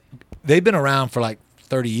 But they've been around for like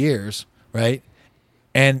 30 years, right?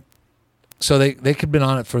 And so they could have been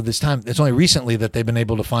on it for this time. It's only recently that they've been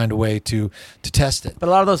able to find a way to test it. But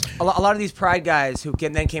a lot of these Pride guys who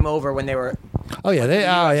then came over when they were.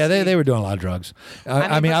 They were doing a lot of drugs.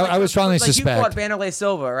 I would strongly suspect. You fought Vanderlei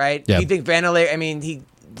Silva, right? Yeah. You think Vanderlei? I mean, he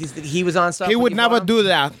was on stuff. He would never do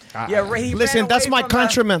that. Listen, that's my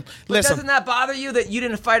countryman. Listen, doesn't that bother you that you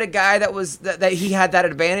didn't fight a guy that he had that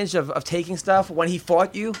advantage of taking stuff when he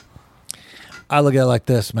fought you? I look at it like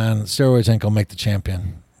this, man. Steroids ain't gonna make the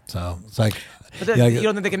champion. So it's like, but you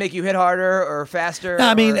don't think they can make you hit harder or faster? No,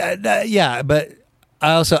 I mean, yeah, but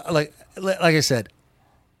I also like I said,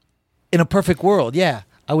 in a perfect world, yeah,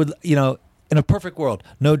 I would, in a perfect world,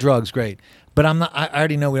 no drugs, great. But I'm not. I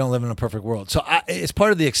already know we don't live in a perfect world, so it's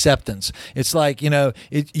part of the acceptance. It's like you know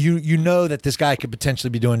that this guy could potentially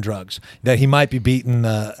be doing drugs, that he might be beating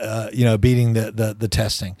the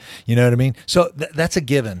testing. You know what I mean? So that's a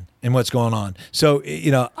given in what's going on. So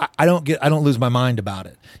I don't lose my mind about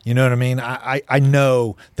it. You know what I mean? I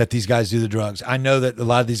know that these guys do the drugs. I know that a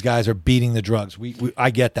lot of these guys are beating the drugs.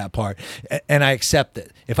 I get that part, and I accept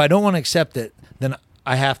it. If I don't want to accept it, then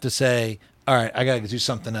I have to say, all right, I got to do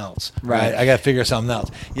something else. Right. I got to figure something else.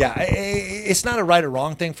 Yeah, it's not a right or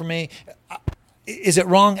wrong thing for me. Is it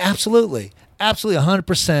wrong? Absolutely. Absolutely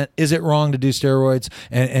 100%. Is it wrong to do steroids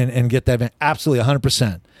and get that? Absolutely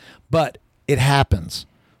 100%. But it happens.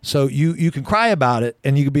 So you can cry about it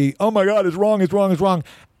and you can be, oh my God, it's wrong, it's wrong, it's wrong.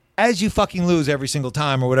 as you fucking lose every single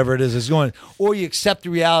time or whatever it is going, or you accept the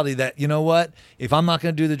reality that, you know what, if I'm not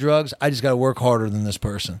going to do the drugs, I just got to work harder than this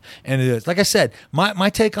person. And it is. Like I said, my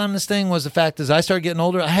take on this thing was the fact as I started getting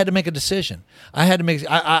older, I had to make a decision.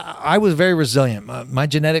 I was very resilient. My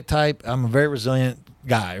genetic type, I'm a very resilient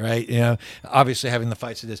guy, right? You know, obviously having the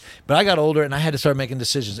fights of this. But I got older and I had to start making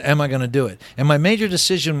decisions. Am I going to do it? And my major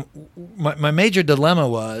decision, my major dilemma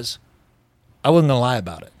was I wasn't going to lie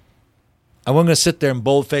about it. I wasn't going to sit there and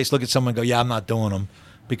bold-faced look at someone and go, yeah, I'm not doing them,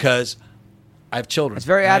 because I have children. It's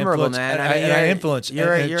very admirable, man. I influence.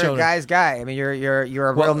 You're a guy's guy. I mean, you're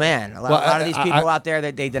a real man. A lot of these people out there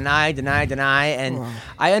that they deny, and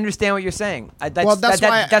I understand what you're saying.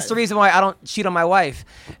 That's the reason why I don't cheat on my wife.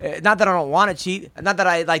 Not that I don't want to cheat. Not that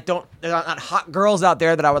I don't. There are not hot girls out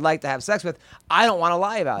there that I would like to have sex with. I don't want to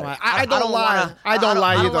lie about it. I don't lie. I don't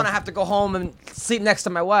want to have to go home and sleep next to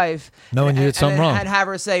my wife. Knowing you did something wrong. And have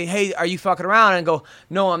her say, "Hey, are you fucking around?" And go,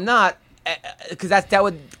 "No, I'm not." Because that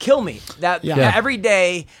would kill me. Every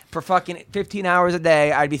day for fucking 15 hours a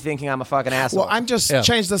day, I'd be thinking I'm a fucking asshole. Well, I'm just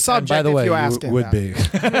change the subject. And by the way, you ask would be.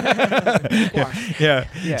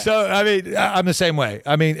 Yeah. So I mean, I'm the same way.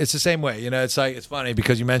 I mean, it's the same way. You know, it's like, it's funny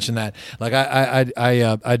because you mentioned that. Like I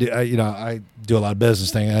do a lot of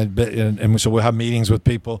business thing, and so we'll have meetings with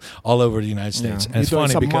people all over the United States. And you're it's doing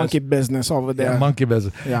funny some because monkey business over there. Yeah, monkey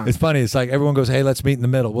business. Yeah. It's funny. It's like everyone goes, "Hey, let's meet in the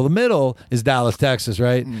middle." Well, the middle is Dallas, Texas,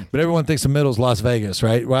 right? But everyone thinks the middle is Las Vegas,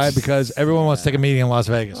 right? Why? Because everyone wants to take a meeting in Las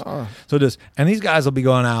Vegas. So and these guys will be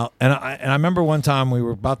going out, and I remember one time we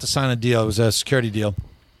were about to sign a deal. It was a security deal,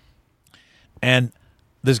 and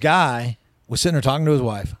this guy was sitting there talking to his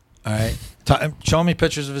wife. All right, showing me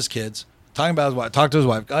pictures of his kids. Talking about his wife. Talk to his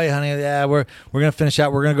wife. Oh, yeah, honey, yeah, we're gonna finish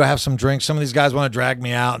out. We're gonna go have some drinks. Some of these guys want to drag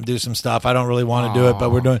me out and do some stuff. I don't really want to do it,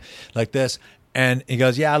 but we're doing like this. And he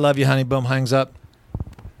goes, "Yeah, I love you, honey." Boom, hangs up.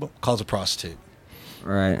 Boom, calls a prostitute.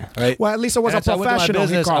 Right. Well, at least it was a professional. I went to my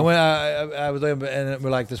business. I was looking, and we're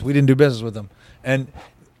like this. We didn't do business with him, and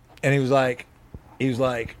he was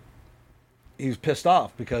pissed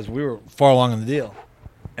off because we were far along in the deal.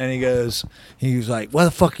 And he was like, "Why the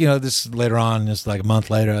fuck?" You know, this is later on, just like a month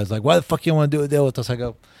later. I was like, "Why the fuck you want to do a deal with us?" I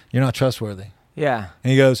go, "You're not trustworthy." Yeah. And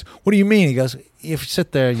he goes, "What do you mean?" He goes, "If you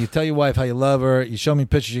sit there and you tell your wife how you love her, you show me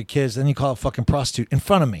pictures of your kids, then you call a fucking prostitute in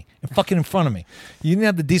front of me, in front of me. You didn't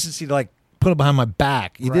have the decency to put it behind my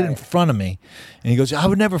back. You did it in front of me." And he goes, "I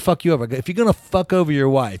would never fuck you over." I go, "If you're gonna fuck over your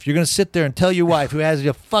wife, you're gonna sit there and tell your wife who has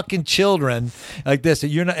your fucking children like this that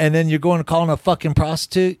you're not, and then you're going to call her a fucking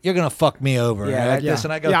prostitute. You're gonna fuck me over." This.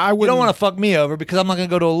 And I go, "You don't want to fuck me over because I'm not gonna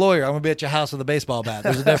go to a lawyer. I'm gonna be at your house with a baseball bat.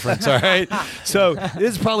 There's a difference, all right? So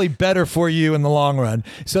this is probably better for you in the long run."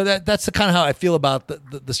 So that's the kind of how I feel about the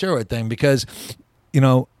steroid thing, because, you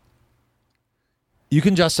know, you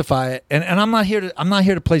can justify it, and I'm not here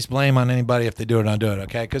to place blame on anybody if they do it or not do it,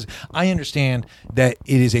 okay? Because I understand that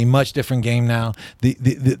it is a much different game now.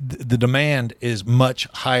 The demand is much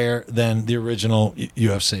higher than the original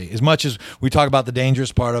UFC. As much as we talk about the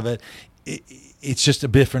dangerous part of it, it's just a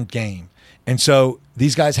different game. And so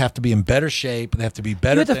these guys have to be in better shape. They have to be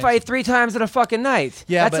better. You have to fight 3 times in a fucking night.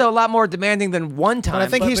 Yeah, that's a lot more demanding than one time. But I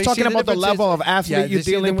think he's talking about the level of athlete you're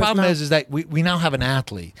dealing with. The problem is that we now have an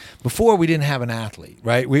athlete. Before we didn't have an athlete,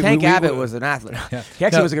 right? Tank Abbott was an athlete. Yeah. He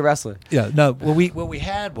actually was a good wrestler. Yeah. No. What we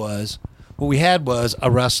had was a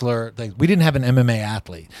wrestler. We didn't have an MMA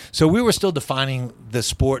athlete, so we were still defining the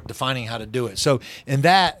sport, defining how to do it. So, and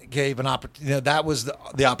that gave an opportunity. That was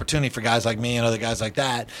the opportunity for guys like me and other guys like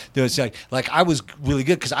that. It's like I was really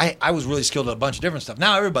good because I was really skilled at a bunch of different stuff.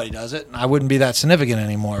 Now everybody does it, and I wouldn't be that significant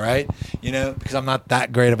anymore, right? You know, because I'm not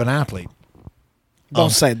that great of an athlete. Don't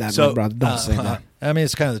say that, my brother. Don't say that. I mean,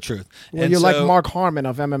 it's kind of the truth. Well, you're like Mark Harmon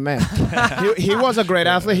of MMA. he was a great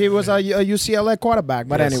athlete. He was a UCLA quarterback.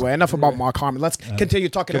 But anyway, enough about Mark Harmon. Let's continue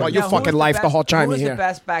talking about your fucking life the whole time you're here. Who was the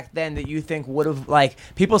best back then that you think would have, like,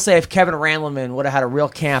 people say if Kevin Randleman would have had a real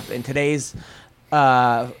camp in today's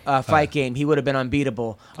fight game, he would have been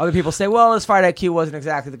unbeatable. Other people say, well, his fight IQ wasn't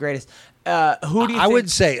exactly the greatest. Who do you think? I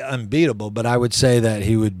would say unbeatable, but I would say that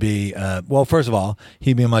he would be, well, first of all,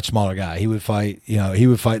 he'd be a much smaller guy. He would fight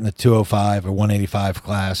in the 205 or 185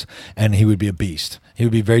 class, and he would be a beast. He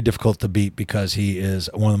would be very difficult to beat because he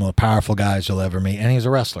is one of the most powerful guys you'll ever meet, and he's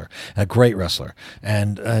a wrestler, a great wrestler.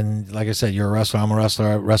 And like I said, you're a wrestler, I'm a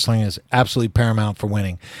wrestler. Wrestling is absolutely paramount for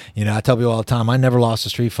winning. You know, I tell people all the time, I never lost a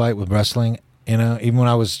street fight with wrestling. You know, even when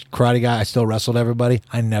I was karate guy, I still wrestled everybody.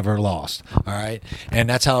 I never lost. All right. And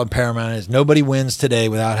that's how paramount it is. Nobody wins today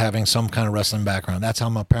without having some kind of wrestling background. That's how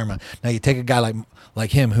I'm paramount. Now you take a guy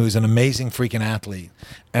like him, who's an amazing freaking athlete,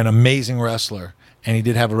 an amazing wrestler, and he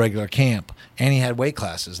did have a regular camp, and he had weight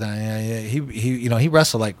classes. Now, he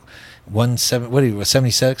wrestled like What he was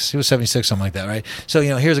 76. He was 76, something like that, right? So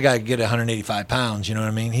here's a guy who could get 185 pounds. You know what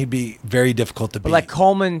I mean? He'd be very difficult to beat. But like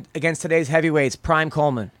Coleman against today's heavyweights, prime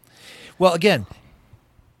Coleman. Well, again,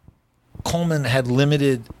 Coleman had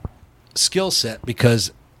limited skill set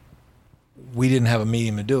because we didn't have a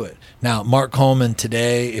medium to do it. Now, Mark Coleman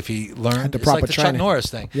today, if he learned, it's like the Chuck Norris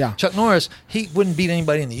thing. Yeah. Chuck Norris, he wouldn't beat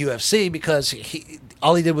anybody in the UFC because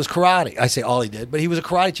all he did was karate. I say all he did, but he was a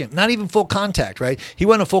karate champ. Not even full contact, right? He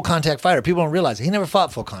wasn't a full contact fighter. People don't realize it. He never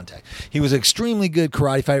fought full contact. He was an extremely good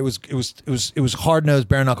karate fighter. It was hard nosed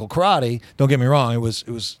bare knuckle karate. Don't get me wrong. It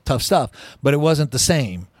was tough stuff, but it wasn't the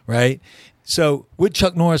same, right? So would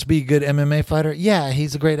Chuck Norris be a good MMA fighter? Yeah,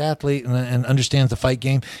 he's a great athlete and understands the fight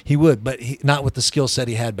game. He would, but not with the skill set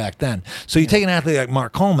he had back then. So you take an athlete like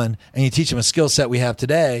Mark Coleman and you teach him a skill set we have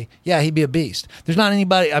today, yeah, he'd be a beast. There's not any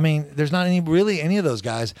of those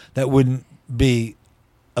guys that wouldn't be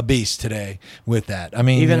a beast today with that. I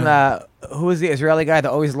mean, even who was the Israeli guy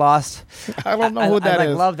that always lost? I don't know who that is.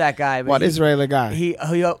 I love that guy. But What Israeli guy? He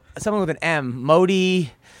someone with an M.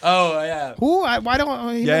 Modi. Oh yeah. Who? Why don't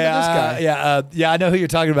I remember this guy? Yeah, I know who you're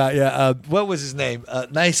talking about. Yeah, what was his name?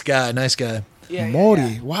 Nice guy. Yeah,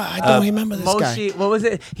 Modi. Why? I don't remember this guy. What was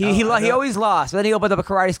it? He always lost. But then he opened up a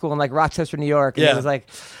karate school in like Rochester, New York. And Yeah.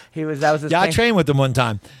 He was that was his Yeah, thing. I trained with him one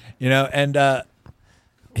time, and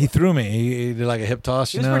he threw me. He did like a hip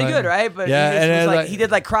toss. He was pretty good, right? But yeah, he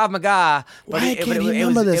did like Krav Maga. But Why it, can't but it, he it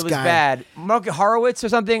remember was, this it was guy? bad. Mark Horowitz or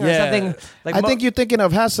something. I think you're thinking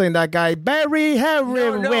of hassling that guy, Barry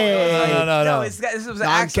Harry. No. This was No,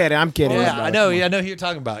 I'm kidding. I'm kidding. Yeah, brother. I know who you're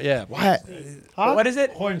talking about. Yeah. What? What is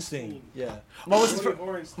it? Hornstein. Yeah. What was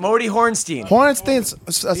his Modi Hornstein. Hornstein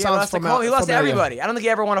He sounds lost, familiar. he lost to everybody. I don't think he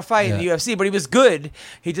ever won a fight in the UFC, but he was good.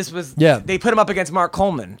 He just was. Yeah. They put him up against Mark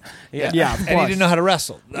Coleman. Yeah, of And he course. didn't know how to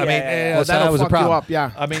wrestle. I mean, yeah. Well, so that'll that was a fuck you problem. up,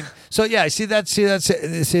 yeah. I mean, so yeah, see that's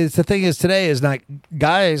the thing is today is not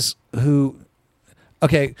guys who.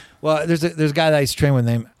 Okay, well, there's a guy that I used to train with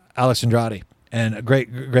named Alex Andrade, and a great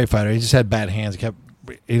fighter. He just had bad hands.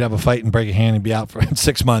 He'd have a fight and break a hand and be out for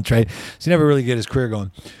 6 months, right? So he never really get his career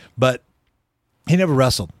going, but he never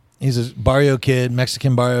wrestled. He's a barrio kid,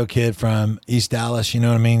 Mexican barrio kid from East Dallas. You know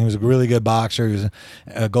what I mean? He was a really good boxer. He was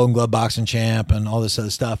a Golden Glove boxing champ and all this other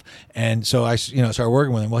stuff. And so I, started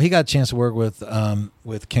working with him. Well, he got a chance to work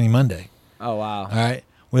with Kenny Monday. Oh wow! All right.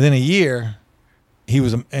 Within a year, he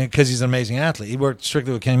was because he's an amazing athlete. He worked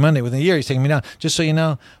strictly with Kenny Monday. Within a year, he's taking me down. Just so you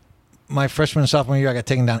know, my freshman and sophomore year, I got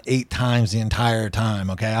taken down 8 times the entire time.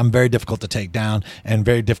 Okay, I'm very difficult to take down and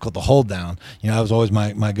very difficult to hold down. That was always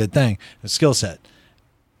my good thing, the skill set.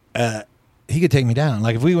 He could take me down.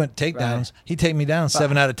 Like if we went takedowns, he'd take me down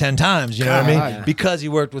 7 out of 10 times. You know what I mean? God. Because he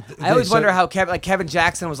worked with. I always wonder how Kevin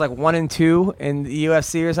Jackson was like 1 and 2 in the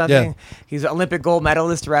UFC or something. Yeah. He's an Olympic gold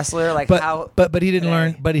medalist wrestler. Like But how? but he didn't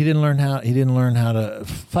learn. But he didn't learn how. He didn't learn how to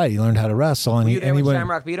fight. He learned how to wrestle. And Were you there when went-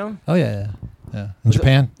 Shamrock beat him? Oh yeah. In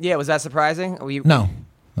Japan? Yeah, was that surprising? No.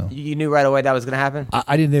 You knew right away that was going to happen.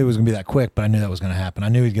 I didn't know it was going to be that quick, but I knew that was going to happen. I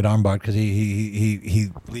knew he'd get armbarred because he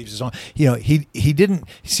leaves his arm. He didn't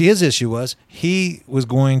see his issue was he was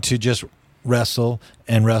going to just wrestle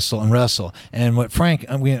and wrestle and wrestle. And what Frank,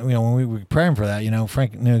 when we were preparing for that,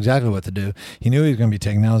 Frank knew exactly what to do. He knew he was going to be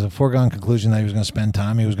taken down. It was a foregone conclusion that he was going to spend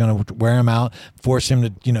time. He was going to wear him out, force him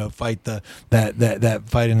to, fight that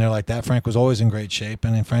fight in there like that. Frank was always in great shape,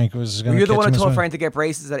 and then Frank was going to. You're the one who him told Frank to get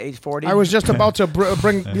braces at age 40. I was just about to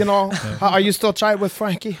bring, are you still tight with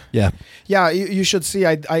Frankie? Yeah. Yeah, you should see.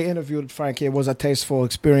 I interviewed Frankie. It was a tasteful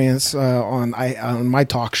experience on my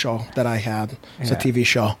talk show that I had. It's a TV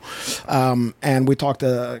show, and we talked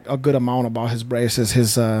a good amount about his braces.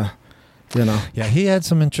 His, Yeah, he had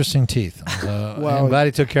some interesting teeth. I'm glad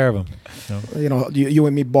he took care of him. You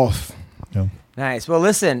and me both. Nice. Well,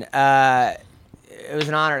 listen. It was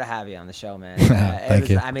an honor to have you on the show, man. Thank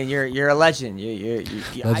you. I mean, you're a legend.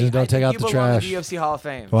 Legends don't take out the trash. You belong in the UFC Hall of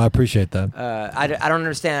Fame. Well, I appreciate that. I don't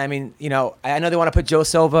understand. I mean, I know they want to put Joe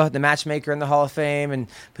Silva, the matchmaker, in the Hall of Fame, and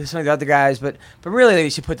put some of the other guys, but really they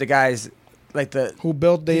should put the guys like who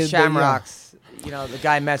built the Shamrocks. The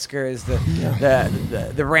guy Mezger is the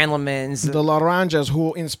Randlemans. The Laranjas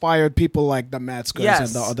who inspired people like the Mezgers and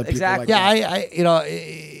the other people exactly. like that. Yeah,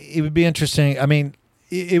 it would be interesting. I mean,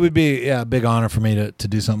 it would be a big honor for me to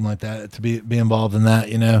do something like that, to be involved in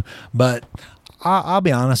that, But I'll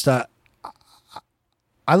be honest, I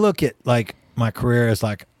look at like my career as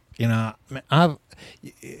like, I've,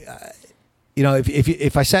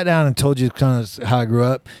 if I sat down and told you kind of how I grew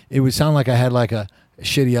up, it would sound like I had like a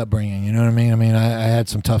shitty upbringing. You know what I mean? I mean, I had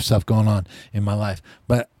some tough stuff going on in my life,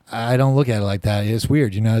 but I don't look at it like that. It's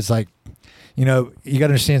weird. It's like, you know, you got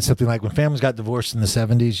to understand something like when families got divorced in the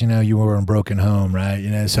 70s, you know, you were in a broken home, right? You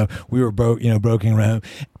know, so we were broken home.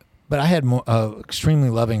 But I had extremely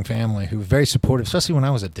loving family who were very supportive, especially when I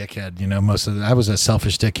was a dickhead. You know, I was a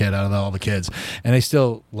selfish dickhead out of all the kids, and they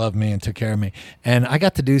still loved me and took care of me. And I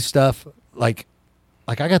got to do stuff like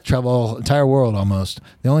I got to travel the entire world almost.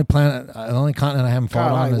 The only continent I haven't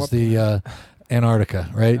fought on is the Antarctica,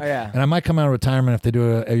 right? Oh, yeah. And I might come out of retirement if they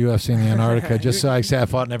do a UFC in the Antarctica, just so I say I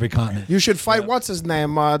fought in every continent. You should fight. What's his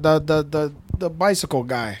name? The bicycle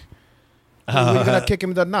guy. We're gonna kick him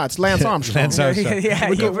in the nuts. Lance Armstrong. Lance Armstrong.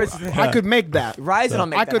 I could make that. Ryzen will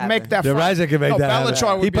make I that could happen. make that. The Ryzen could make that happen.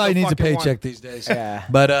 Bellator would He be probably the needs a fucking paycheck one. these days. Yeah.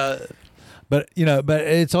 But you know, but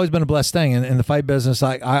it's always been a blessed thing in the fight business.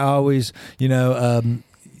 Like I always,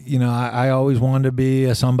 I always wanted to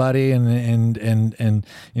be somebody, and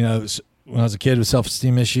you know, when I was a kid with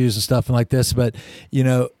self-esteem issues and stuff and like this. But you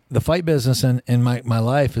know, the fight business in my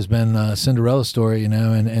life has been a Cinderella story, you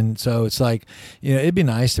know, and so it's like, you know, it'd be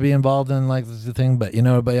nice to be involved in like the thing, but you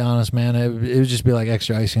know, to be honest, man, it would just be like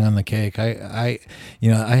extra icing on the cake. I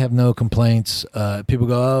have no complaints. People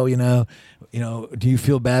go, oh, you know, do you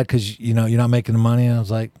feel bad because you know you're not making the money? And I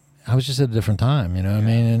was like, I was just at a different time, you know what I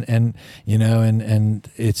mean? And you know, and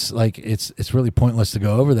it's like it's really pointless to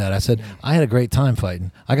go over that. I said I had a great time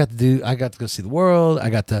fighting. I got to go see the world.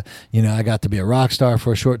 I got to be a rock star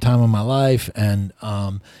for a short time in my life, and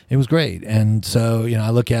it was great. And so, you know,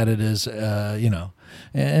 I look at it as you know,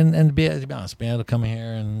 and to be honest, being able to come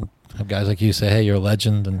here and have guys like you say, "Hey, you're a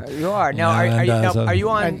legend," and You are now. Are you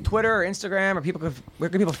on Twitter or Instagram, or where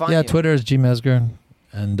can people find you? Yeah, Twitter is G Mezger.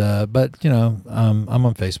 And but you know, I'm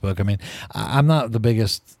on Facebook. I mean, I'm not the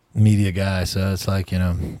biggest media guy, so it's like, you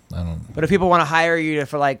know, I don't. But if people want to hire you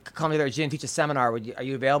for like come to their gym, teach a seminar, are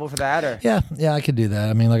you available for that? Or Yeah, I could do that.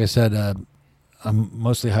 I mean, like I said, I'm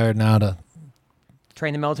mostly hired now to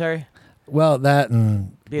train the military? Well, that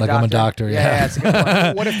and like I'm a doctor. Yeah, that's a good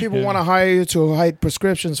point. What if people want to hire you to write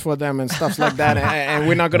prescriptions for them and stuff like that? And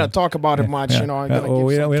we're not going to talk about it much, you know. I'm gonna give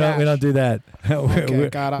we some cash. don't do that. Okay,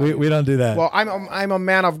 God, we don't do that. Well, I'm a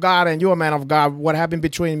man of God, and you're a man of God. What happened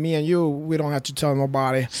between me and you, we don't have to tell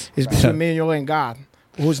nobody. It's between me and you and God,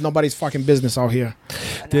 who's nobody's fucking business out here.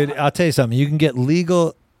 Dude, I'll tell you something. You can get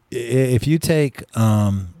legal if you take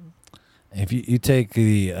if you take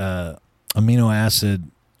the amino acid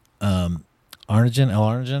L-arginine.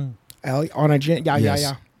 L-arginine,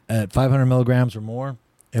 yeah. At 500 milligrams or more,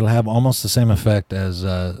 it'll have almost the same effect as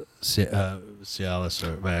Cialis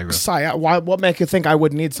or Viagra. What make you think I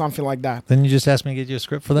would need something like that? Then you just ask me to get you a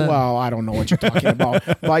script for that? Well, I don't know what you're talking about.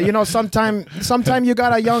 But, you know, sometime you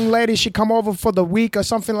got a young lady, she come over for the week or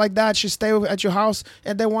something like that. She stay at your house,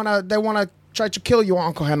 and they wanna try to kill you,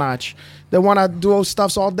 Uncle Henach. They want to do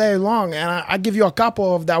stuff all day long, and I give you a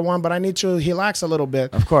couple of that one, but I need to relax a little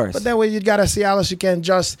bit. Of course. But that way you got a Cialis, you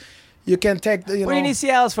can take the, What do you need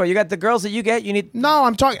Cialis for? You got the girls that you get. You need. No,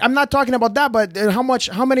 I'm not talking about that. But how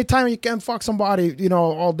many times you can fuck somebody, you know,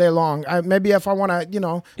 all day long? Maybe if I want to, you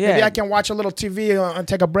know, maybe I can watch a little TV and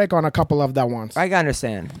take a break on a couple of that ones. I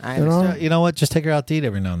understand. You know what? Just take her out to eat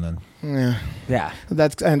every now and then. Yeah.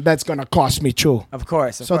 That's gonna cost me too. Of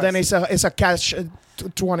course. Then it's a catch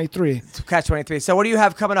 23. Catch 23. So what do you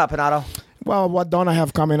have coming up, Renato? Well, what don't I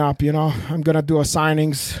have coming up? You know, I'm gonna do a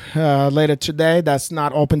signings later today. That's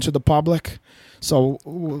not open to the public, so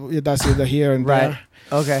that's either here and there.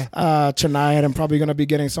 Okay. Tonight, I'm probably gonna be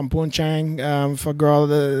getting some punchang for a girl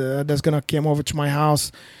that's gonna come over to my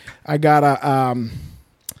house. I got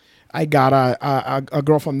a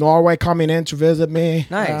girl from Norway coming in to visit me.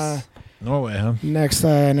 Nice. Norway, huh? Next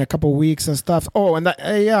in a couple of weeks and stuff. Oh, and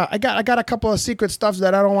I got a couple of secret stuff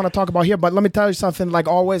that I don't want to talk about here. But let me tell you something. Like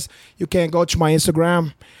always, you can go to my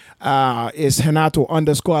Instagram. It's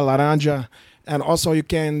Renato_Laranja. And also you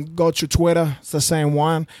can go to Twitter. It's the same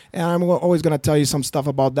one. And I'm always going to tell you some stuff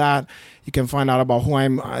about that. You can find out about who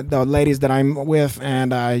the ladies that I'm with.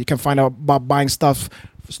 And you can find out about buying stuff,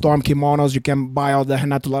 Storm kimonos. You can buy all the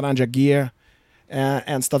Renato Laranja gear.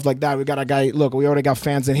 And stuff like that. We got a guy. Look, we already got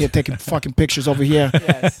fans in here taking fucking pictures over here.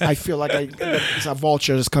 Yes. I feel like it's a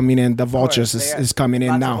vulture is coming in. The vultures is coming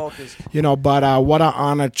in now. You know, but what an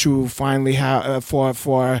honor to finally have for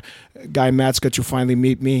Guy Mezger to finally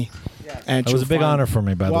meet me. Yes. And it was a big honor for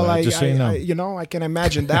me, by the way. Just so you know. You know, I can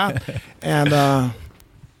imagine that. And all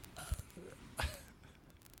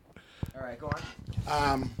right, go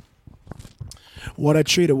on. What a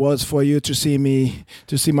treat it was for you to see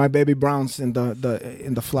my baby Browns in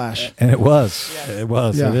the flash. And it was.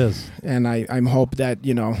 It is. And I hope that,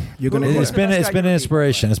 you know, you're gonna. It's been an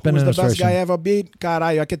inspiration. It's been an inspiration. The best guy ever beat? God,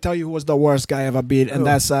 I can tell you who was the worst guy ever beat, and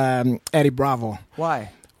that's Eddie Bravo.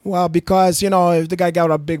 Why? Well, because, if the guy got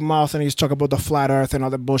a big mouth and he's talking about the flat earth and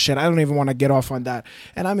other bullshit, I don't even want to get off on that.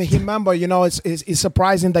 And I mean, remember, it's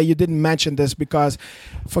surprising that you didn't mention this because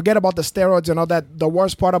forget about the steroids and all that. The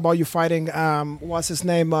worst part about you fighting, what's his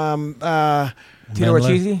name? Tito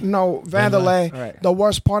Ortiz? No, Vanderlei. Right. The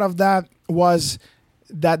worst part of that was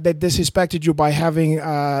that they disrespected you by having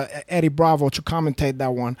Eddie Bravo to commentate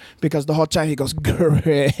that one because the whole time he goes,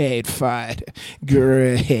 great fight.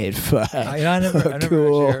 I never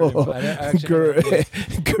Cool. Great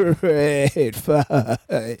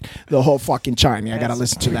fight. The whole fucking time. I got to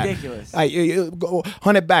listen to that. Ridiculous.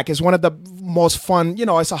 Hunt it back. It's one of the most fun,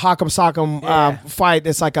 it's a Hakam Sakam fight.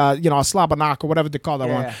 It's like a, a slap and knock or whatever they call that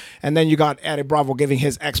one. And then you got Eddie Bravo giving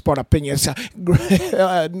his expert opinion. It's great.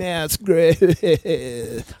 Man, it's great.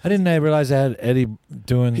 I didn't realize I had Eddie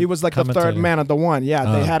doing. He was like the third man of the one.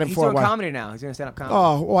 Yeah, they had him He's for a doing while. comedy now. He's doing stand-up comedy.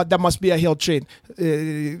 Oh, well, that must be a heel cheat.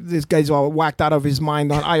 This guy's all whacked out of his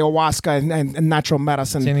mind on ayahuasca and natural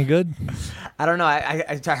medicine. Is he any good? I don't know.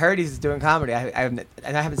 I heard he's doing comedy. I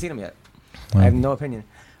haven't seen him yet. I have no opinion.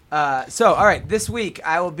 So, all right, this week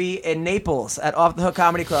I will be in Naples at Off the Hook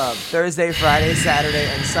Comedy Club Thursday, Friday, Saturday,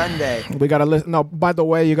 and Sunday. We gotta listen. No, by the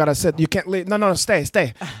way, you gotta sit. You can't leave. No, stay.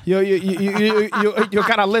 You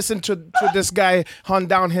gotta listen to this guy hunt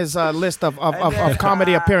down his list of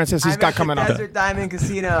comedy appearances he's got coming up. Desert Diamond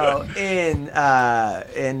Casino in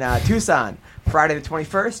Tucson, Friday the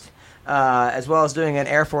 21st. As well as doing an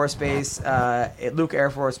Air Force base at Luke Air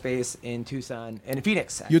Force Base in Tucson, in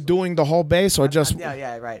Phoenix. Actually. You're doing the whole base or just?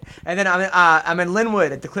 Yeah, right. And then I'm in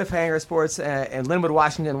Linwood at the Cliffhanger Sports in Linwood,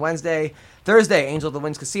 Washington, Wednesday. Thursday, Angel of the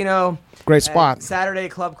Winds Casino. Great spot. And Saturday,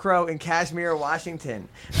 Club Crow in Kashmir, Washington.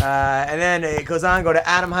 And then it goes on. Go to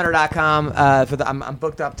adamhunter.com. I'm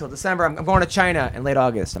booked up till December. I'm going to China in late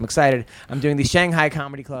August. I'm excited. I'm doing the Shanghai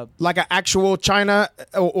Comedy Club. Like an actual China,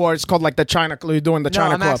 or it's called like the China. You're doing the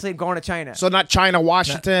China Club. No, I'm actually going to China. So not China,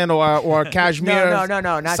 Washington, or Kashmir. No,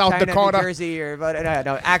 not South China, Dakota, New Jersey, or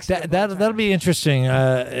no. Actually, that'll be interesting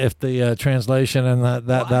if the translation and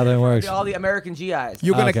that works. All the American GIs.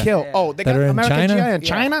 You're gonna kill. Yeah. Oh, they That got are in American China? GI in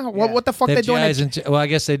China. What the fuck they doing? Well, I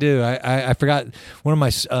guess they do. I forgot one of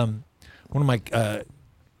my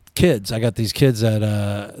kids. I got these kids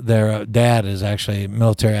that their dad is actually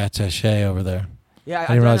military attaché over there. Yeah, I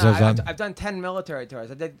didn't realize I was on. I've done 10 military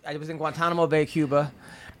tours. I was in Guantanamo Bay, Cuba,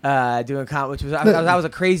 doing which was that was a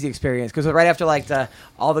crazy experience because right after like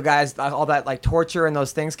all that like torture and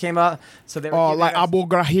those things came up. So they were like us, Abu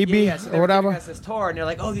Ghraib so or whatever. Us this tour and they're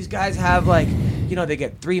like, oh, these guys have like they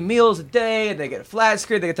get 3 meals a day and they get a flat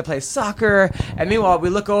screen, they get to play soccer, and meanwhile we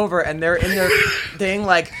look over and they're in their thing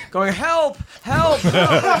like going help.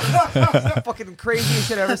 Fucking craziest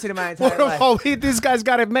shit I've ever seen in my entire life. Oh, these guys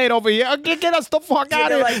got it made over here. Get us the fuck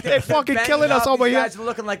out of here. Like, they're fucking killing us over these here. Guys were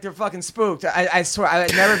looking like they're fucking spooked. I swear,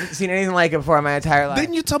 I've never seen anything like it before in my entire life.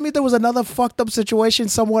 Didn't you tell me there was another fucked up situation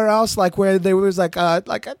somewhere else, like where there was like a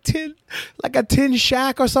tin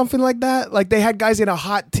shack or something like that? Like they had guys in a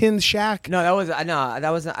hot tin shack. No, that wasn't.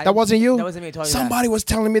 That wasn't you. That wasn't me. Somebody was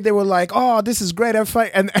telling me they were like, "Oh, this is great."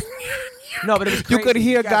 And no, but it was crazy. You could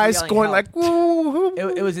hear guys going help. like, "Woo!"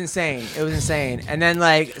 It was insane. It was insane. And then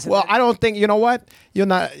like, I don't think you know what you're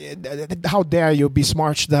not. How dare you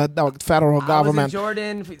besmirch the federal government? I was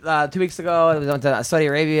in Jordan 2 weeks ago. I went to Saudi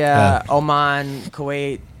Arabia, Oman,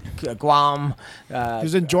 Kuwait, Guam. He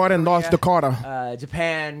was in Jordan, North Dakota,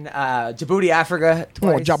 Japan, Djibouti, Africa. Oh,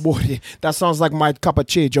 Twice. Djibouti. That sounds like my cup of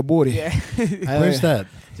tea, Djibouti. Yeah. Where's that?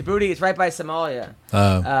 Djibouti. It's right by Somalia.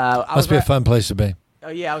 Must be a fun place to be. Oh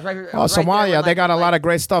yeah, I was right. Somalia, they got a lot of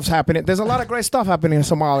great stuff happening. There's a lot of great stuff happening in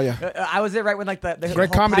Somalia. I was there right when like the great whole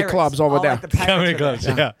comedy pirates, clubs over all, there. Like, the comedy clubs,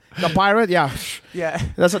 yeah. The pirate, yeah.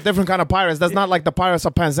 That's a different kind of pirates. That's not like the Pirates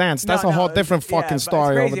of Penzance. That's a whole different fucking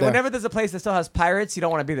story over there. Whenever there's a place that still has pirates, you don't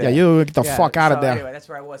want to be there. Yeah, you get the fuck out of there. Anyway, that's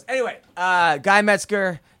where I was. Anyway, Guy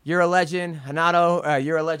Mezger, you're a legend. Renato,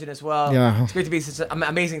 you're a legend as well. Yeah. It's great to be such an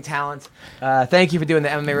amazing talent. Thank you for doing the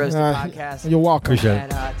MMA Roasted podcast. You're welcome. Appreciate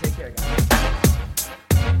it. And take care, guys.